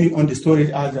 And depending on the storage,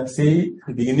 as I say at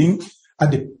the beginning,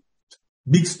 at the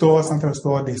big store, central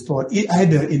store, they store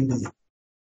either in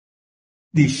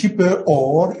the shipper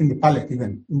or in the pallet,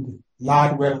 even in the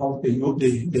large warehouse,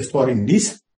 they store in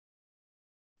this.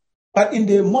 But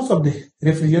in most of the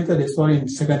refrigerator, they store in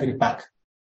secondary pack.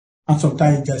 And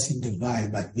sometimes just in the vial,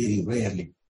 but very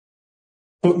rarely.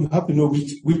 So you have to know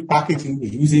which packaging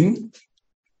you're using.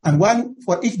 And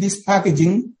for each this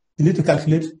packaging, you need to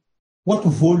calculate what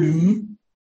volume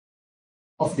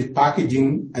of the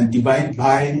packaging and divide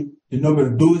by the number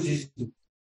of doses the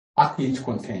package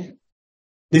contains.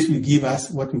 This will give us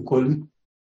what we call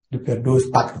the per dose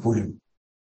packed volume.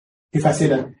 If I say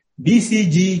that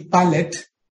BCG pallet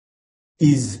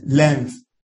is length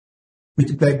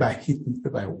multiplied by height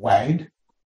multiplied by wide,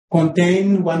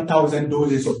 contain 1,000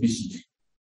 doses of BCG.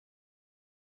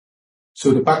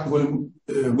 So the packed volume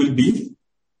will be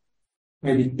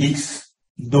maybe X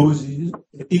doses,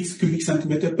 X cubic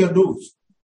centimeter per dose.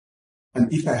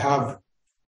 And if I have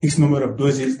X number of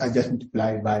doses, I just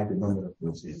multiply by the number of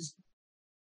doses.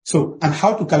 So, and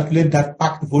how to calculate that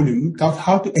packed volume,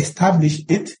 how to establish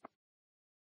it,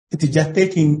 it is just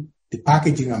taking the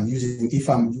packaging I'm using. If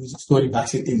I'm using storing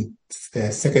vaccine in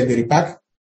secondary pack,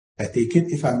 I take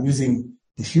it. If I'm using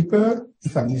the shipper,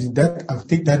 if I'm using that, I'll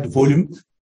take that volume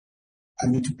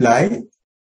and multiply.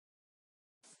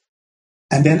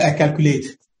 And then I calculate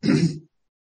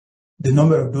the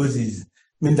number of doses,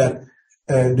 mean that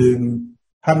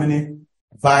how many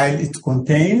vials it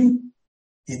contains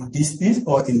in this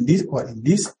or in this or in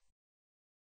this.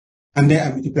 And then I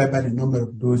multiply by the number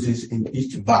of doses in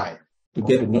each vial to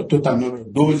get the total number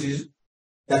of doses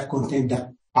that contain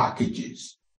the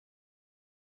packages.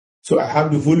 So I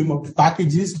have the volume of the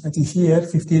packages that is here,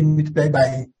 15 multiplied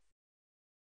by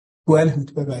 12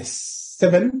 multiplied by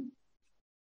 7.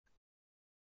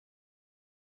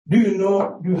 Do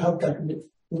you have calculated?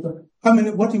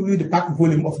 What will be the pack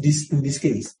volume of this in this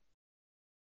case?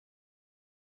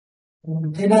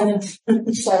 7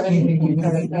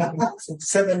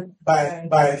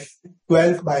 by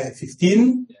 12 by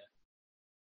 15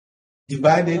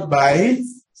 divided by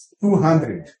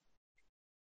 200.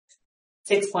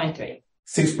 6.3.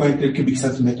 6.3 cubic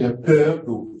centimeter per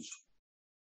dose.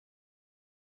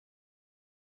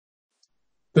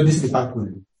 So this is the pack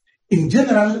volume. In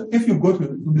general, if you go to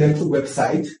the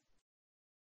website,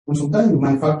 and sometimes the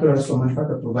manufacturers or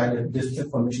manufacturer provided this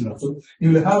information also,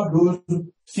 you will have those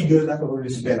figures that are already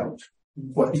spelled out.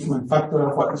 For each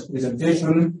manufacturer, for each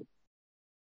presentation,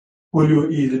 polio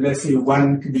is, let's say,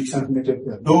 1 cubic centimeter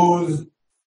per dose,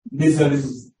 measles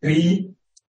is 3,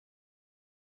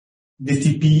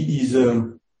 DTP is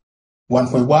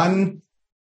 1.1,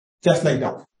 just like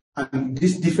that. And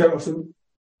this differs also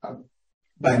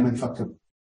by manufacturer.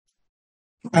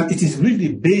 And it is really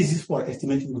the basis for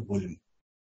estimating the volume.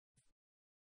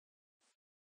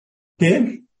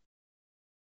 Okay?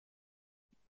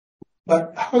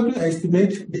 But how do I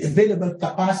estimate the available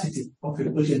capacity of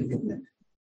a patient equipment?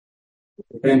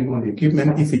 Depending on the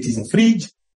equipment, if it is a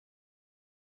fridge,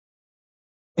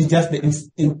 it's just the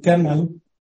internal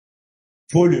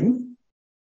volume,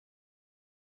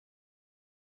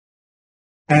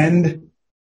 and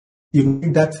you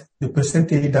make that the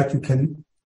percentage that you can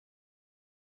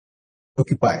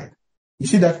occupy. You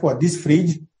see that for this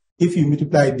fridge, if you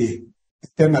multiply the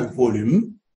internal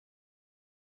volume,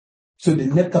 so the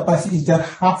net capacity is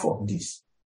just half of this.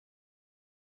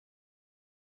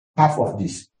 Half of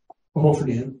this,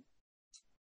 roughly.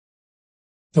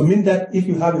 So mean that if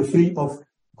you have a fridge of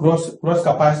gross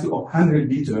capacity of 100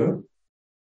 liter,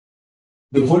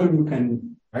 the volume you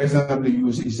can reasonably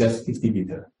use is just 50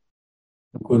 liter.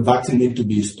 Because vaccine need to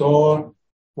be stored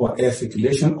for air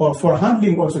circulation or for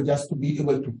handling also, just to be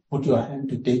able to put your hand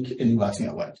to take any vaccine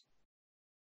away.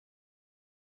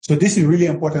 So this is really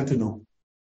important to know.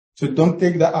 So don't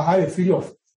take that I have a fridge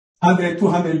of 100,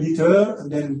 200 liter and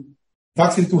then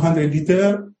vaccine 200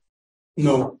 liter.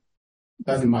 No,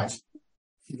 doesn't match.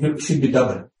 It should be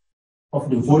double of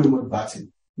the volume of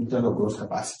vaccine in terms of gross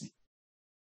capacity.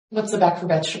 What's the back for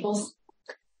vegetables?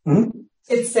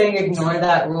 It's saying ignore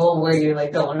that rule where you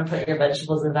like don't want to put your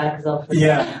vegetables in that because they'll forget.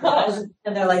 Yeah.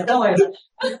 And they're like, don't worry.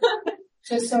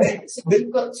 So sorry, so we've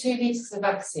got 2 litres of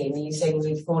vaccine and you say we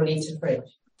need 4 litre fridge.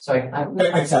 Sorry,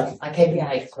 Exactly. I came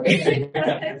behind.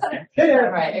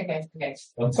 Right, okay.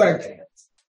 Correct.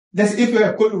 That's if you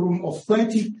have a cold room of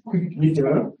 20 cubic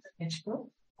meter,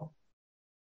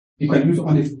 you can use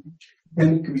only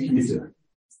 10 cubic meter.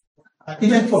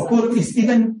 Even for cold room, it's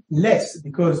even less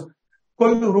because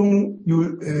cold room,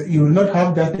 you will not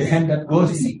have that the hand that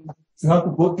goes in. You have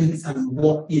to go in and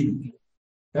walk in.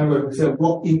 That's why we say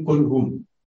walk in cold room.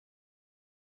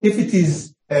 If it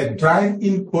is a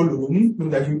drive-in cold room,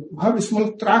 that you have a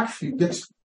small track, so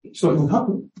you have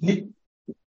to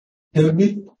there will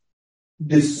be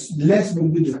this less will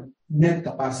be the net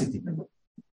capacity.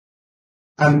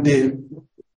 And the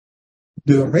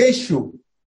ratio,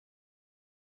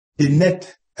 the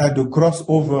net, the gross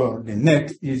over the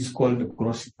net is called the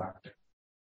gross factor.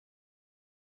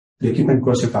 The equipment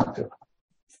gross factor.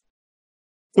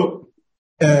 So,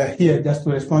 here, just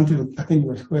to respond to, I think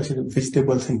your question, the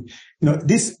vegetable thing.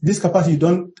 This capacity, you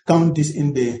don't count this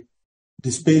in the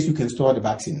space you can store the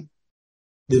vaccine.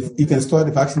 You can store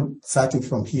the vaccine starting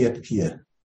from here to here.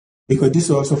 Because this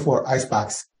is also for ice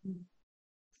packs.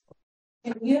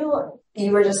 You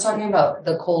were just talking about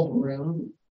the cold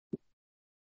room.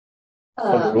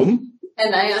 Cold room?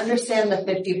 And I understand the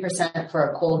 50% for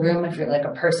a cold room if you're like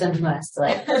a person who has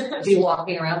to be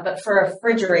walking around. But for a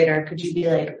refrigerator, could you be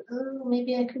like, oh,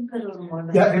 maybe I could put a little more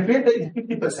than Yeah, refrigerator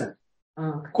is 50%.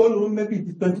 Oh. Cold room maybe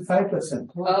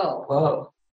 25%.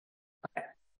 Whoa. Okay.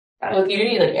 Well, you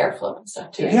need like airflow and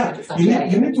stuff too. Yeah,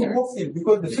 you need to walk in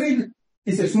because the fridge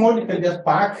is a small, you can just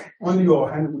pack, only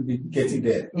your hand will be getting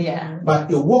there. Yeah.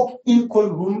 But a walk-in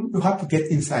cold room, you have to get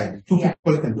inside. Two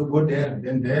people can go there and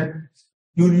then there.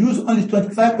 You use only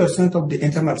 25% of the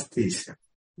internal space.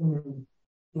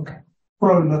 Okay.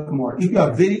 Probably not more. If you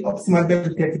are very optimal,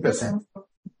 maybe 30%.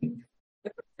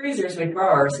 Freezers with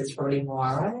drawers is probably more,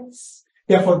 right?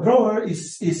 Yeah, for drawer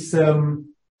is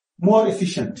more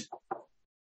efficient.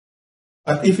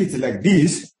 But if it's like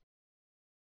this,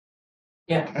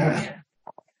 Yeah.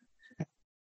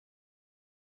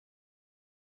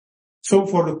 So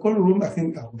for the cold room,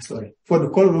 for the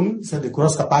cold room, so the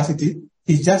gross capacity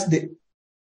is just the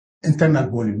internal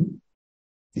volume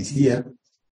is here.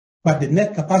 But the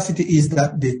net capacity is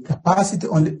that the capacity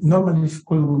only, normally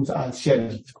cold rooms are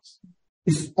shelves.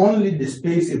 It's only the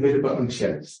space available on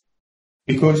shelves.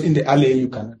 Because in the alley, you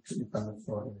cannot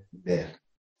store it there.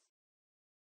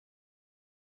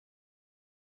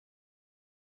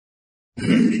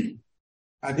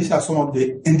 And these are some of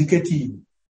the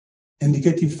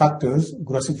indicative factors,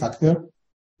 grossing factor.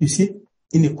 You see,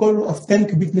 in a cold room of 10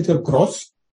 cubic meter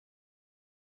gross,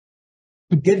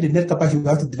 to get the net capacity, you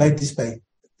have to divide this by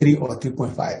 3 or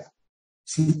 3.5.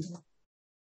 See?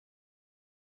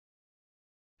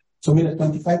 So we have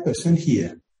 25%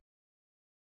 here.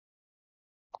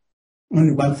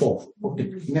 Only 1/4 of the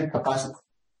net capacity.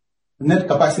 The net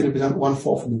capacity represents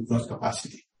 1/4 of the gross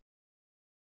capacity.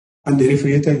 And the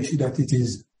refrigerator, you see that it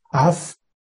is half.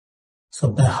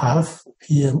 So by half,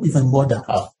 here even more than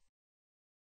half.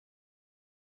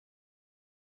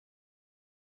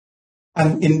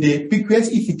 And in the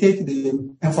PQS, if you take the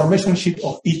information sheet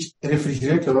of each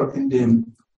refrigerator in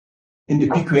the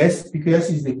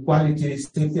PQS is the quality,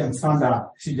 safety, and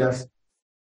standard. It's just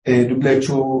a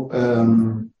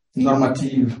WHO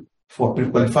normative for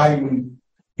pre-qualifying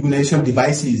immunization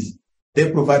devices. They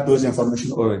provide those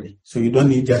information already. So you don't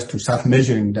need just to start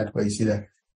measuring that way. You see that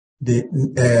the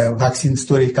vaccine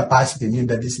storage capacity means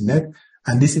that this is net,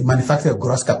 and this is manufacturer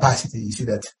gross capacity. You see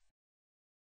that.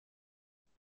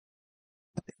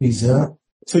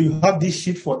 So you have this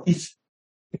sheet for each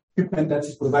equipment that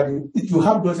is provided. You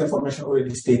have those information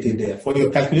already stated there. For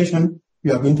your calculation,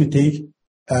 you are going to take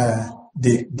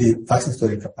the vaccine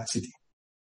storage capacity.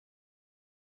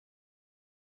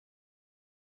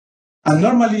 And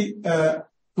normally, to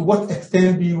what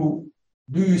extent do you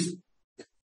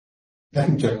let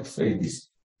me just say this.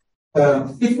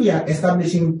 If we are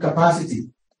establishing capacity,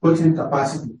 protein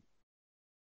capacity,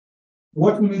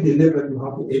 what will be the level you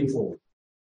have to aim for?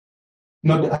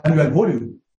 Not the annual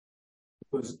volume,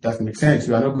 because it doesn't make sense.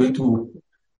 You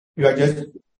are just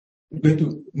going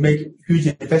to make huge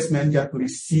investment just to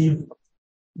receive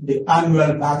the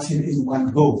annual vaccine in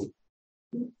one go.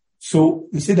 So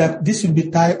you see that this will be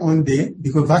tied on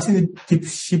because vaccine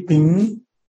keeps shipping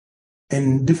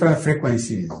in different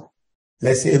frequencies.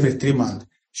 Let's say every 3 months.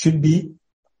 Should be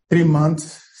 3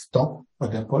 months stock, for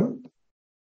example,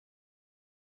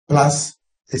 plus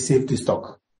a safety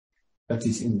stock that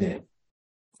is in there.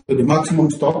 So the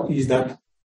maximum stock is that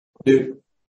the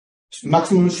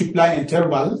maximum supply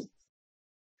interval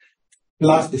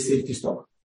plus the safety stock.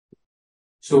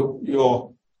 So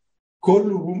your cold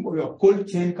room or your cold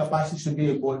chain capacity should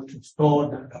be able to store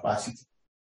that capacity,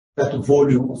 that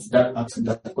volume of that vaccine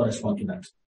that corresponds to that.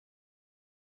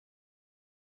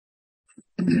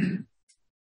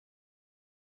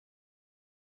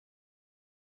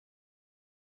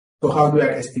 So how do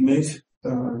I estimate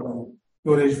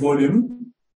storage volume?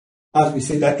 As we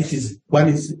say that it is one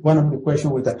of the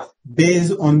questions with that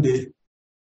based on the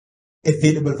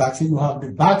available vaccine, you have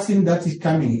the vaccine that is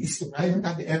coming, it's arriving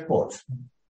at the airport.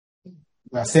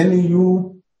 We are sending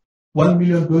you 1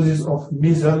 million doses of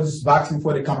measles vaccine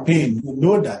for the campaign. You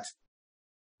know that.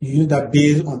 You use that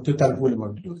based on total volume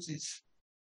of doses.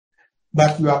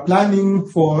 But you are planning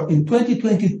for, in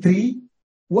 2023,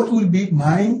 what will be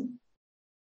my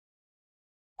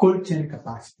cold chain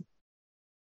capacity?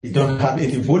 You don't have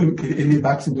any volume, any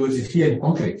vaccine doses here in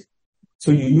concrete.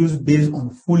 So you use based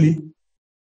on full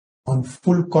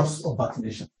course of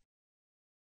vaccination.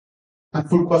 And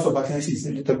full course of vaccination is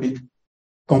a little bit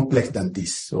complex than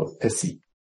this. So let's see.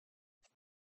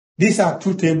 These are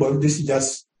two tables. This is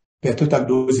just the total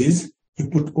doses.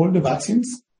 You put all the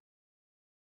vaccines.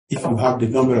 If you have the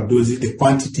number of doses, the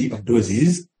quantity of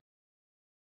doses,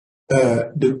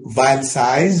 the vial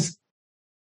size,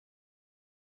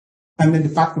 and then the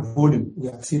fact of volume. We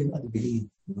have seen at the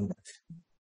beginning. You know that.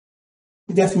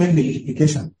 You just make the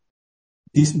multiplication.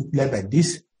 This multiplied by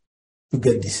this to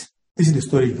get this. This is the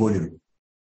storage volume.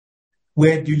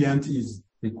 Where diluent is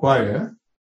required.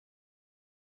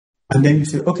 And then you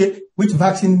say, okay, which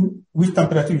vaccine, which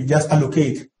temperature you just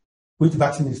allocate, which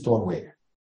vaccine is stored where.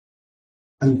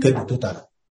 And you get the total.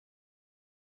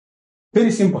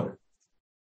 Very simple.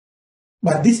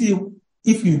 But this is,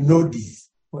 if you know this,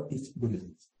 what is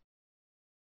diluent?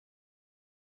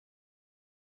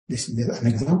 This is an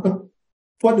example.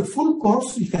 For the full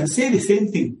course, you can say the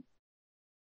same thing.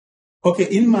 Okay,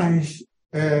 in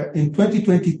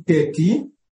 2020-30,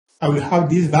 I will have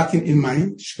this vaccine in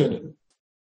my schedule.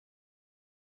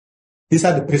 These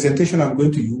are the presentation I'm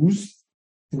going to use.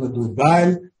 The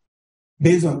vial,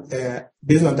 based on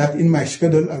that, in my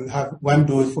schedule, I will have 1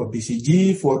 dose for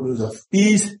BCG, 4 doses of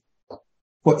peas.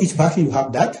 For each vaccine, you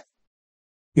have that.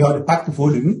 You have the packed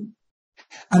volume,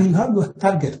 and you have your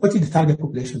target. What is the target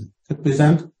population?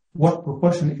 Represent what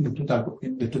proportion in the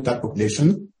total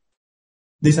population.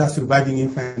 This are surviving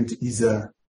infant is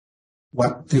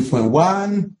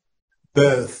 3.1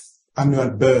 annual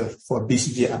birth for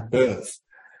BCG at birth.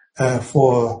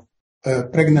 For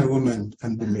pregnant women,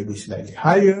 and maybe slightly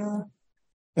higher.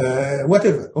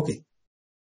 Whatever. Okay.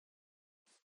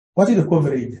 What is the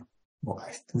coverage? Well,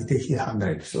 we take here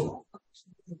 100, so of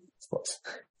course.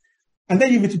 And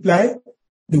then you multiply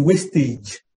the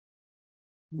wastage.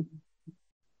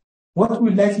 What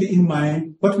will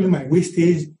my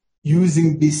wastage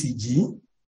using BCG?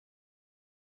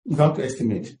 You have to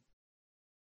estimate.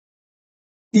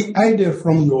 Either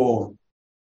from your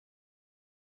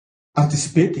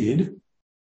anticipated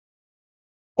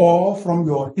or from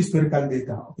your historical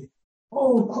data. Okay.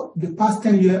 Oh, the past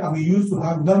 10 years,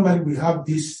 normally we have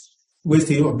this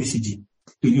wastage of BCG.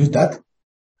 You use that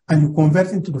and you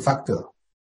convert into the factor.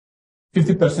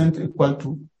 50% equal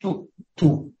to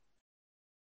 2.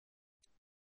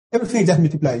 Everything just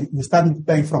multiply. You start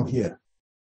multiplying from here.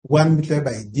 1 multiplied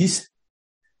by this,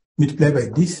 multiplied by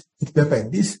this, multiplied by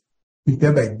this,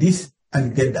 multiplied by this, and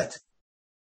you get that.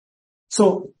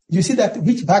 So you see that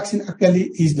which vaccine actually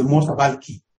is the most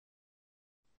bulky.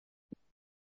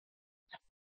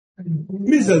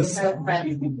 Measles. And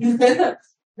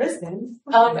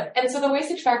so the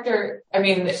wastage factor, I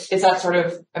mean, is that sort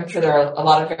of, I'm sure there are a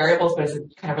lot of variables, but is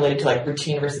it kind of related to like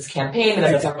routine versus campaign, and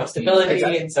then it's about stability,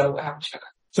 exactly. And so how much?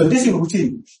 So this is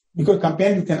routine, because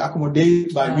campaign you can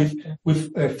accommodate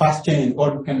with fast chain,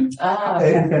 or you can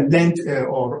length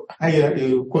or higher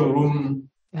cold room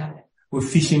with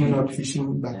fishing, not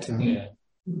fishing, but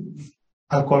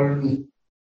alcohol.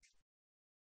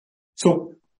 So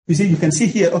you see, you can see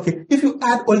here, okay, if you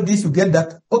add all this, you get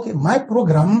that, okay, my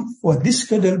program for this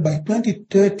schedule by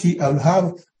 2030, I will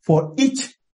have for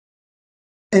each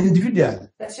individual.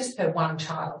 That's just per one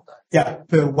child. Yeah,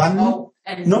 per one,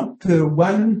 per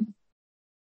one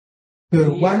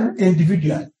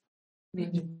individual.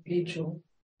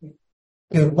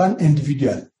 Per one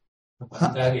individual.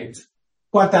 Target.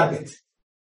 What target?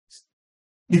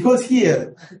 Because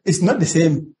here, it's not the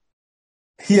same.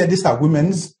 Here, these are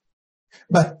women's.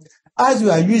 But as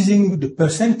you are using the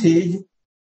percentage,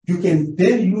 you can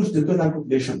then use the total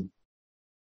population.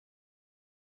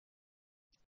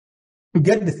 To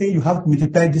get the thing, you have to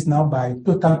multiply this now by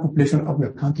total population of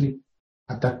your country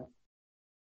at that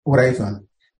horizon.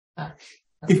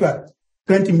 If you are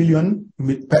 20 million,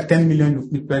 10 million, you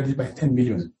multiply this by 10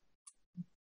 million.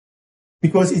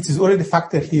 Because it is already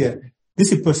factored here.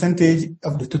 This is percentage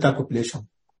of the total population.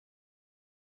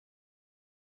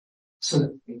 So,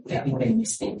 I think I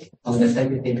mistake. On the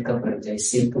targeted coverage, I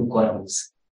see 2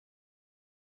 columns.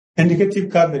 Indicative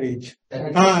coverage.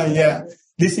 Yeah.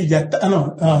 This is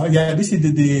this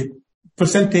is the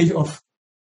percentage of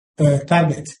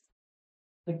target.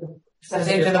 Like the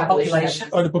percentage of the population.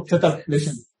 Or the total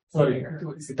population. Sorry,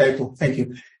 it's a typo. Thank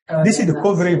you. This is the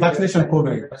coverage, vaccination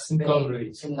coverage.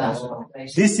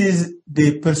 This is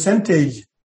the percentage.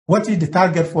 What is the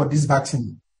target for this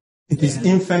vaccine? It is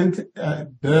infant,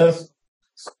 birth.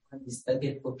 This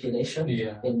target population.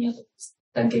 Yeah. Then you have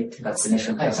target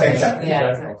vaccination.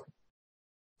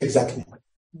 Exactly.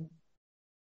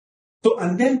 So,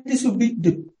 and then this will be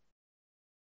the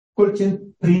cold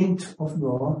chain footprint of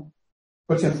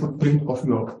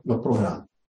your program.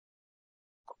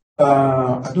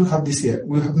 I don't have this here.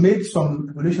 We have made some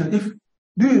evaluation.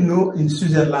 Do you know in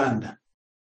Switzerland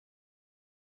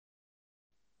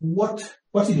what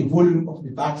is the volume of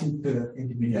the vaccine per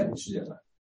individual in Switzerland?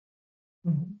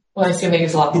 Well, I assume they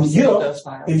use a lot more those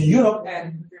files. In Europe,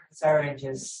 and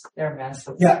syringes, they're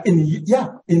massive. Yeah,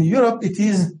 in Europe it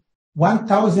is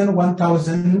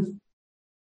 1,000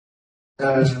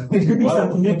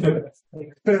 centimeters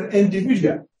per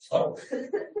individual.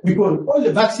 Because all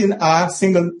the vaccines are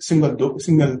single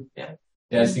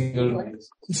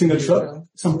shot.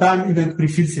 Sometimes even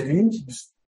pre-filled syringe.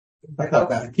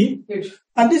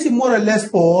 And this is more or less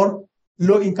for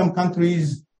low-income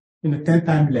countries, 10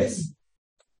 times less.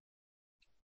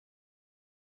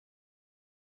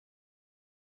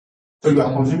 So you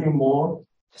are consuming more.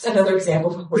 Just another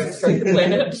example of where it's the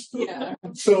planet.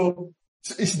 So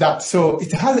it's that. So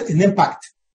it has an impact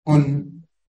on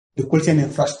the cold chain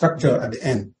infrastructure at the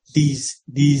end.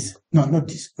 Not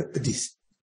these, but this.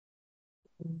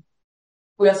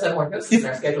 We also have more doses in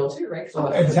our schedule too, right? So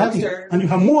Exactly. And you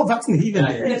have more vaccine even.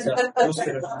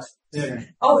 Yeah.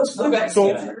 Oh, it's flu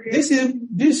vaccine. So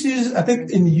this is I think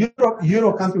in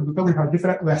Euro countries, because we have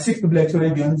we have 6 WHO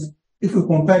regions. If we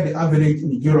compare the average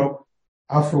in Europe,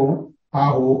 Afro,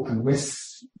 PAHO, and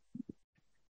West,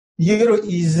 Euro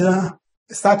is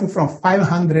starting from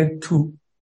 500 to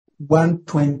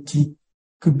 120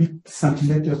 cubic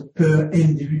centimeters per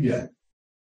individual.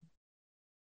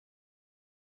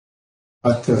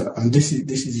 But and this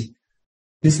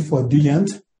is for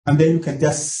diluent, and then you can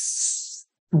just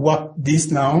swap this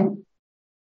now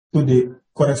to the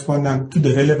correspondent to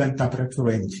the relevant temperature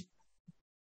range.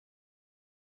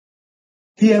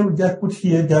 Here we just put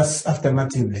here just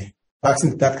alternatively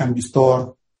vaccines that can be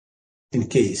stored in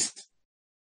case.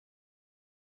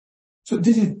 So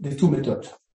this is the two methods.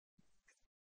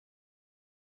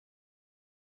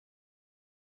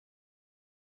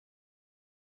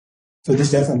 So this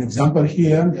is just an example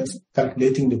here, just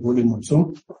calculating the volume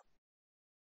also.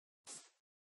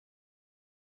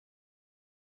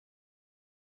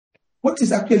 What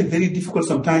is actually very difficult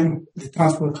sometimes, the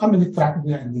transport, how many tracks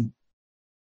do I need?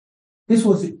 This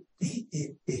was a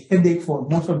headache for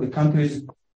most of the countries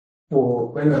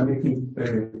for when we are making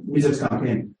measles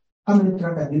campaign. How many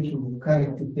tracks I need to carry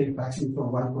to take vaccine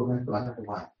from one province to another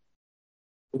one?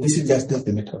 So this is just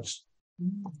the methods.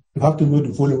 You have to know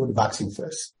the volume of the vaccine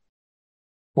first.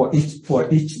 For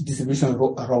each distribution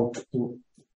route to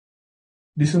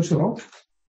distribution route.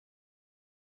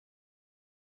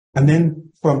 And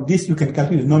then from this, you can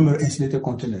calculate the number of insulated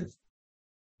containers,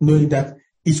 knowing that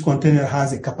each container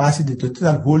has a capacity, the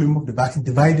total volume of the vaccine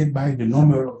divided by the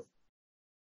number of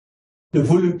the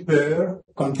volume per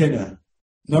container.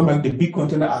 Normally, the big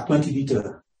container are 20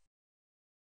 liters,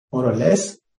 more or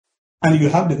less, and you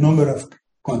have the number of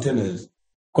containers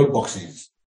called boxes.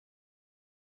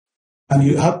 And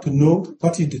you have to know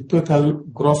what is the total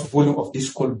gross volume of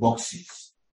these cold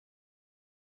boxes.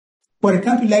 For a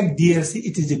country like DRC,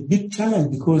 it is a big challenge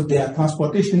because their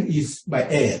transportation is by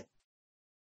air.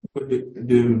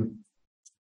 The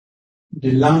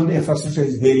land infrastructure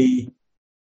is very,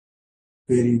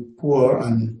 very poor,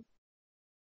 and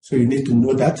so you need to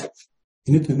know that.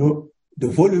 You need to know the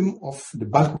volume of the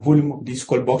bulk volume of these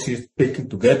cold boxes taken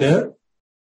together,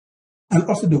 and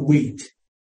also the weight.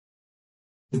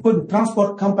 Because the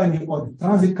transport company or the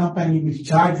transit company will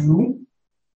charge you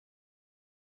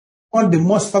on the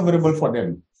most favorable for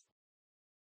them.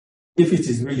 If it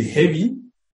is really heavy,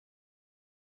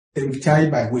 they will charge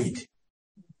by weight.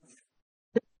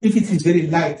 If it is very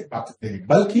light but very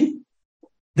bulky,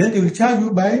 then they will charge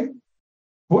you by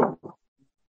volume.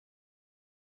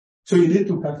 So you need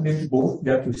to calculate both.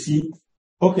 You have to see,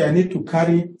 okay, I need to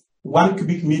carry 1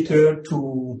 cubic meter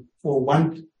for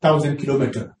 1,000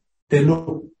 kilometers. They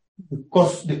know the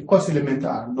cost elements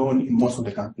are known in most of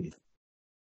the countries.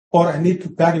 Or I need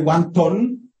to carry 1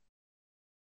 ton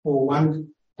for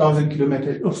 1,000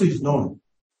 kilometers. Also is known.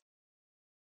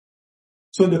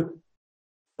 So the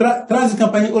transit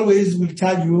company always will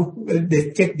charge you. Well,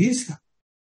 they check this.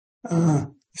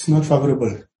 It's not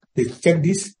favorable. They check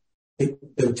this. They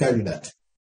will charge you that.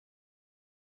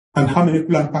 And how many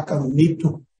people and packer will need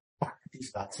to pack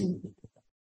this vaccine?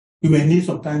 You may need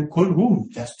sometimes cold room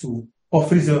or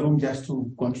freezer room just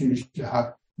to continue to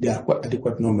have the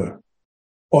adequate number.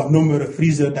 Or number of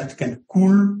freezer that can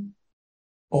cool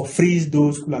or freeze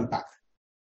those cool and pack.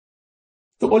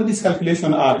 So all these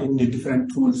calculations are in the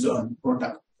different tools on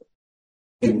product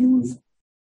they use.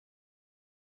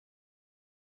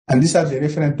 And these are the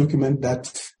reference document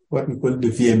that what we call the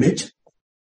VMH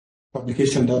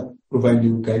publication that provide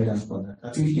you guidance for that.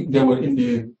 I think they were in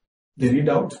the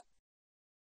readout.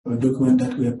 A document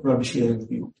that we have probably shared with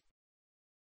you.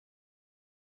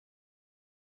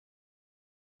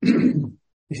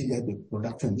 This is like the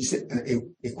production. This is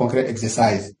a concrete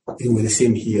exercise. It was the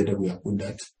same here that we have put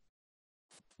that.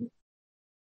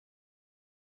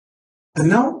 And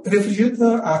now refrigerators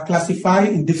are classified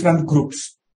in different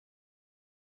groups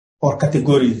or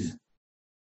categories.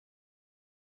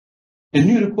 The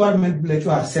new requirement WHO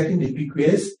has set in the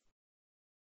PQS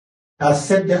has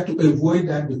set that to avoid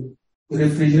that the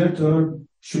refrigerator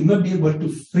should not be able to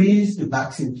freeze the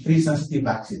vaccine, freeze sensitive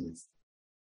vaccines.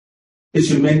 It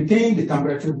should maintain the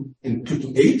temperature in 2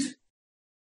 to 8,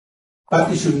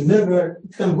 but it should never,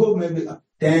 it can go maybe up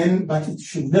 10, but it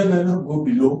should never go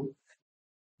below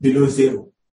 0.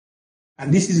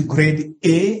 And this is grade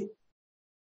A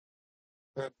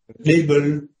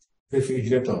label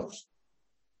refrigerators.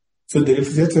 So the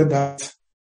refrigerator that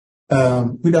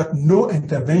without no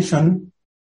intervention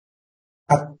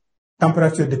at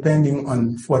temperature depending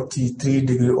on 43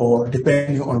 degrees or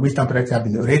depending on which temperature have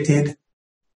been rated,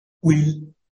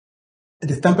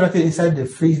 the temperature inside the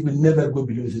fridge will never go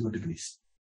below 0 degrees.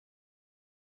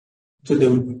 So they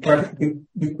will be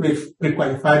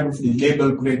pre-qualified with the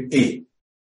label grade A.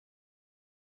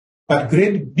 But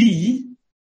grade B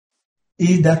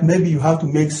is that maybe you have to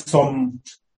make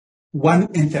one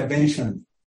intervention.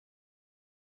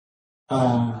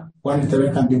 One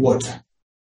intervention can be water.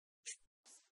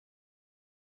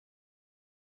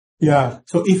 Yeah.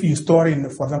 So if you store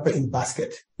for example, in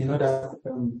basket, you know that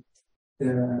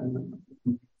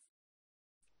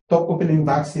top opening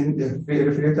vaccine, the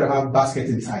refrigerator have basket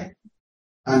inside.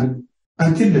 And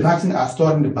until the vaccines are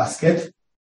stored in the basket,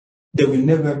 they will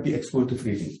never be exposed to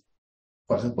freezing,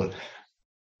 for example,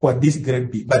 for this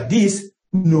grade B. But this,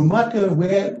 no matter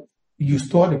where you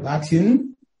store the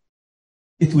vaccine,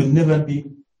 it will never be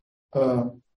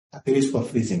at risk for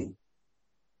freezing.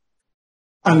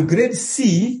 And grade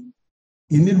C,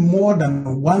 you need more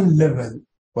than one level.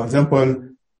 For example,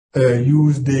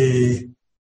 use the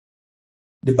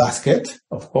basket,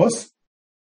 of course,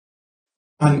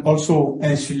 and also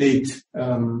insulate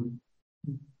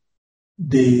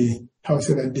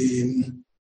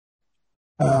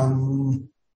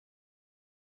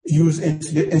use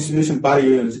insulation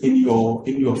barriers in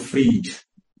your fridge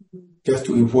just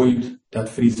to avoid that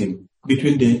freezing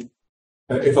between the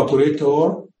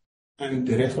evaporator and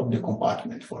the rest of the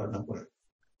compartment, for example.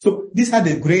 So these are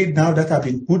the grades now that have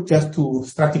been put just to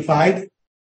stratify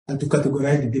and to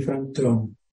categorize the different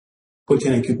cold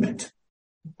chain equipment.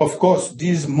 Of course,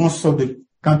 most of the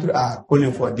countries are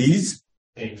calling for these.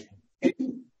 And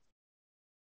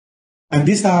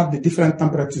these are the different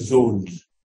temperature zones.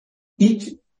 Each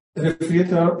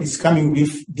refrigerator is coming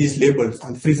with these labels,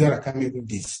 and freezer are coming with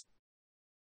this.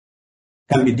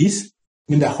 Can be this,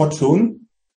 in the hot zone,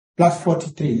 plus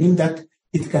 43, mean that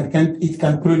it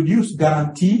can produce,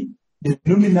 guarantee the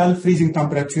nominal freezing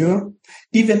temperature,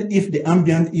 even if the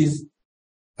ambient is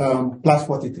plus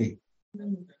 43.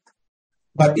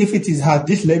 But if it has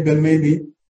this label, maybe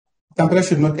temperature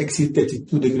should not exceed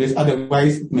 32 degrees.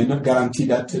 Otherwise, it may not guarantee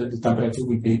that the temperature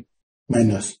will be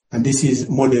minus. And this is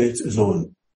moderate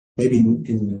zone. Maybe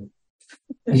in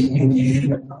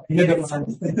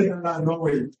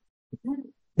Norway.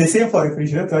 The same for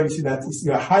refrigerator, you see that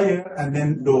you are higher and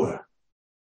then lower.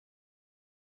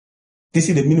 This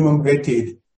is the minimum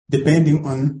rated, depending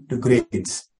on the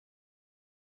grades.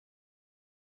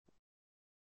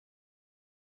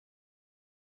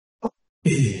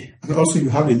 And also you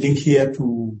have a link here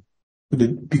to the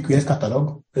BQS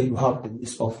catalog, where you have the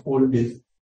list of all the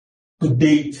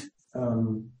to-date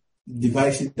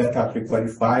devices that are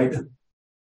pre-qualified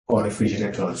for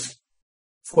refrigerators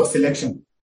for selection.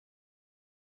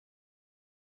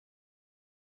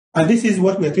 And this is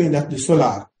what we're doing, that the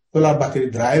solar battery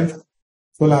drive,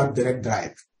 solar direct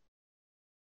drive.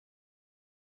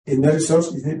 In the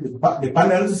resource, the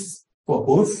panels for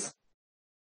both.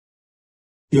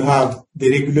 You have the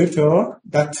regulator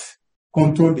that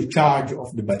control the charge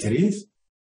of the batteries,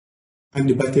 and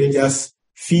the battery just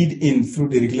feed in through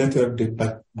the regulator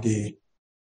the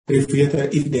refrigerator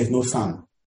if there's no sun.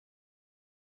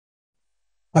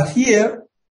 But here,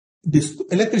 the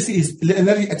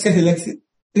excess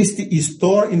electricity is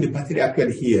stored in the battery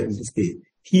actually here in this case.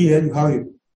 Here you have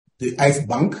the ice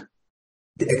bank.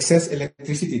 The excess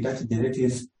electricity that is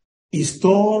generated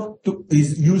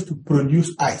is used to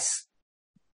produce ice.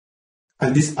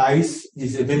 And this ice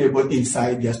is available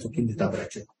inside just to keep the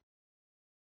temperature.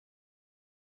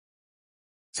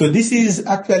 So this is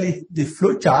actually the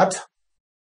flow chart.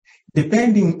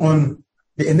 Depending on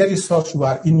the energy source you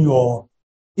are in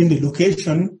the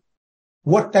location,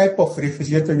 what type of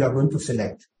refrigerator you are going to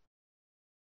select.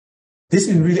 This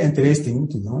is really interesting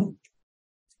to know.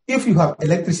 If you have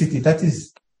electricity that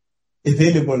is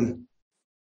available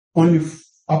only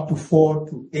up to 4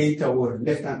 to 8 hours,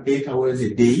 less than 8 hours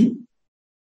a day,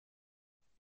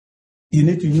 you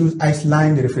need to use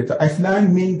ice-lined refrigerator.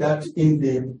 Ice-lined means that in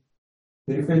the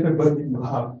refrigerator body you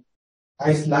have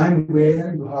ice-lined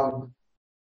where you have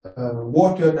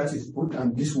water that is put,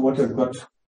 and this water got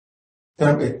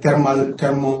a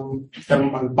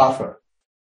thermal buffer.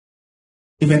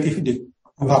 Even if you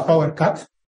have power cut,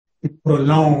 it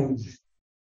prolongs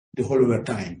the whole over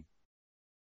time.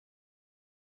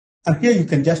 And here you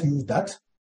can just use that.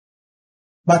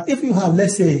 But if you have,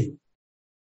 let's say,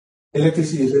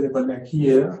 electricity is available like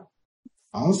here,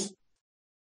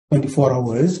 24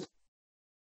 hours,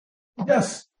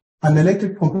 just an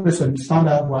electric compressor,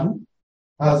 standard one,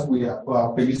 as we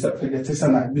are previous refrigerators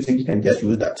are using, you can just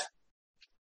use that.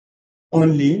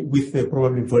 Only with the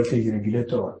probably voltage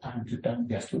regulator or time to time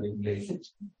just to regulate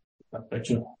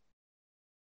temperature.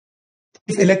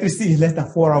 If electricity is less than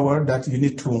 4 hours, that you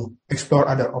need to explore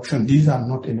other options. These are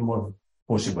not anymore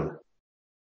possible.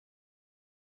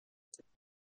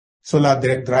 Solar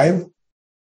direct drive,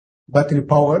 battery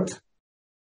powered,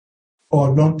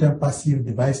 or long-term passive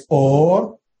device,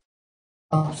 or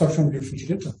absorption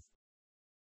refrigerator.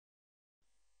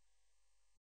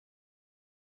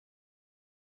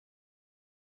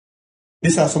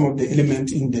 These are some of the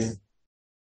elements in the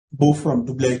both from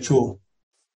WHO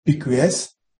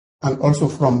PQS and also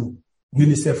from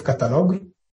UNICEF catalog,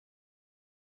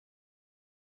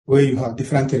 where you have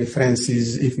different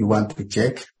references if you want to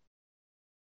check.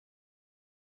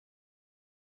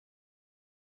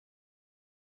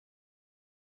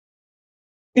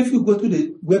 If you go to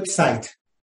the website,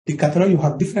 the catalog, you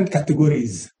have different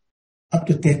categories, up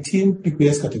to 13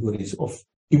 PQS categories of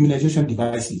immunization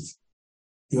devices.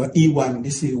 Your E1,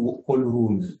 this is all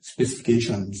rules,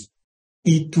 specifications.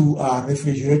 E2 are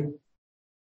refrigerator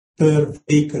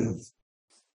vehicles.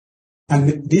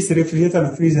 And this refrigerator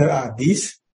and freezer are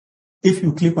these. If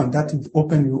you click on that, it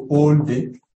opens you all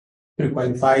the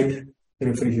pre-qualified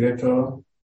refrigerator.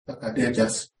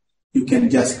 You can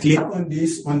just click on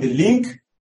this, on the link,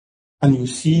 and you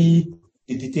see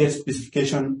the detailed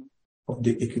specification of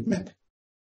the equipment.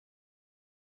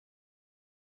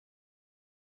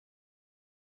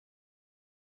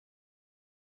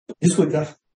 This would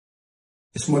just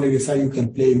a small exercise you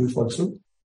can play with also.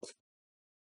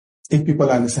 If people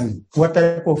understand what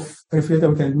type of refrigerator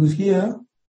we can use here,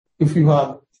 if you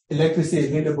have electricity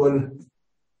available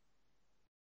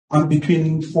on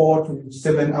between 4 to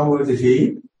 7 hours a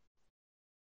day,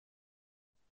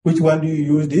 which one do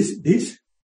you use? This?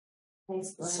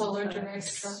 Solar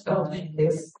direct drive.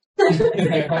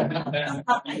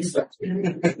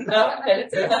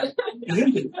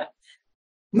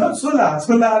 Not solar.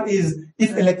 Solar is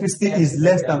if electricity is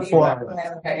less than 4 hours.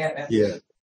 Yeah.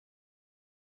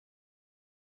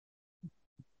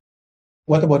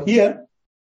 What about here?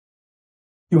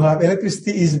 You have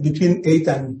electricity is between 8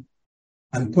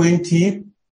 and 20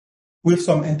 with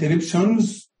some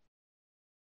interruptions.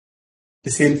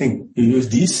 The same thing. You use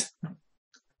this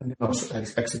and then also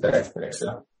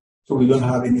etc. So we don't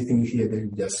have anything here that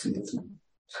you just see it.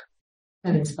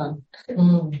 And it's fun.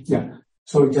 Yeah.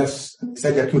 So just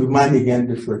to remind again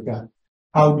this worker,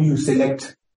 how do you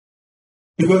select?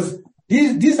 Because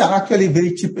these are actually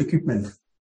very cheap equipment.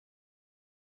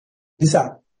 These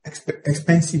are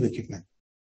expensive equipment.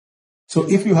 So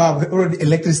if you have already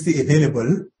electricity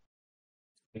available,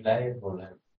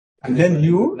 and then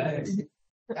you,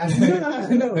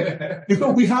 no,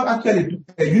 because we have actually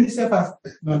UNICEF has,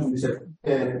 not UNICEF,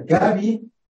 Gavi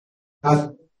has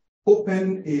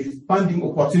opened a funding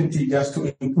opportunity just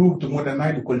to improve the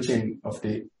modernize the cold chain of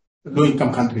the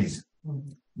low-income countries.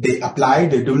 They apply,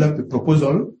 they develop a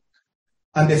proposal,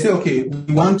 and they say, okay,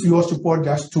 we want your support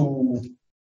just to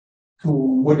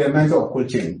modernize our cold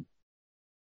chain.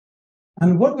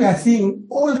 And what we are seeing,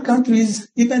 all countries,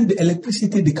 even the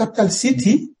electricity, the capital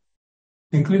city,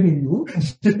 including you,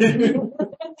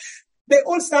 they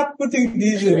all start putting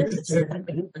these.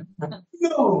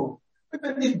 No,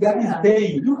 if that is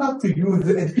paying, you have to use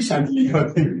it efficiently.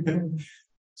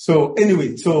 So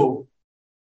anyway, so.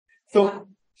 Yeah,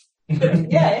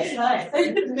 it's nice.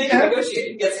 They can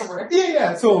negotiate and get somewhere.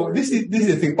 Yeah. So this is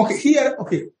the thing. Okay, here,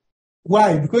 okay.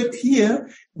 Why? Because here,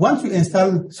 once you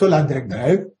install solar direct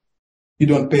drive, you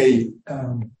don't pay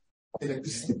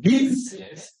electricity bills.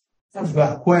 Yes. You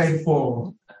are required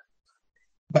for,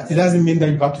 but it doesn't mean that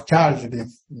you have to charge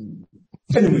them.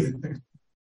 Anyway,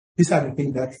 these are the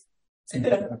things that.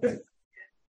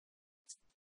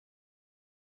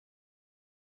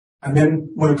 And then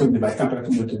monitoring device,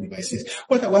 temperature monitoring devices.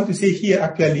 What I want to say here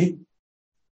actually,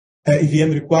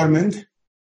 EVM requirement,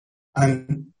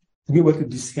 and to be able to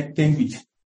distinguish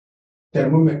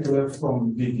thermometer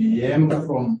from VVM,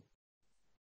 from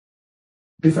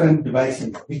different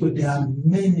devices, because there are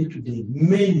many today,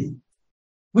 many.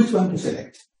 Which one to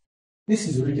select? This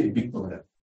is really a big problem.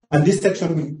 And this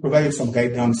section will provide you some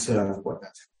guidance for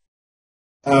that.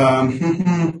 I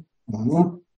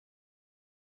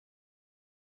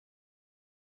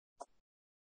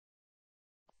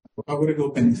already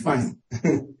open, it's fine.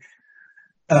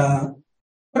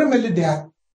 Primarily, there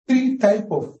are 3 types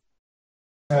of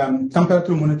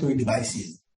temperature monitoring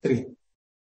devices. 3.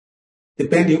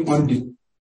 Depending on the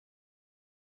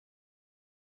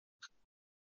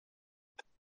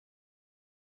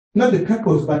not the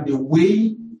purpose, but the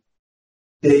way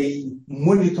they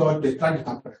monitor the track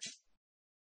temperature.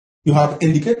 You have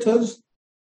indicators.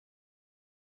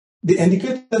 The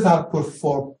indicators are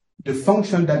for the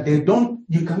function that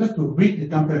you cannot read the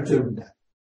temperature with that.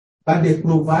 But they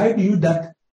provide you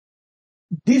that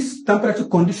this temperature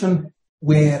condition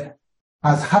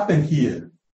has happened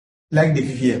here, like the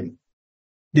VVM.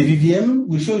 The VVM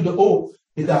will show you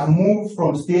it has moved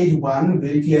from stage 1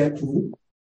 very clear to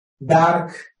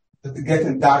dark,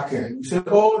 getting darker. You say,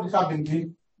 this has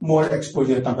been more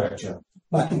exposure temperature.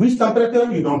 But which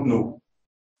temperature, you don't know.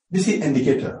 This is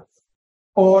indicator.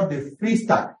 Or the freeze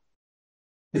tag.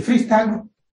 The freeze tag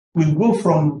will go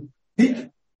from peak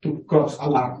to cross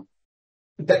alarm.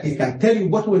 That it can tell you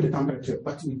what was the temperature,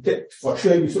 but for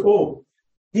sure you say,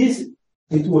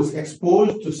 it was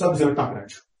exposed to sub-zero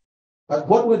temperature. But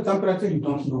what was the temperature, you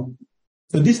don't know.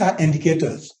 So these are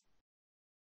indicators.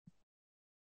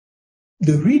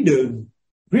 The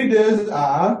readers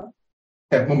are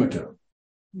thermometer.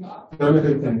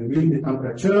 Thermometer can read the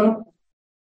temperature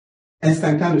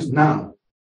instantaneous now,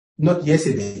 not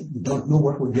yesterday. You don't know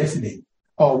what was yesterday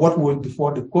or what was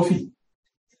before the coffee.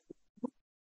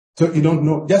 So you don't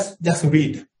know, just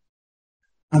read.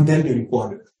 And then the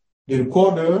recorder. The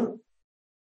recorder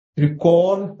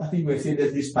record, I think we say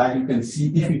that this file you can see,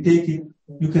 if you take it,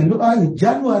 you can look in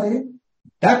January,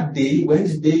 that day,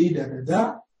 Wednesday,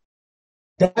 that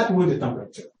was the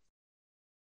temperature.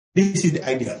 This is the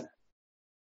ideal.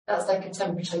 That's like a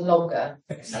temperature logger.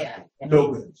 Exactly. Yeah.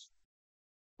 Loggers.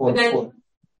 But then,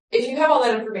 if you have all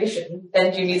that information,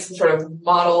 then do you need some sort of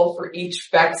model for each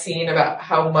vaccine about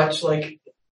how much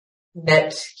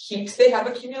net heat they have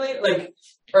accumulated?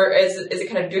 Or is it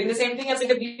kind of doing the same thing as a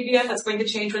VVM that's going to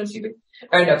change once you,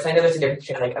 or no, because I know there's a difference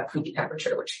between a peak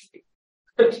temperature, which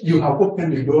you have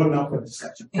opened the door now for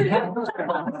discussion. You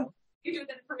do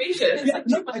the information. Yeah,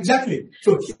 no, exactly.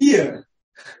 So here,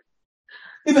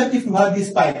 even if you have these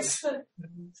spikes,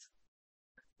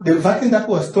 the vaccine that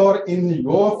was stored in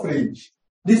your fridge,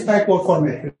 this spike was from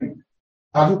a fridge.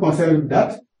 Are you concerned with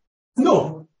that?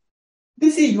 No.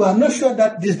 You are not sure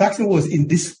that this vaccine was in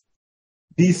this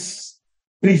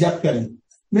fridge actually.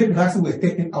 Maybe vaccine were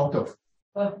taken out of.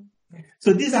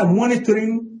 So these are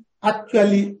monitoring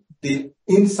actually the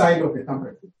inside of the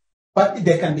temperature. But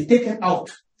they can be taken out.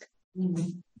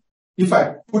 If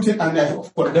I put it and I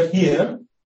put it here,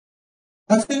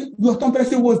 I say your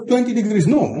temperature was 20 degrees.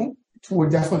 No, it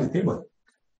was just on the table.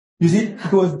 You see,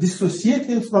 it was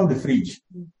dissociated from the fridge.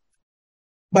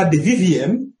 But the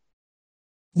VVM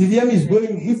is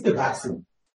going with the vaccine.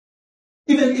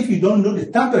 Even if you don't know the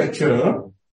temperature,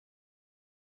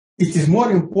 it is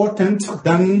more important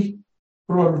than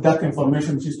probably that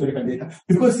information, which is historical data,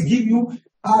 because it gives you,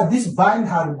 this vine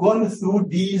has gone through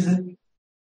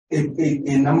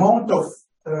an amount of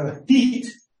heat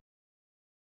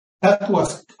that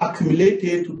was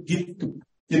accumulated to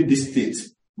get this state.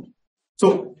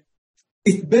 So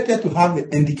it's better to have the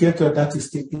indicator that is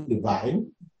still in the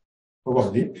vine,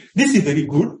 probably. This is very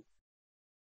good,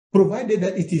 provided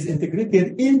that it is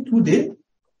integrated into the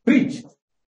fridge.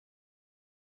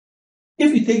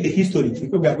 If we take the history,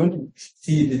 because we are going to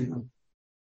see this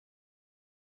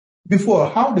before,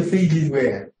 how the fridges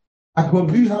were. At home,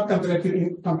 do you have temperature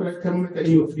in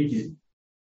your fridges?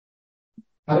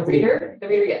 The reader,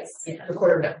 yes. Yeah.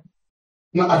 Recorder, no.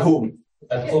 Not at home.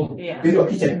 At home. Yeah. In your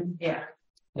kitchen. Yeah.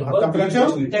 You have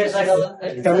temperature? There's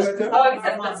temperature? Oh, I guess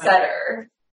that's the setter.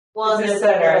 Well, it's a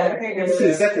setter. This is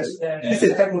a setter. This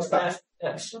is a thermostat.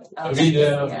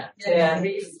 Reader. Yeah.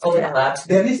 Overlap.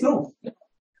 There is no.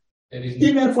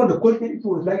 Even for the cold chain, it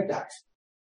was like that.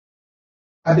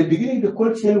 At the beginning, the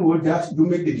cold chain was just to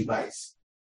make the device,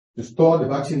 to store the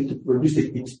vaccine, to produce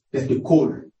the heat, then the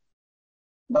cold.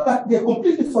 But they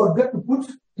completely forgot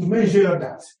to measure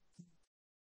that.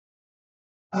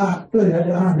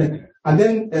 And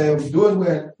then those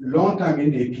were long time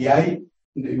in the API,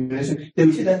 in the university,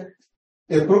 they see that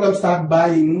the program start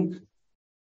buying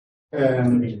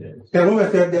thermometer,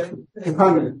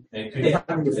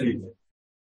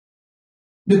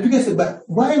 the biggest, but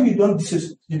why we don't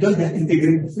you don't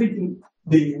integrate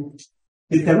the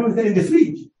thermometer in the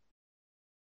fridge?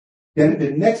 Then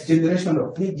the next generation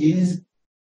of fridges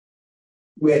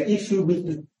were issued with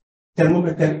the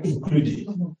thermometer included.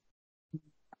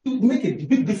 To make a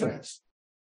big difference.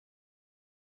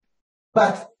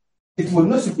 But it was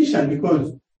not sufficient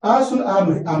because as soon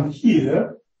as I'm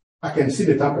here, I can see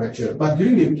the temperature. But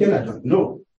during the weekend, I don't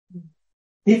know.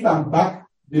 If I'm back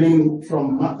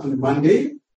from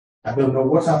Monday, I don't know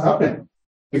what has happened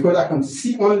because I can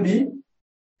see only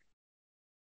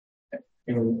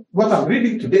what I'm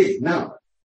reading today now.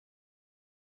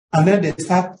 And then they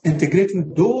start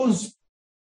integrating those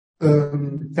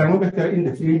thermometer in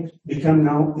the field become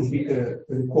now a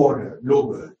recorder,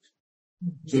 logger.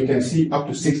 So you can see up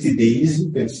to 60 days,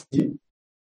 you can see.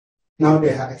 Now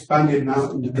they have expanded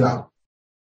now in the cloud.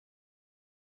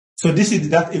 So this is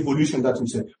that evolution that we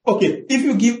say. Okay, if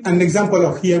you give an example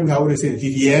of here, we have already said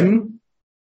VVM,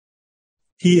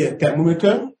 here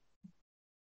thermometer,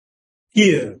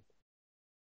 here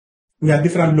we have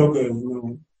different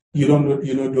logos. You don't know,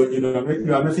 you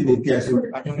are not in the peer, so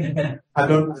I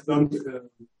don't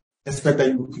expect that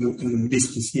you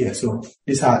list this here. So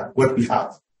these are what we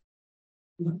have.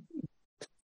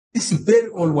 This is a very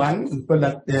old one. We call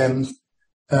that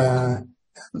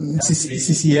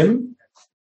CCM.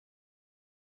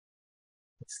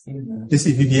 This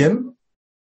is VVM,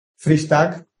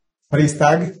 Freestag,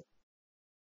 Freestag.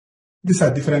 These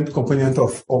are different components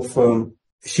of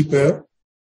shipper.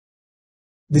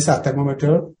 These are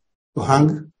thermometer to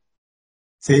hang,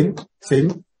 same,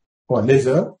 or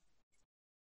laser.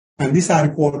 And these are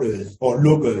recorders or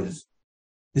loggers.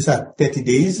 These are 30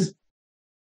 days,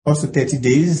 also 30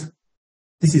 days.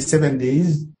 This is 7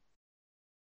 days.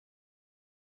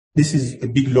 This is a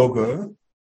big logger.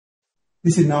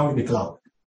 This is now in the cloud.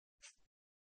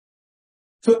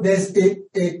 So there's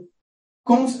a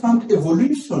constant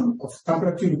evolution of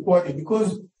temperature required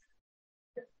because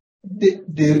the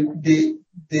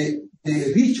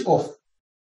reach of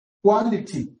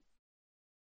quality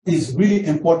is really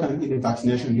important in the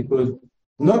vaccination because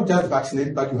not just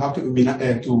vaccinate, but you have to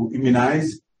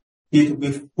immunize it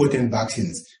with potent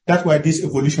vaccines. That's why this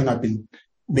evolution has been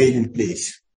made in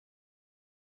place.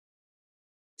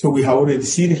 So we have already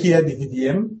seen here the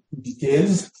VVM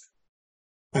details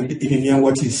and the VVM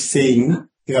what is saying.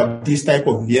 You have this type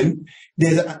of VVM.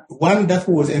 There's one that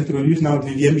was introduced now,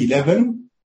 VVM 11.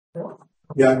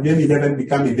 Yeah, VVM 11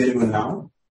 become available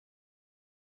now.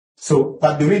 So,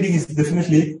 but the reading is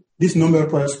definitely this number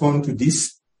corresponds to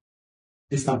this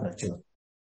temperature.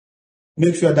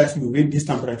 Make sure that you read this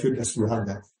temperature that you have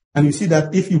that. And you see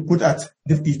that if you put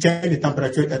you change the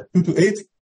temperature at 2 to 8,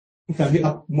 it can be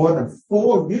up more than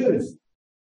 4 years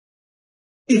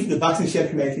if the vaccine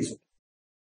shelf life is.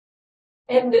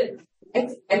 And I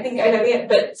think,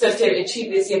 but so to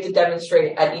achieve this, you have to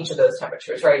demonstrate at each of those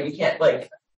temperatures, right? You can't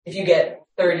if you get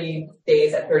 30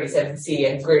 days at 37C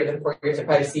and greater than 4 years at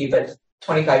 5C, but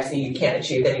 25C you can't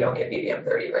achieve, then you don't get VVM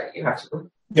 30, right? You have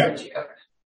to. Yeah. Achieve. Okay.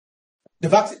 The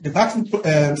vaccine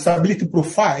stability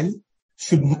profile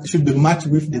should be matched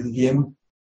with the VVM.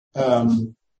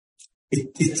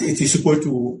 It is supposed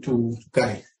to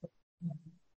carry.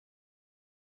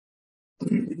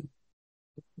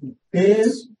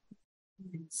 Yes.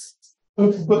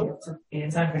 In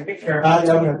time for picture.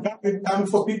 Time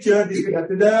for picture.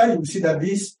 You see that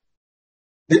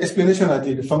the explanation of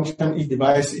the function is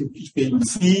device in each page. You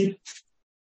see,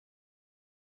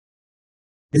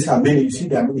 these are many. You see,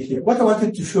 there are many here. What I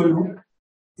wanted to show you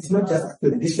is not just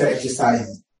this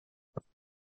exercise.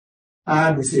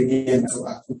 And this again,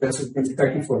 the person is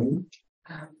tracking for you.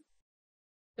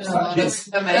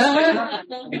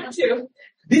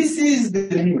 This is the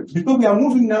limit because we are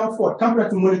moving now for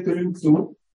temperature monitoring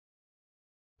to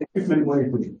equipment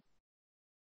monitoring.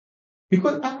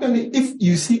 Because actually, if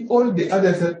you see all the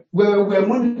others, we are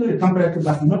monitoring the temperature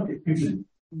but not the equipment.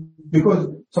 Because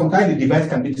sometimes the device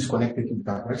can be disconnected to the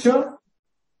temperature.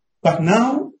 But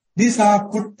now, these are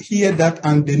put here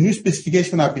and the new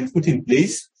specification have been put in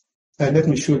place. Let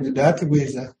me show you that. Where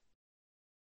is that?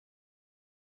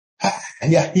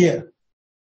 Yeah, here.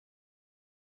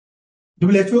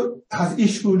 WHO has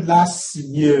issued last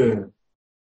year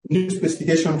new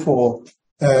specification for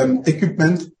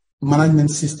equipment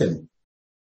management system.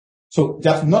 So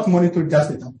just not monitor just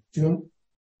the temperature,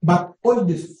 but all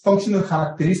the functional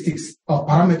characteristics or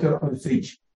parameter of the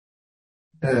fridge.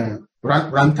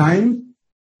 Run time,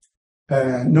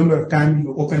 number of times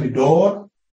you open the door,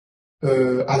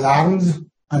 alarms,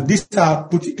 and these are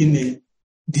put in a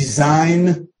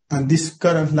design, and this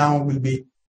current now will be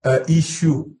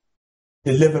issue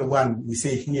the level 1. We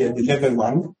say here the level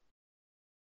 1.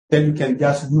 Then you can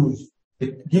just use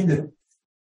it,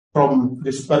 from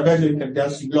the supervisor, you can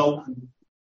just log and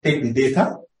take the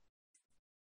data,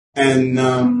 and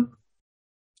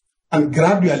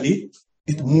gradually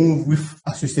it moves with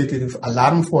associated with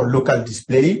alarm for local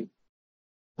display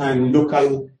and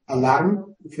local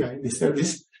alarm if you are in the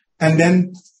service, and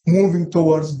then moving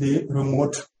towards the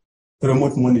remote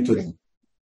monitoring.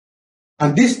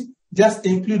 And this just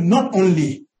includes not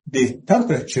only the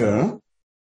temperature,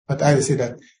 but I will say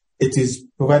that it is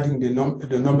providing the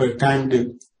number of time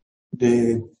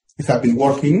it have been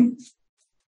working.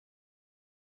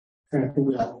 I think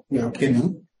we are okay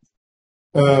now.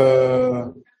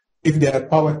 If there are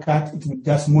power cut, it will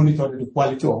just monitor the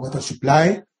quality of water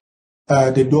supply,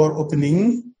 the door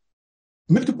opening.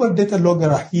 Multiple data logger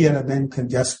are here, and then you can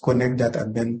just connect that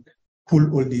and then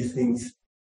pull all these things.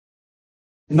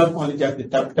 not only just the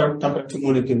temperature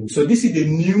monitoring. So this is the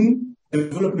new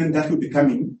development that will be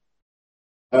coming,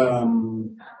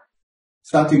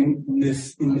 starting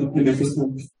this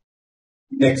implementation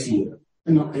next year.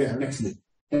 Next year,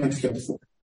 2024.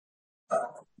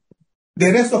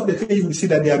 The rest of the things, you will see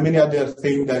that there are many other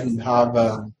things that you have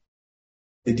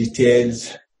the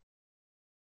details.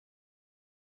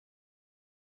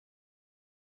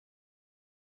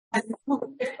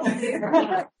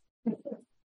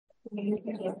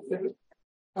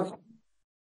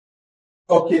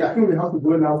 Okay, I think we have to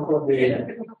go now for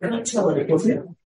the